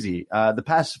crazy. The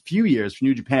past few years for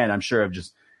New Japan, I'm sure have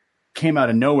just came out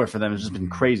of nowhere for them. It's just been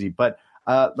crazy. But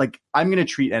like I'm going to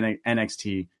treat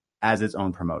NXT as its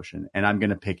own promotion, and I'm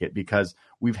going to pick it because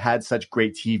we've had such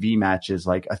great TV matches,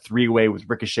 like a 3-way with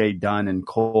Ricochet, Dunn, and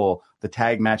Cole, the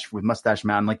tag match with Mustache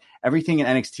Mountain. Like everything in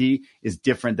NXT is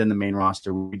different than the main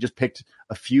roster. We just picked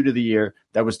a feud of the year.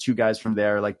 That was 2 guys from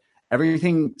there. Like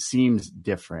everything seems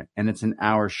different, and it's an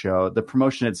hour show. The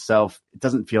promotion itself, it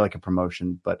doesn't feel like a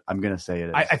promotion, but I'm going to say it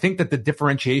is. I think that the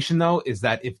differentiation, though, is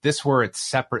that if this were its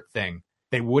separate thing,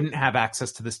 they wouldn't have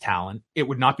access to this talent. It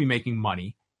would not be making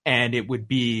money. And it would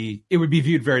be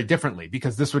viewed very differently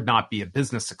because this would not be a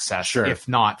business success if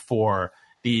not for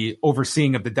the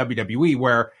overseeing of the WWE,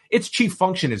 where its chief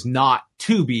function is not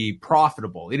to be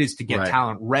profitable. It is to get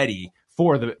talent ready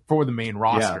for the main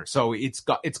roster. Yeah. So it's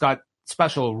got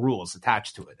special rules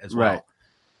attached to it as well.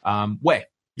 Wei,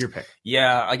 your pick.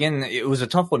 Yeah, again, it was a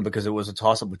tough one because it was a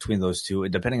toss up between those two,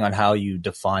 depending on how you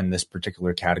define this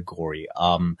particular category.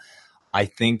 I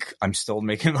think I'm still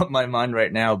making up my mind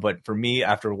right now, but for me,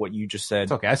 after what you just said,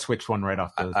 it's okay. I switched one right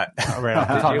off the top of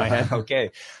my head.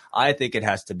 Okay, I think it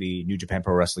has to be New Japan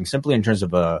Pro Wrestling, simply in terms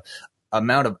of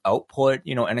amount of output.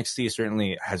 You know, NXT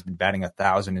certainly has been batting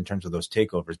 1,000 in terms of those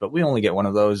takeovers, but we only get one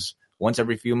of those once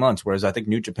every few months. Whereas I think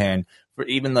New Japan, for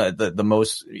even the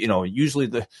most, you know, usually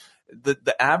the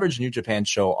average New Japan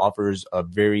show offers a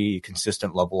very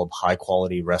consistent level of high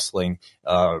quality wrestling,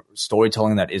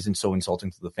 storytelling that isn't so insulting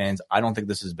to the fans. I don't think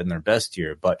this has been their best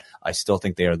year, but I still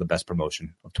think they are the best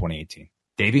promotion of 2018.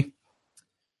 Davey?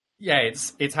 Yeah,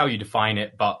 it's how you define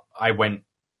it, but I went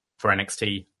for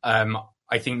NXT.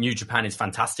 I think New Japan is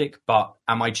fantastic, but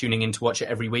am I tuning in to watch it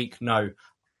every week? No,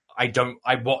 I don't.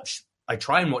 I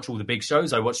try and watch all the big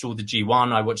shows. I watched all the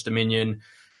G1, I watched Dominion,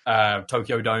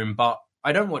 Tokyo Dome, but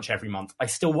I don't watch every month. I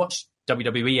still watch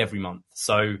WWE every month.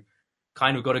 So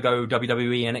kind of got to go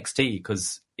WWE NXT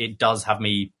because it does have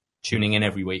me tuning in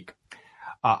every week.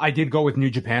 I did go with New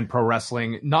Japan Pro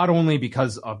Wrestling, not only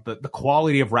because of the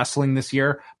quality of wrestling this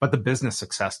year, but the business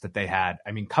success that they had.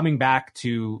 I mean, coming back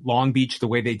to Long Beach the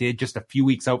way they did just a few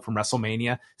weeks out from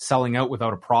WrestleMania, selling out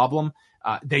without a problem.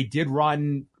 They did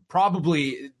run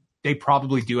they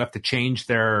probably do have to change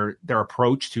their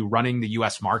approach to running the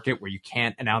U.S. market where you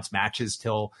can't announce matches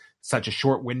till such a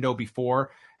short window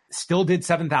before. Still did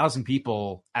 7,000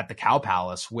 people at the Cow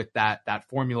Palace with that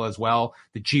formula as well.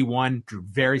 The G1 drew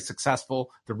very successful.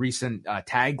 The recent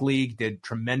Tag League did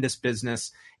tremendous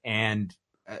business, and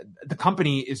the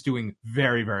company is doing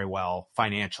very, very well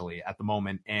financially at the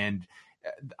moment. And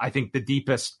I think the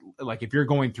deepest, like if you're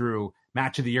going through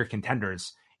match of the year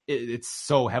contenders, it's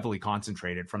so heavily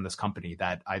concentrated from this company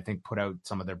that I think put out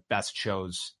some of their best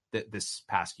shows this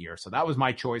past year. So that was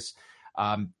my choice.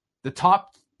 Let's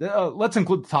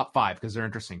include the top 5 because they're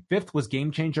interesting. 5th was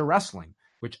Game Changer Wrestling,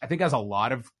 which I think has a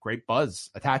lot of great buzz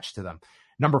attached to them.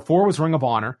 Number 4 was Ring of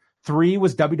Honor. 3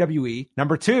 was WWE.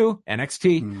 Number 2,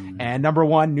 NXT. And number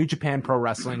 1, New Japan Pro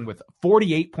Wrestling with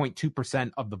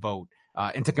 48.2% of the vote.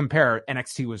 And to compare,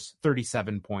 NXT was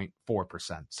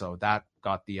 37.4%. So that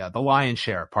got the lion's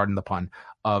share, pardon the pun,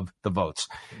 of the votes.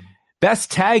 Best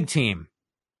tag team.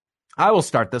 I will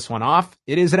start this one off.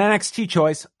 It is an NXT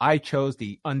choice. I chose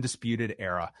the Undisputed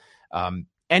Era.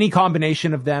 Any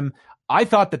combination of them. I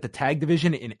thought that the tag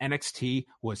division in NXT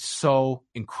was so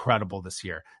incredible this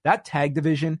year. That tag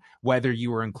division, whether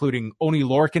you were including Oney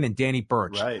Lorcan and Danny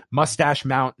Burch, Mustache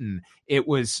Mountain, it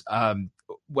was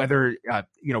whether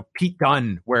Pete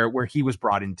Dunne, where he was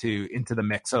brought into the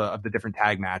mix of the different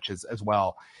tag matches as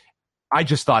well. I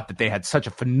just thought that they had such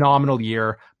a phenomenal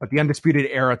year, but the Undisputed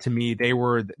Era, to me, they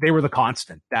were the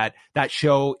constant that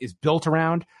show is built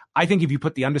around. I think if you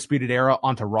put the Undisputed Era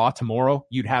onto Raw tomorrow,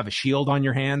 you'd have a shield on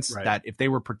your hands that if they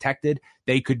were protected,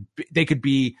 they could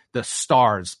be the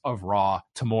stars of Raw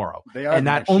tomorrow. And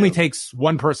that only takes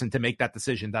one person to make that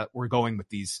decision that we're going with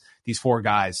these 4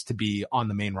 guys to be on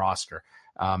the main roster.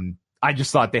 I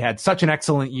just thought they had such an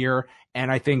excellent year. And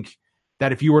I think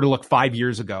that if you were to look 5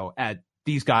 years ago at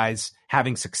these guys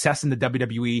having success in the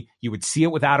WWE. You would see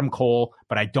it with Adam Cole,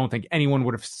 but I don't think anyone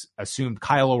would have assumed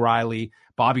Kyle O'Reilly,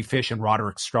 Bobby Fish, and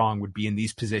Roderick Strong would be in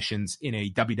these positions in a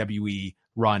WWE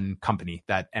run company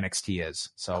that NXT is.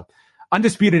 So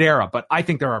undisputed era, but I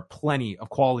think there are plenty of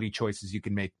quality choices you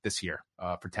can make this year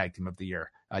for Tag Team of the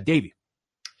Year. Davey.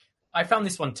 I found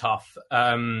this one tough.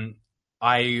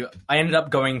 I ended up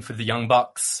going for the Young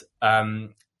Bucks.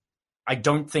 I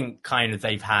don't think kind of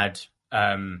they've had.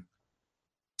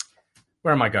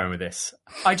 Where am I going with this?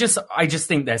 I just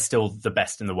think they're still the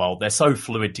best in the world. They're so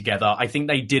fluid together. I think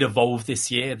they did evolve this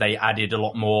year. They added a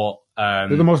lot more. They're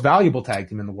the most valuable tag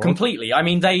team in the world. Completely. I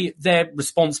mean, they're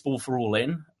responsible for All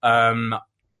In.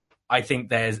 I think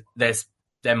there's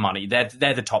their money. They're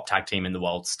the top tag team in the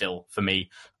world still for me.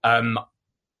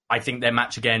 I think their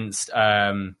match against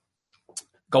Golden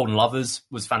Lovers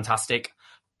was fantastic.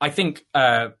 I think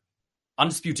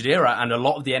Undisputed Era and a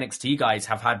lot of the NXT guys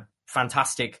have had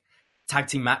fantastic tag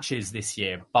team matches this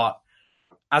year, but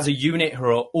as a unit who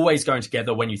are always going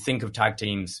together, when you think of tag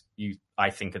teams,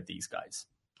 I think of these guys.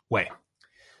 Wait.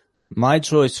 My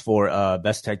choice for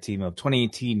best tag team of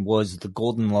 2018 was the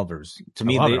Golden Lovers. To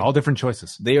me, all different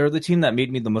choices. They are the team that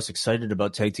made me the most excited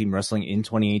about tag team wrestling in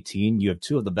 2018. You have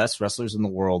two of the best wrestlers in the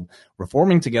world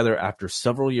reforming together after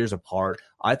several years apart.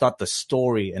 I thought the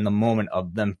story and the moment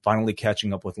of them finally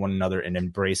catching up with one another and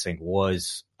embracing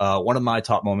was one of my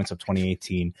top moments of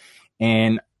 2018.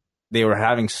 And they were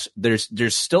they're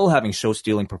still having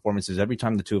show-stealing performances every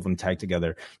time the two of them tag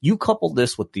together. You couple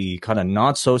this with the kind of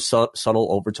not so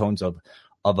subtle overtones of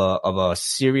a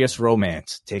serious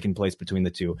romance taking place between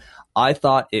the two. I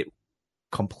thought it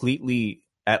completely,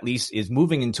 at least, is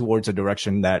moving in towards a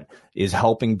direction that is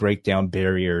helping break down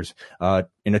barriers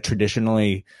in a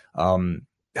traditionally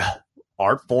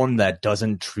art form that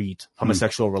doesn't treat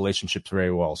homosexual relationships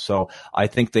very well. So I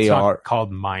think they are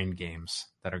called mind games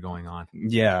that are going on.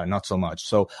 Yeah, not so much.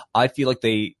 So I feel like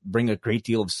they bring a great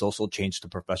deal of social change to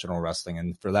professional wrestling.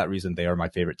 And for that reason, they are my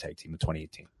favorite tag team of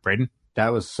 2018. Braden?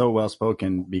 That was so well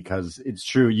spoken because it's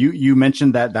true. You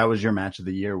mentioned that was your match of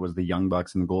the year was the Young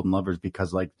Bucks and the Golden Lovers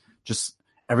because like just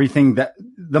everything that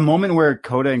the moment where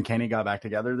Kota and Kenny got back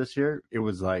together this year, it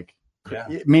was like,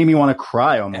 it made me want to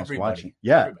cry almost watching.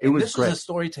 Yeah, it was this great. This was a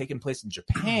story taking place in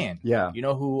Japan. Yeah. You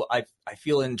know who I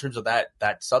feel in terms of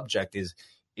that subject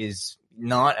is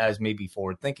not as maybe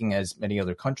forward thinking as many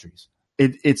other countries.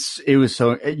 It was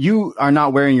so. You are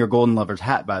not wearing your Golden Lovers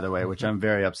hat, by the way, which I'm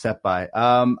very upset by.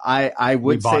 I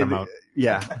would say that,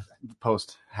 yeah,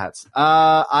 post hats.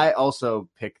 I also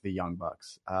pick the Young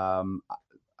Bucks. I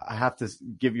have to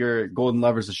give your Golden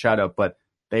Lovers a shout out, but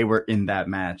they were in that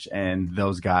match, and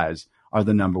those guys are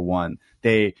the number one.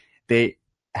 They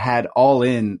had All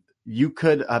In. You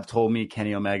could have told me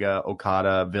Kenny Omega,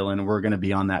 Okada, Villain were going to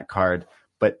be on that card.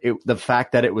 But the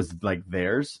fact that it was like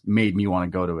theirs made me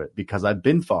want to go to it because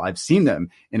I've seen them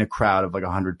in a crowd of like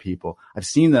 100 people. I've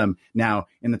seen them now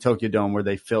in the Tokyo Dome where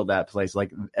they filled that place.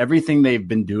 Like everything they've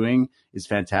been doing is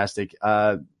fantastic.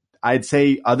 I'd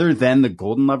say other than the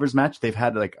Golden Lovers match, they've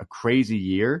had like a crazy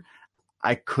year.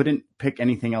 I couldn't pick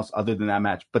anything else other than that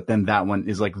match. But then that one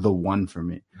is like the one for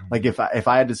me. Like if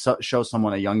I had to show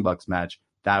someone a Young Bucks match,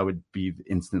 that would be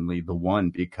instantly the one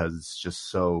because it's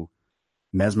just so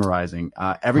mesmerizing.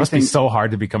 Everything must be so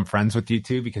hard to become friends with you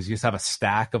two because you just have a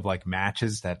stack of like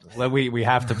matches that we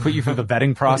have to put you through the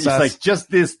vetting process. It's like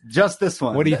just this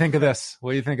one. What do you think of this?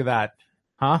 What do you think of that?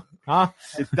 Huh?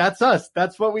 That's us.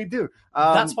 That's what we do.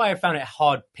 That's why I found it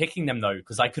hard picking them though,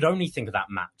 because I could only think of that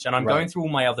match, and I'm going through all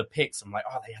my other picks. I'm like,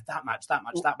 oh, they had that match,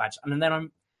 and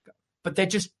then but they're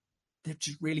just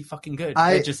really fucking good.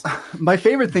 My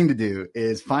favorite thing to do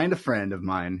is find a friend of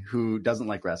mine who doesn't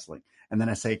like wrestling. And then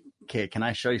I say, okay, can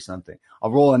I show you something?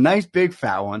 I'll roll a nice big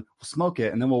fat one, we'll smoke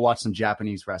it, and then we'll watch some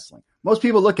Japanese wrestling. Most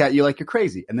people look at you like you're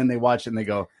crazy. And then they watch it and they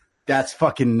go, that's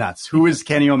fucking nuts. Who is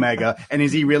Kenny Omega? And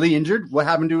is he really injured? What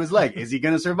happened to his leg? Is he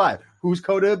going to survive? Who's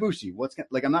Kota Ibushi?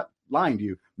 I'm not lying to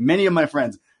you. Many of my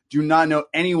friends do not know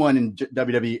anyone in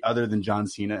WWE other than John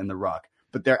Cena and The Rock.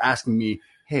 But they're asking me,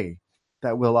 hey,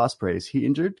 that Will Ospreay, is he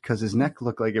injured? Because his neck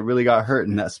looked like it really got hurt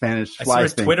in that Spanish fly I saw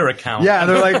his thing. Twitter account. Yeah,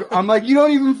 they're like, I'm like, you don't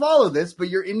even follow this, but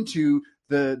you're into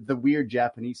the weird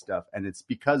Japanese stuff. And it's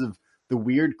because of the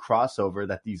weird crossover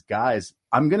that these guys,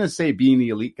 I'm going to say being the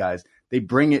elite guys, they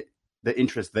bring the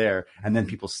interest there and then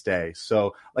people stay.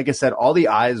 So like I said, all the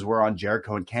eyes were on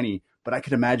Jericho and Kenny, but I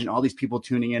could imagine all these people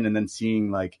tuning in and then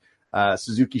seeing like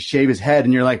Suzuki shave his head.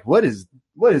 And you're like, what is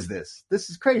this?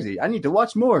 This is crazy. I need to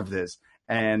watch more of this.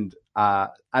 And I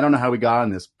don't know how we got on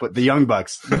this, but the Young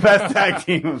Bucks, the best tag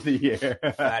team of the year.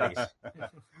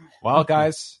 Well,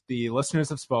 guys, the listeners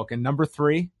have spoken. Number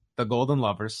 3, the Golden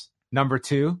Lovers. Number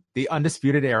 2, the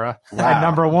Undisputed Era. Wow. And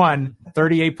number 1,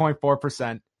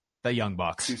 38.4%, the Young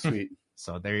Bucks. Too sweet.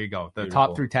 So there you go. The Beautiful.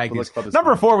 top 3 tag Bullet teams. Club is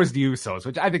Number fun. 4 was the Usos,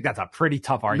 which I think that's a pretty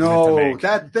tough argument to No,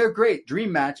 make. they're great.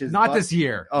 Dream matches. Not but- this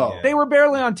year. Oh. They were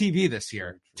barely on TV this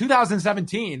year.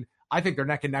 2017, I think they're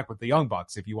neck and neck with the Young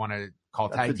Bucks, if you want to call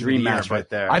That's tag a team dream of the year. match But right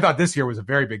there. I thought this year was a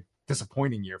very big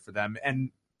disappointing year for them,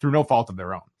 and through no fault of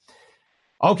their own.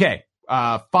 Okay,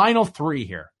 final 3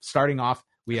 here. Starting off,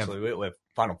 we have Actually, wait,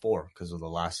 final 4 because of the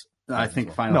last. I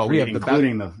think final No, we 3, have the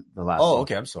including the last Oh, one.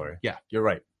 okay. I'm sorry. Yeah. You're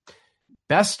right.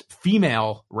 best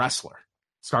female wrestler.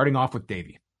 Starting off with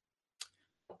Davey.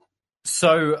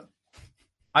 So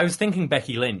I was thinking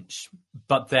Becky Lynch,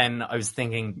 but then I was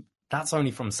thinking that's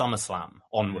only from SummerSlam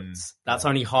onwards. That's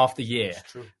only half the year.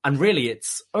 And really,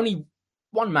 it's only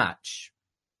 1 match,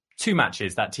 2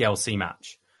 matches, that TLC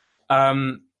match.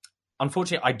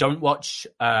 Unfortunately, I don't watch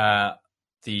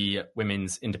the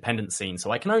women's independent scene,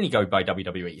 so I can only go by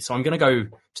WWE. So I'm going to go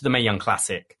to the Mae Young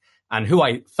Classic, and who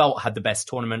I felt had the best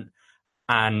tournament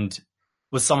and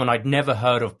was someone I'd never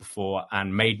heard of before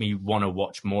and made me want to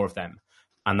watch more of them.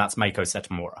 And that's Meiko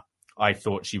Satomura. I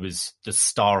thought she was the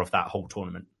star of that whole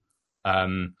tournament.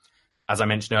 As I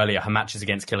mentioned earlier, her matches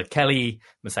against Killer Kelly,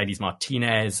 Mercedes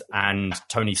Martinez, and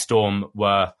Toni Storm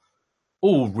were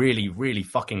all really, really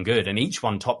fucking good. And each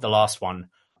one topped the last one.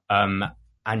 And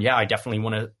yeah, I definitely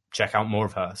want to check out more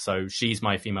of her. So she's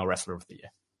my female wrestler of the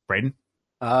year. Braden?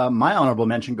 My honorable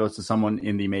mention goes to someone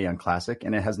in the Mae Young Classic,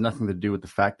 and it has nothing to do with the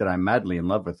fact that I'm madly in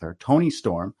love with her. Toni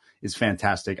Storm is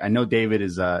fantastic. I know David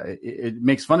is, it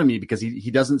makes fun of me because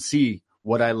he doesn't see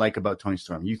what I like about Toni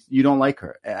Storm. You don't like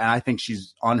her. And I think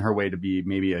she's on her way to be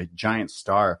maybe a giant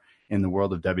star in the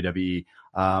world of WWE.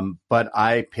 But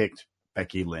I picked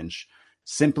Becky Lynch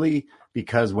simply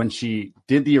because when she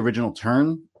did the original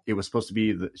turn, it was supposed to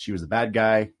be that she was the bad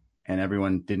guy, and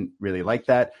everyone didn't really like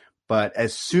that. But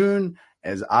as soon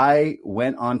as I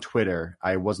went on Twitter,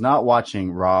 I was not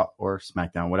watching Raw or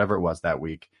SmackDown, whatever it was that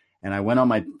week. And I went on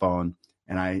my phone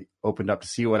and I opened up to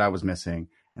see what I was missing.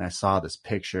 And I saw this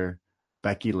picture,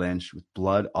 Becky Lynch with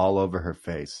blood all over her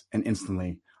face. And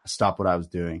instantly I stopped what I was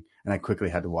doing and I quickly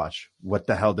had to watch. What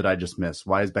the hell did I just miss?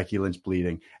 Why is Becky Lynch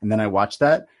bleeding? And then I watched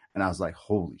that and I was like,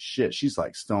 holy shit, she's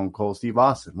like Stone Cold Steve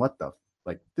Austin. What the,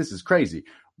 this is crazy.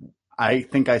 I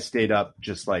think I stayed up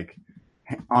just like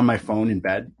on my phone in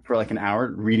bed for like an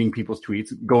hour, reading people's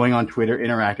tweets, going on Twitter,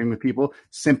 interacting with people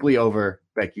simply over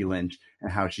Becky Lynch and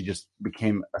how she just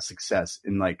became a success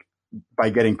in by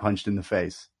getting punched in the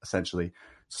face, essentially.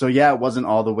 So yeah, it wasn't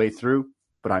all the way through,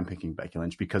 but I'm picking Becky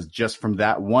Lynch because just from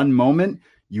that one moment,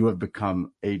 you have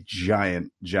become a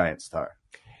giant, giant star.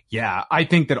 Yeah, I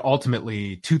think that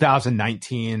ultimately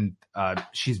 2019,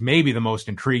 she's maybe the most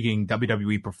intriguing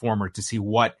WWE performer to see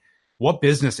what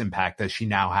business impact does she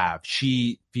now have.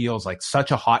 She feels like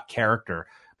such a hot character,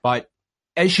 but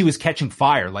as she was catching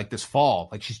fire like this fall,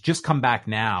 like she's just come back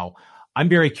now, I'm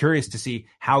very curious to see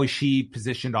how is she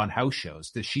positioned on house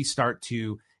shows. Does she start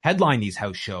to headline these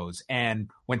house shows? And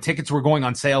when tickets were going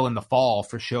on sale in the fall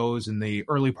for shows in the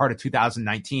early part of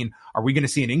 2019, are we going to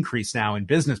see an increase now in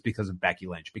business because of Becky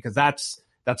Lynch? Because that's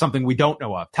something we don't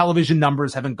know of. Television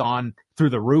numbers haven't gone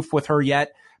through the roof with her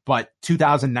yet, but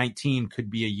 2019 could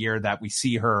be a year that we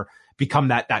see her become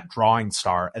that drawing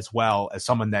star, as well as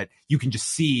someone that you can just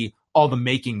see all the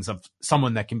makings of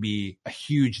someone that can be a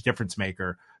huge difference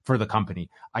maker for the company.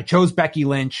 I chose Becky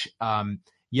Lynch.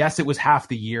 Yes, it was half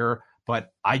the year,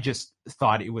 but I just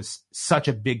thought it was such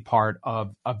a big part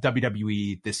of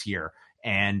WWE this year.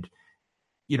 And,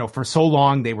 for so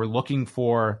long they were looking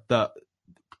for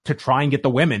to try and get the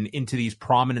women into these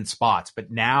prominent spots.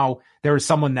 But now there is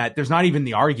someone that there's not even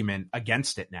the argument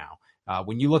against it now.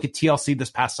 When you look at TLC this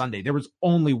past Sunday, there was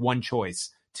only one choice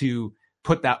to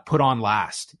put on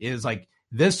last. It is like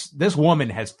this woman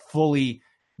has fully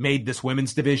made this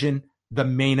women's division the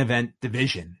main event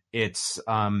division. It's,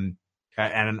 and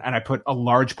I put a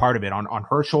large part of it on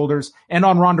her shoulders and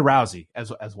on Ronda Rousey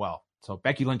as well. So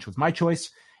Becky Lynch was my choice,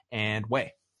 and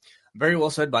Way. Very well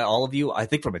said by all of you. I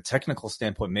think from a technical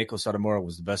standpoint, Meiko Satomura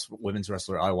was the best women's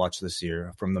wrestler I watched this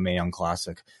year from the Mae Young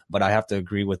Classic. But I have to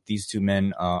agree with these two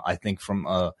men. I think from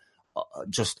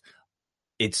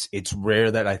it's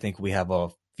rare that I think we have a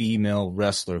female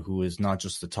wrestler who is not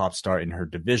just the top star in her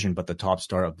division, but the top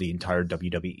star of the entire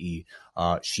WWE.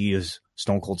 She is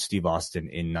Stone Cold Steve Austin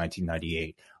in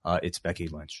 1998. It's Becky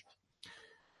Lynch.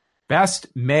 Best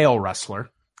male wrestler.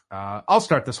 I'll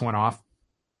start this one off.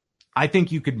 I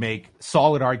think you could make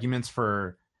solid arguments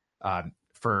for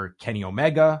Kenny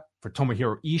Omega, for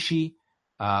Tomohiro Ishii,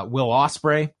 Will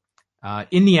Ospreay.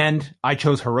 In the end, I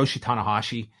chose Hiroshi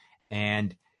Tanahashi,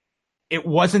 and it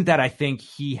wasn't that I think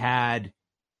he had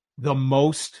the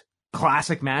most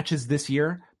classic matches this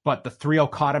year, but the 3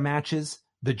 Okada matches,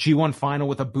 the G1 final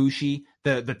with Ibushi,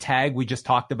 the tag we just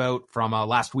talked about from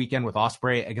last weekend with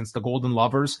Ospreay against the Golden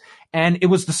Lovers, and it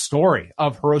was the story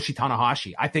of Hiroshi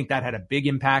Tanahashi. I think that had a big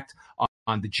impact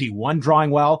on the G1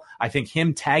 drawing well. I think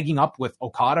him tagging up with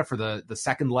Okada for the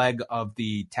second leg of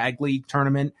the Tag League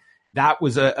tournament, that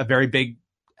was a very big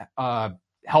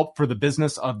help for the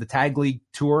business of the Tag League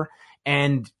tour.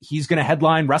 And he's going to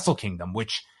headline Wrestle Kingdom,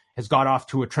 which has got off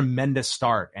to a tremendous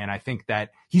start. And I think that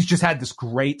he's just had this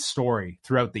great story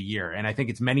throughout the year. And I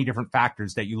think it's many different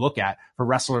factors that you look at for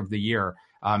Wrestler of the Year.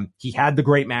 He had the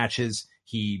great matches.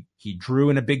 He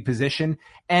drew in a big position.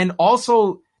 And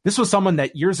also, this was someone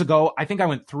that years ago, I think I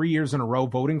went 3 years in a row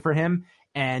voting for him.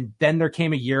 And then there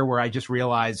came a year where I just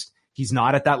realized he's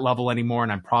not at that level anymore.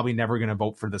 And I'm probably never going to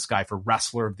vote for this guy for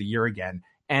Wrestler of the Year again.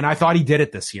 And I thought he did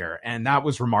it this year. And that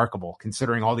was remarkable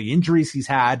considering all the injuries he's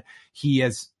had. He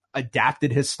has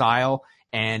adapted his style,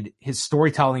 and his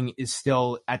storytelling is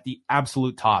still at the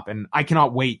absolute top. And I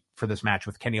cannot wait for this match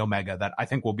with Kenny Omega that I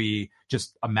think will be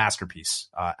just a masterpiece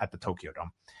at the Tokyo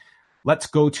Dome. Let's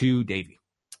go to Davey.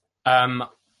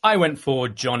 I went for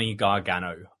Johnny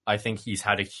Gargano. I think he's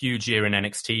had a huge year in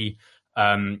NXT.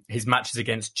 His matches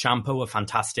against Ciampa were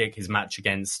fantastic. His match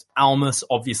against Almas,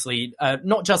 obviously,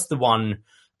 not just the one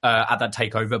at that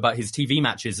takeover, but his TV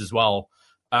matches as well.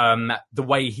 The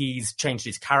way he's changed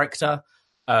his character,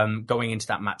 going into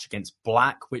that match against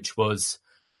Black, which was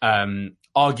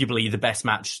arguably the best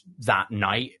match that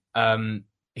night.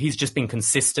 He's just been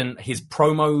consistent. His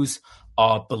promos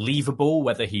are believable,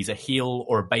 whether he's a heel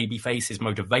or a babyface. His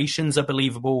motivations are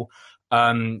believable.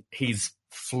 He's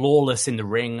flawless in the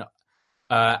ring,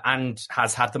 and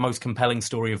has had the most compelling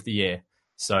story of the year.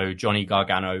 So Johnny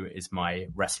Gargano is my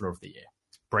Wrestler of the Year.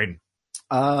 Braden.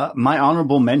 My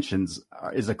honorable mentions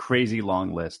is a crazy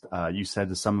long list. You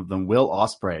said some of them. Will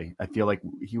Ospreay. I feel like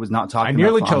he was not talking. I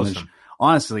nearly chose him.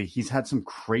 Honestly, he's had some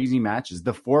crazy matches.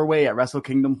 The 4-way at Wrestle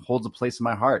Kingdom holds a place in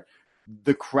my heart.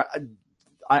 The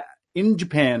in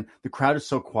Japan, the crowd is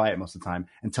so quiet most of the time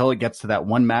until it gets to that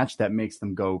one match that makes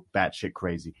them go batshit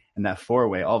crazy. And that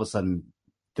 4-way, all of a sudden,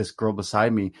 this girl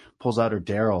beside me pulls out her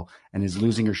Daryl and is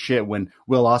losing her shit when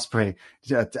Will Ospreay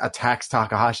attacks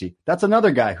Takahashi. That's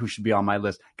another guy who should be on my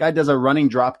list. Guy does a running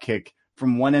drop kick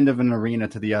from one end of an arena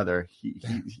to the other. He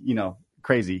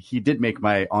crazy. He did make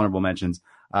my honorable mentions.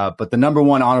 But the number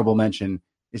one honorable mention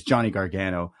is Johnny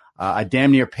Gargano. I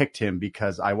damn near picked him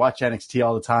because I watch NXT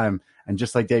all the time. And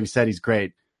just like Dave said, he's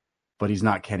great, but he's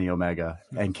not Kenny Omega.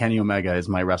 And Kenny Omega is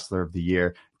my Wrestler of the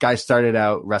Year. Guy started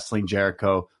out wrestling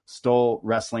Jericho, stole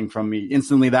wrestling from me.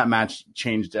 Instantly, that match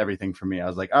changed everything for me. I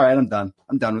was like, all right, I'm done.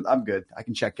 I'm good. I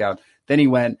can check out. Then he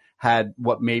had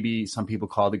what maybe some people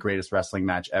call the greatest wrestling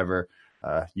match ever.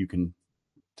 You can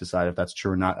decide if that's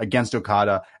true or not. Against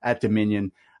Okada at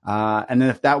Dominion. And then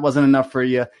if that wasn't enough for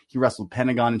you, he wrestled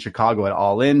Pentagon in Chicago at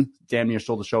All In. Damn near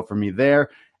stole the show for me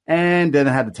there. And then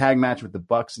I had the tag match with the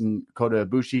Bucks and Kota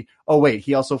Ibushi. Oh, wait,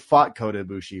 he also fought Kota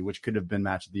Ibushi, which could have been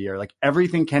match of the year. Like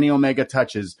everything Kenny Omega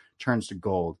touches turns to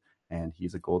gold, and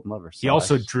he's a golden lover. So he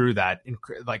also drew that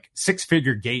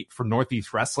six-figure gate for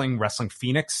Northeast Wrestling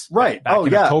Phoenix. Right. Back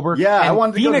in October. Yeah, and I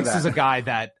wanted to Phoenix go to that. is a guy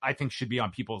that I think should be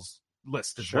on people's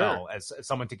list as Sure. well as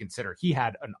someone to consider. He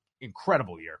had an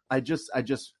incredible year. I just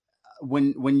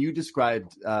when you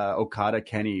described Okada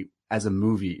Kenny as a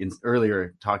movie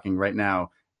earlier talking right now,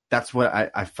 that's what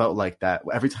I felt like that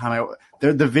every time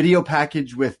the video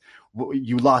package with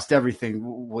you lost everything.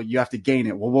 Well, you have to gain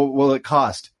it. Well, what will it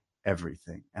cost?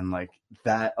 Everything. And like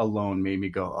that alone made me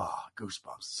go, oh,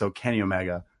 goosebumps. So Kenny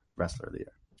Omega, Wrestler of the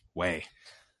Year. Way.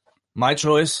 My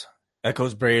choice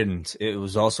echoes Braden's. It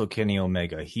was also Kenny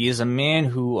Omega. He is a man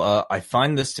who I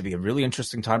find this to be a really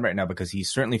interesting time right now because he's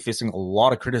certainly facing a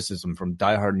lot of criticism from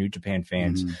diehard New Japan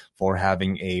fans for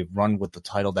having a run with the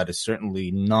title that is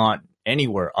certainly not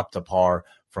anywhere up to par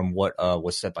from what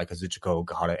was set by Kazuchika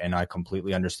Okada, and I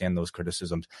completely understand those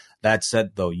criticisms. That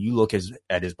said, though, you look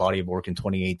at his body of work in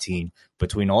 2018,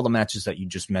 between all the matches that you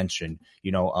just mentioned,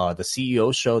 the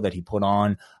CEO show that he put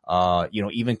on,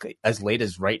 even as late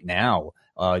as right now,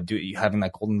 having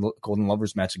that Golden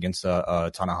Lovers match against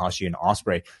Tanahashi and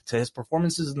Ospreay, to his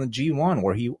performances in the G1,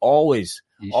 where he always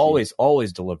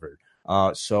delivered.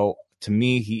 So to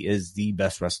me, he is the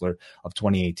best wrestler of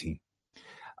 2018.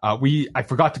 I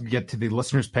forgot to get to the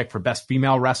listener's pick for best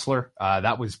female wrestler.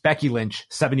 That was Becky Lynch,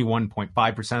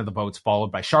 71.5% of the votes,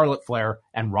 followed by Charlotte Flair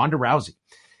and Ronda Rousey.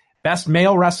 Best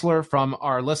male wrestler from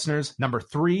our listeners, number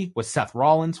 3 was Seth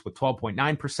Rollins with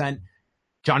 12.9%.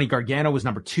 Johnny Gargano was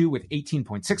number 2 with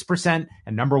 18.6%,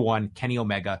 and number 1, Kenny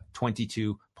Omega,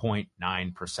 22.7%.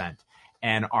 8.9%.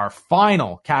 And our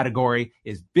final category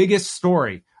is biggest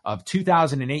story of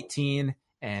 2018,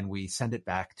 and we send it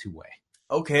back to Wei.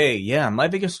 Okay, yeah, my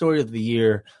biggest story of the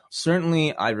year.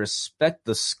 Certainly, I respect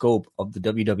the scope of the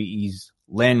WWE's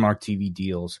landmark TV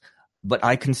deals, but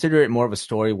I consider it more of a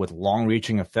story with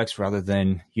long-reaching effects rather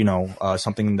than,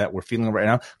 something that we're feeling right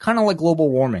now. Kind of like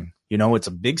global warming. It's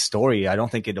a big story. I don't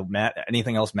think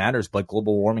anything else matters but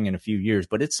global warming in a few years,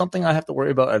 but it's something I have to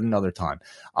worry about at another time.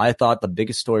 I thought the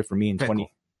biggest story for me in for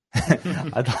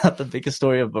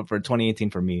 2018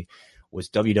 for me was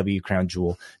WWE Crown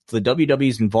Jewel. The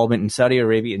WWE's involvement in Saudi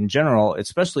Arabia in general,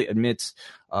 especially amidst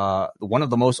one of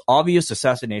the most obvious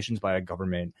assassinations by a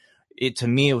government. To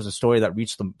me, it was a story that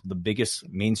reached the biggest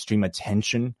mainstream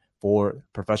attention for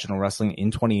professional wrestling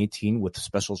in 2018 with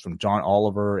specials from John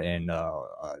Oliver and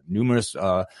numerous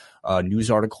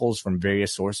news articles from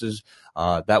various sources.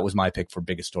 That was my pick for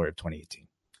biggest story of 2018.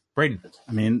 Braden.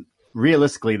 I mean,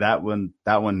 realistically, that one,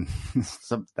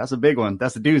 that's a big one.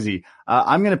 That's a doozy.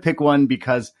 I'm going to pick one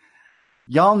because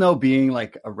y'all know being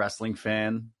like a wrestling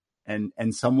fan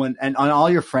and someone, and on all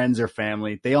your friends or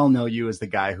family, they all know you as the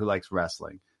guy who likes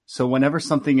wrestling. So whenever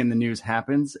something in the news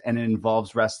happens and it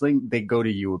involves wrestling, they go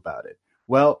to you about it.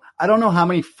 Well, I don't know how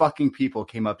many fucking people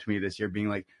came up to me this year being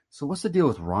like, so what's the deal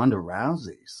with Ronda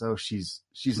Rousey? So she's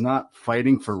not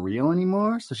fighting for real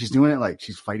anymore? So she's doing it like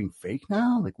she's fighting fake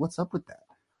now? Like, what's up with that?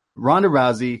 Ronda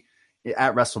Rousey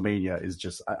at WrestleMania is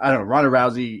just, I don't know, Ronda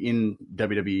Rousey in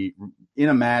WWE, in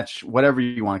a match, whatever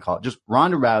you want to call it, just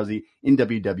Ronda Rousey in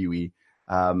WWE.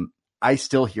 I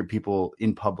still hear people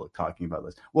in public talking about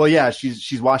this. Well, yeah,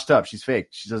 she's washed up. She's fake.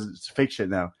 She does fake shit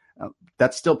now.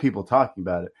 That's still people talking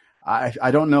about it.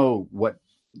 I don't know what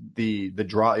the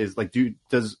draw is. Like,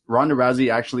 does Ronda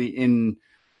Rousey actually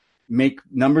make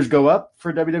numbers go up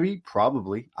for WWE?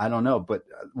 Probably. I don't know. But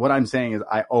what I'm saying is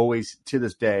I always, to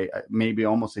this day, maybe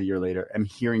almost a year later, am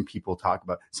hearing people talk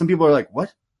about it. Some people are like,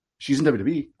 what? She's in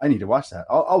WWE? I need to watch that.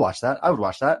 I'll watch that. I would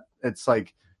watch that. It's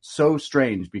like so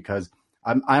strange because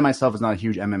I myself is not a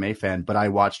huge MMA fan, but I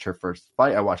watched her first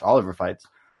fight. I watched all of her fights.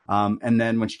 And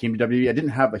then when she came to WWE, it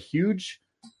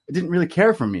didn't really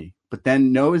care for me. But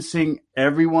then noticing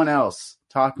everyone else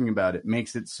talking about it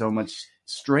makes it so much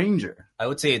stranger. I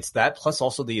would say it's that plus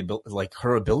also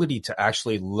her ability to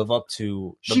actually live up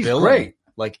to the She's billing. Great.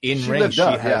 Like in ring, she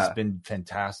has been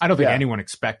fantastic. I don't think anyone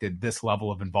expected this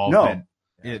level of involvement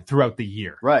throughout the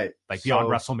year. Right. Like beyond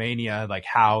WrestleMania, like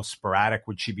how sporadic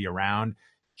would she be around?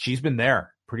 She's been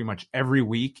there pretty much every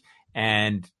week.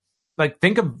 And like,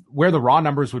 think of where the Raw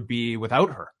numbers would be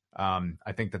without her.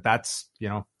 I think that's,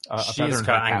 a she feather is in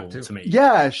her cap angle too. to me.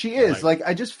 Yeah, she is. Like,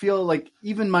 I just feel like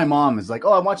even my mom is like,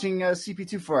 oh, I'm watching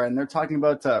CP2 for her, and they're talking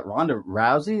about Ronda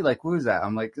Rousey. Like, who is that?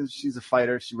 I'm like, she's a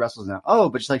fighter. She wrestles now. Oh,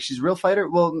 but she's a real fighter?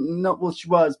 Well, no, she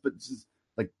was, but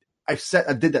like, I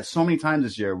did that so many times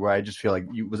this year where I just feel like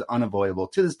it was unavoidable.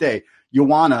 To this day,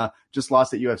 Joanna just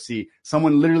lost at UFC.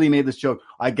 Someone literally made this joke.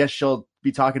 I guess she'll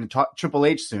be talking to Triple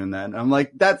H soon then. I'm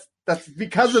like, that's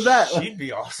because of that. She'd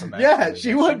be awesome. Actually. Yeah,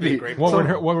 she would be. What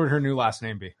would her new last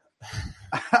name be?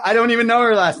 I don't even know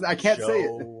her last name. I can't say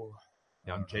it.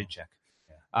 Young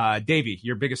Jacek. Davey,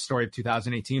 your biggest story of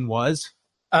 2018 was?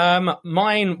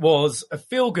 Mine was a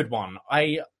feel-good one.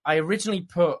 I originally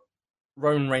put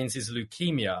Roman Reigns'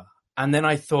 leukemia, and then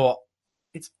I thought,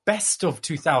 it's best of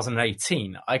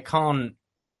 2018. I can't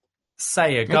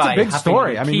say a guy it's a big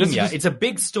story. Leukemia. I mean, It's a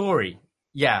big story.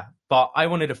 Yeah, but I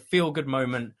wanted a feel-good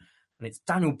moment, and it's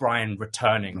Daniel Bryan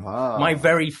returning. Wow. My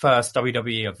very first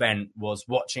WWE event was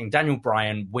watching Daniel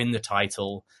Bryan win the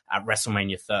title at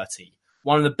WrestleMania 30.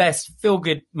 One of the best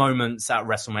feel-good moments at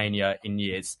WrestleMania in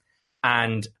years.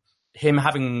 And him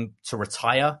having to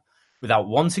retire without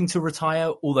wanting to retire,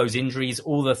 all those injuries,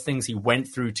 all the things he went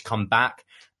through to come back.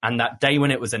 And that day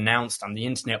when it was announced and the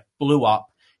internet blew up,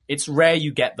 it's rare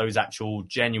you get those actual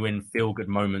genuine feel-good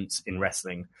moments in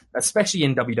wrestling, especially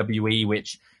in WWE,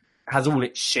 which has all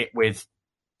its shit with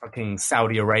fucking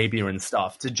Saudi Arabia and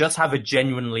stuff. To just have a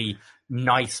genuinely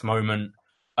nice moment,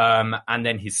 and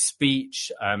then his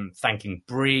speech, thanking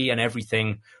Brie and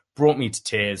everything, brought me to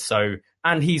tears. So,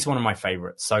 and he's one of my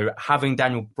favorites. So having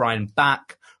Daniel Bryan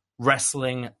back,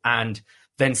 wrestling, and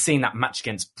then seeing that match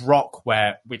against Brock,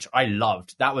 which I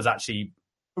loved, that was actually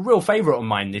a real favorite of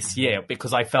mine this year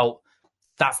because I felt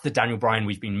that's the Daniel Bryan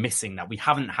we've been missing that we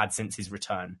haven't had since his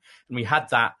return. And we had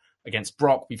that against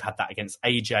Brock. We've had that against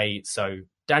AJ. So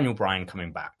Daniel Bryan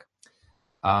coming back.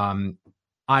 I'm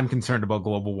concerned about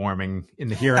global warming in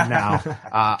the here and now.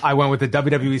 I went with the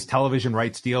WWE's television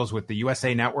rights deals with the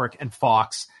USA Network and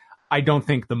Fox. I don't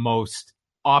think the most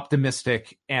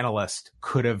optimistic analyst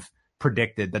could have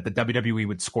predicted that the WWE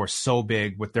would score so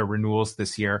big with their renewals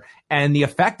this year and the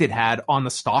effect it had on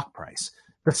the stock price.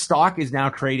 The stock is now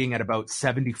trading at about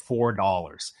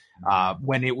 $74.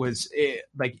 When it was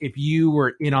like, if you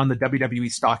were in on the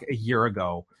WWE stock a year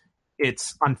ago,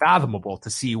 it's unfathomable to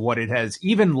see what it has,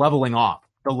 even leveling off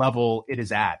the level it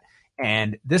is at.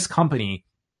 And this company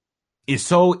is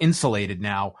so insulated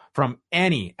now from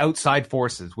any outside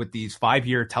forces with these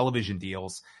 5-year television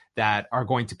deals that are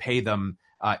going to pay them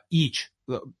each,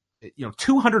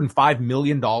 $205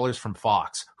 million from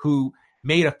Fox, who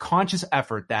made a conscious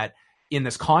effort that in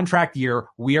this contract year,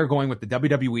 we are going with the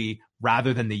WWE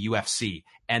rather than the UFC.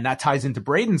 And that ties into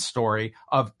Braden's story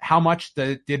of how much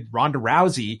did Ronda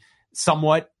Rousey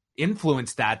somewhat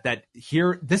influence that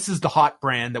here, this is the hot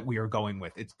brand that we are going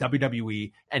with. It's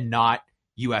WWE and not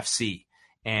UFC.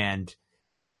 And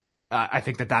I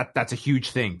think that's a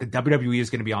huge thing. The WWE is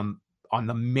going to be on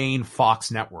the main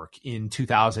Fox network in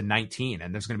 2019.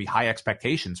 And there's going to be high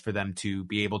expectations for them to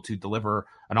be able to deliver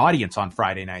an audience on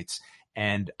Friday nights.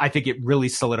 And I think it really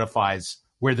solidifies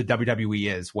where the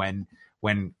WWE is when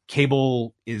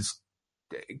cable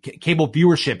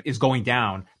viewership is going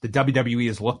down. The WWE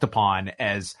is looked upon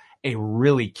as a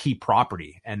really key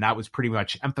property. And that was pretty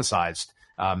much emphasized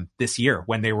this year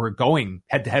when they were going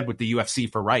head to head with the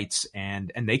UFC for rights.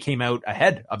 And they came out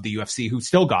ahead of the UFC, who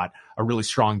still got a really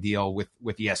strong deal with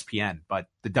ESPN. But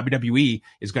the WWE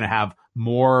is going to have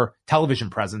more television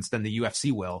presence than the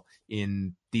UFC will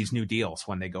in these new deals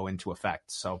when they go into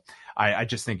effect. So I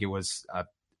just think it was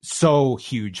so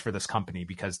huge for this company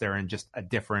because they're in just a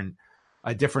different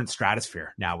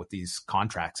stratosphere now with these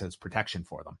contracts as protection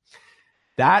for them.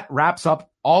 That wraps up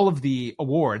all of the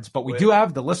awards, but we do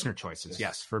have the listener choices,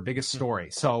 yes, for biggest story.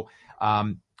 So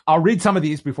I'll read some of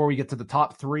these before we get to the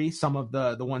top 3, some of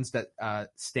the ones that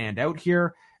stand out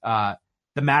here.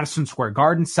 The Madison Square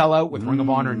Garden sellout with Ring of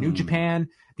Honor and New Japan,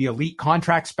 the Elite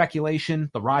contract speculation,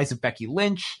 the rise of Becky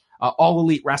Lynch, All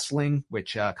Elite Wrestling,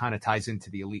 which kind of ties into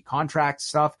the Elite contract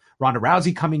stuff, Ronda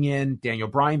Rousey coming in, Daniel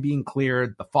Bryan being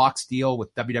cleared, the Fox deal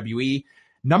with WWE.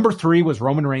 Number 3 was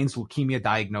Roman Reigns' leukemia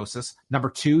diagnosis. Number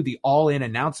 2, the All In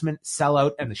announcement,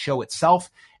 sellout, and the show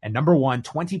itself. And number 1,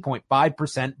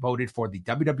 20.5% voted for the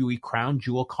WWE Crown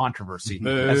Jewel controversy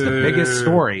as the biggest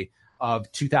story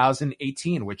of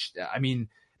 2018, which, I mean,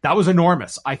 that was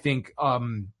enormous. I think,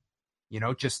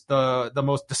 just the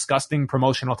most disgusting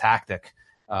promotional tactic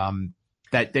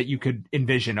that you could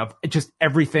envision of just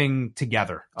everything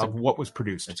together of what was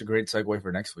produced. It's a great segue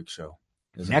for next week's show.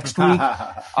 Next week,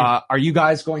 are you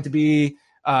guys going to be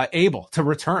able to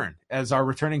return as our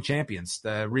returning champions,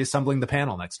 reassembling the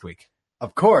panel next week?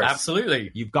 Of course.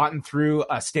 Absolutely. You've gotten through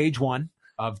stage 1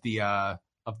 of the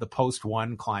post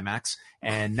 1 climax,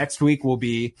 and next week will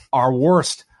be our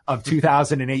worst of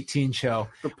 2018 show.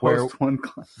 The post 1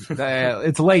 climax.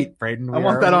 It's late, Braden. I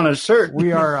want that on a shirt.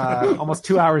 We are almost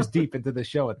 2 hours deep into the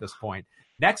show at this point.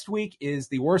 Next week is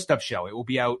the worst of show. It will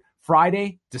be out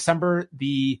Friday, December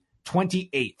the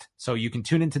 28th. So you can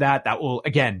tune into that. That will,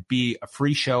 again, be a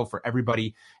free show for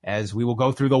everybody as we will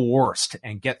go through the worst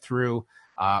and get through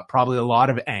probably a lot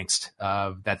of angst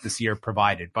that this year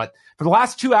provided. But for the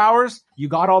last 2 hours, you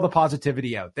got all the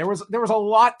positivity out. There was a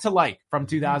lot to like from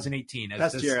 2018. As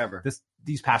Best year ever.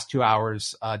 These past 2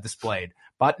 hours displayed.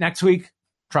 But next week,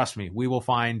 trust me, we will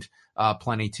find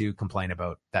plenty to complain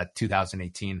about that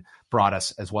 2018 brought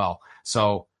us as well.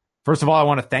 So first of all, I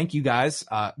want to thank you guys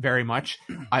very much.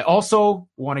 I also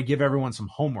want to give everyone some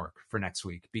homework for next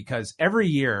week because every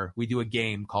year we do a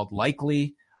game called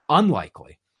Likely,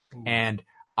 Unlikely. And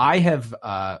I have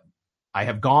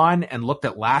gone and looked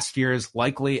at last year's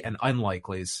likely and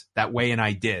unlikelies that Way and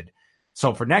I did.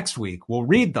 So for next week, we'll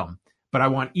read them, but I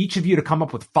want each of you to come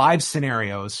up with 5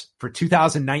 scenarios for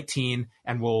 2019,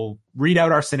 and we'll read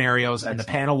out our scenarios. Excellent. And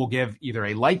the panel will give either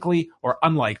a likely or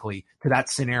unlikely to that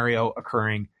scenario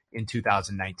occurring in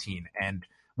 2019. And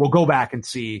we'll go back and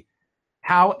see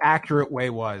how accurate Way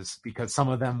was, because some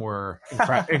of them were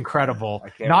incredible.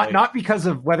 Not because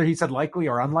of whether he said likely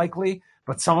or unlikely,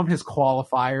 but some of his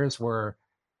qualifiers were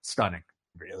stunning.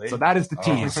 Really? So that is the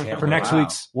tease for next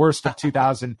week's worst of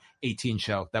 2018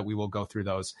 show that we will go through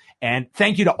those. And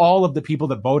thank you to all of the people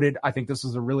that voted. I think this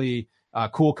is a really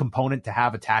cool component to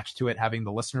have attached to it, having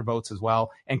the listener votes as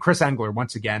well. And Chris Engler,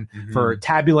 once again, for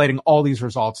tabulating all these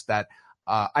results that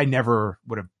I never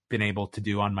would have been able to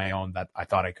do on my own that I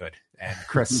thought I could. And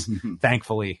Chris,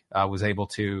 thankfully, was able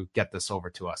to get this over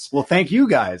to us. Well, thank you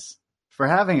guys for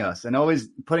having us and always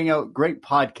putting out great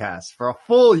podcasts for a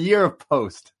full year of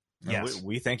post. Yes.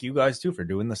 We thank you guys, too, for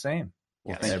doing the same.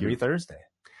 Yes. Every Thursday.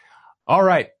 All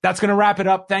right, that's going to wrap it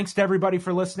up. Thanks to everybody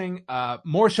for listening.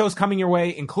 More shows coming your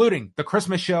way, including the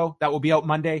Christmas show that will be out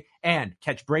Monday, and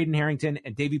catch Braden Harrington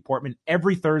and Davey Portman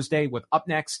every Thursday with Up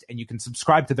Next, and you can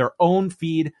subscribe to their own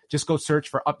feed. Just go search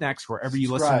for Up Next wherever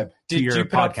you listen to your you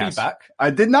put up podcast. feedback?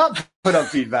 I did not put up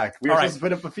feedback. We were All supposed to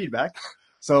put up a feedback.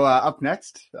 So Up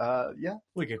Next, yeah.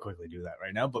 We could quickly do that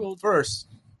right now, but first,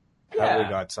 have we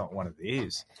got one of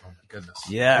these? Oh my goodness.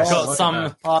 Yes. Got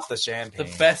some off the champagne.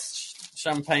 the best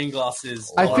champagne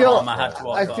glasses. I feel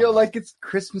I like it's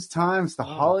Christmas time. It's the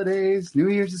holidays. New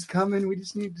Year's is coming. We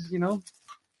just need to,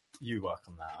 You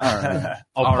welcome that. All right.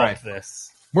 I'll All pop right. this.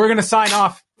 We're going to sign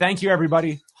off. Thank you,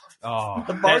 everybody. Oh,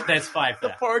 There's 5 The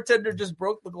there. bartender just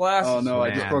broke the glass. Oh no,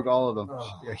 I just Man. broke all of them.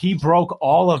 he broke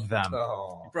all of them.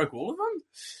 Oh. You broke all of them?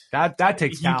 That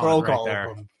takes He talent broke right all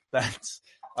there. of them. That's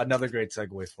another great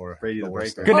segue for Brady the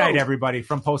worst. Breaker. Good night, everybody,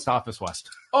 from Post Office West.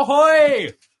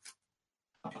 Ahoy!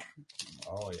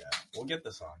 Oh, yeah. We'll get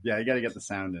this on. Yeah, you got to get the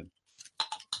sound in.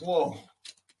 Whoa.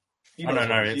 Oh,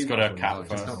 no, it's got a cap Just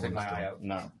first. don't take my eye out.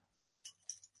 No.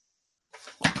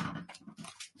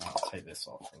 I'll take this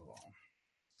off as well.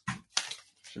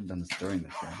 Should have done this during the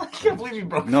show. I can't believe you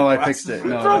broke No, the I fixed it.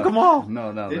 No, broke them all.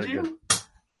 No, Did they're you? good.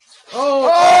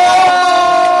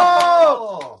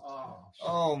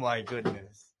 Oh, my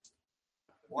goodness.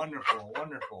 Wonderful,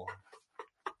 wonderful.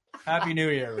 Happy New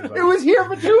Year, everybody. It was here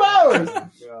for 2 hours.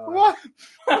 What?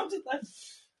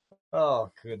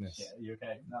 Oh, goodness. Yeah, you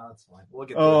okay? No, it's fine. We'll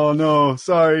get Oh no,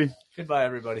 sorry. Goodbye,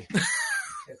 everybody.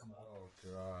 Oh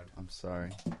God, I'm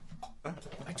sorry.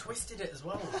 I twisted it as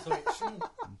well, so it shouldn't.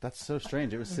 That's so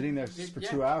strange. It was sitting there just for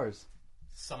Yeah. 2 hours.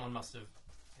 Someone must have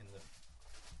in the.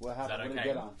 What Is happened? that What did okay?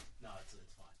 it get on? No, it's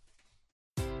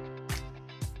fine.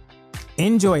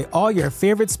 Enjoy all your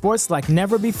favorite sports like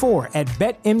never before at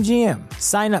BetMGM.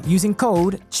 Sign up using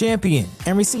code CHAMPION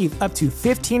and receive up to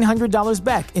 $1,500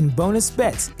 back in bonus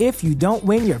bets if you don't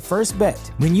win your first bet.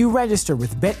 When you register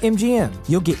with BetMGM,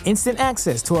 you'll get instant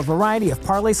access to a variety of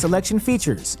parlay selection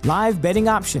features, live betting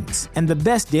options, and the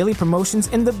best daily promotions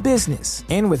in the business.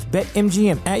 And with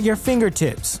BetMGM at your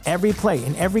fingertips, every play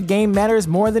and every game matters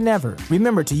more than ever.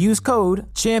 Remember to use code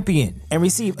CHAMPION and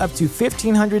receive up to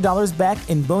 $1,500 back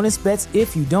in bonus bets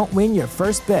if you don't win your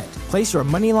first bet. Place your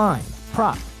money line,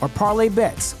 prop, or parlay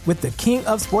bets with the king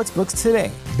of sportsbooks today.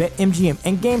 BetMGM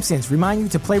and GameSense remind you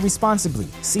to play responsibly.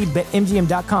 See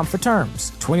BetMGM.com for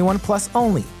terms. 21 plus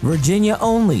only. Virginia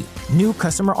only. New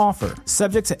customer offer.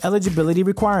 Subject to eligibility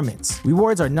requirements.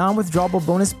 Rewards are non-withdrawable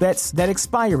bonus bets that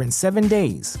expire in 7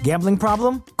 days. Gambling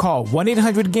problem? Call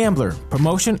 1-800-GAMBLER.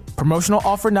 Promotional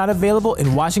offer not available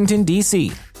in Washington,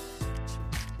 D.C.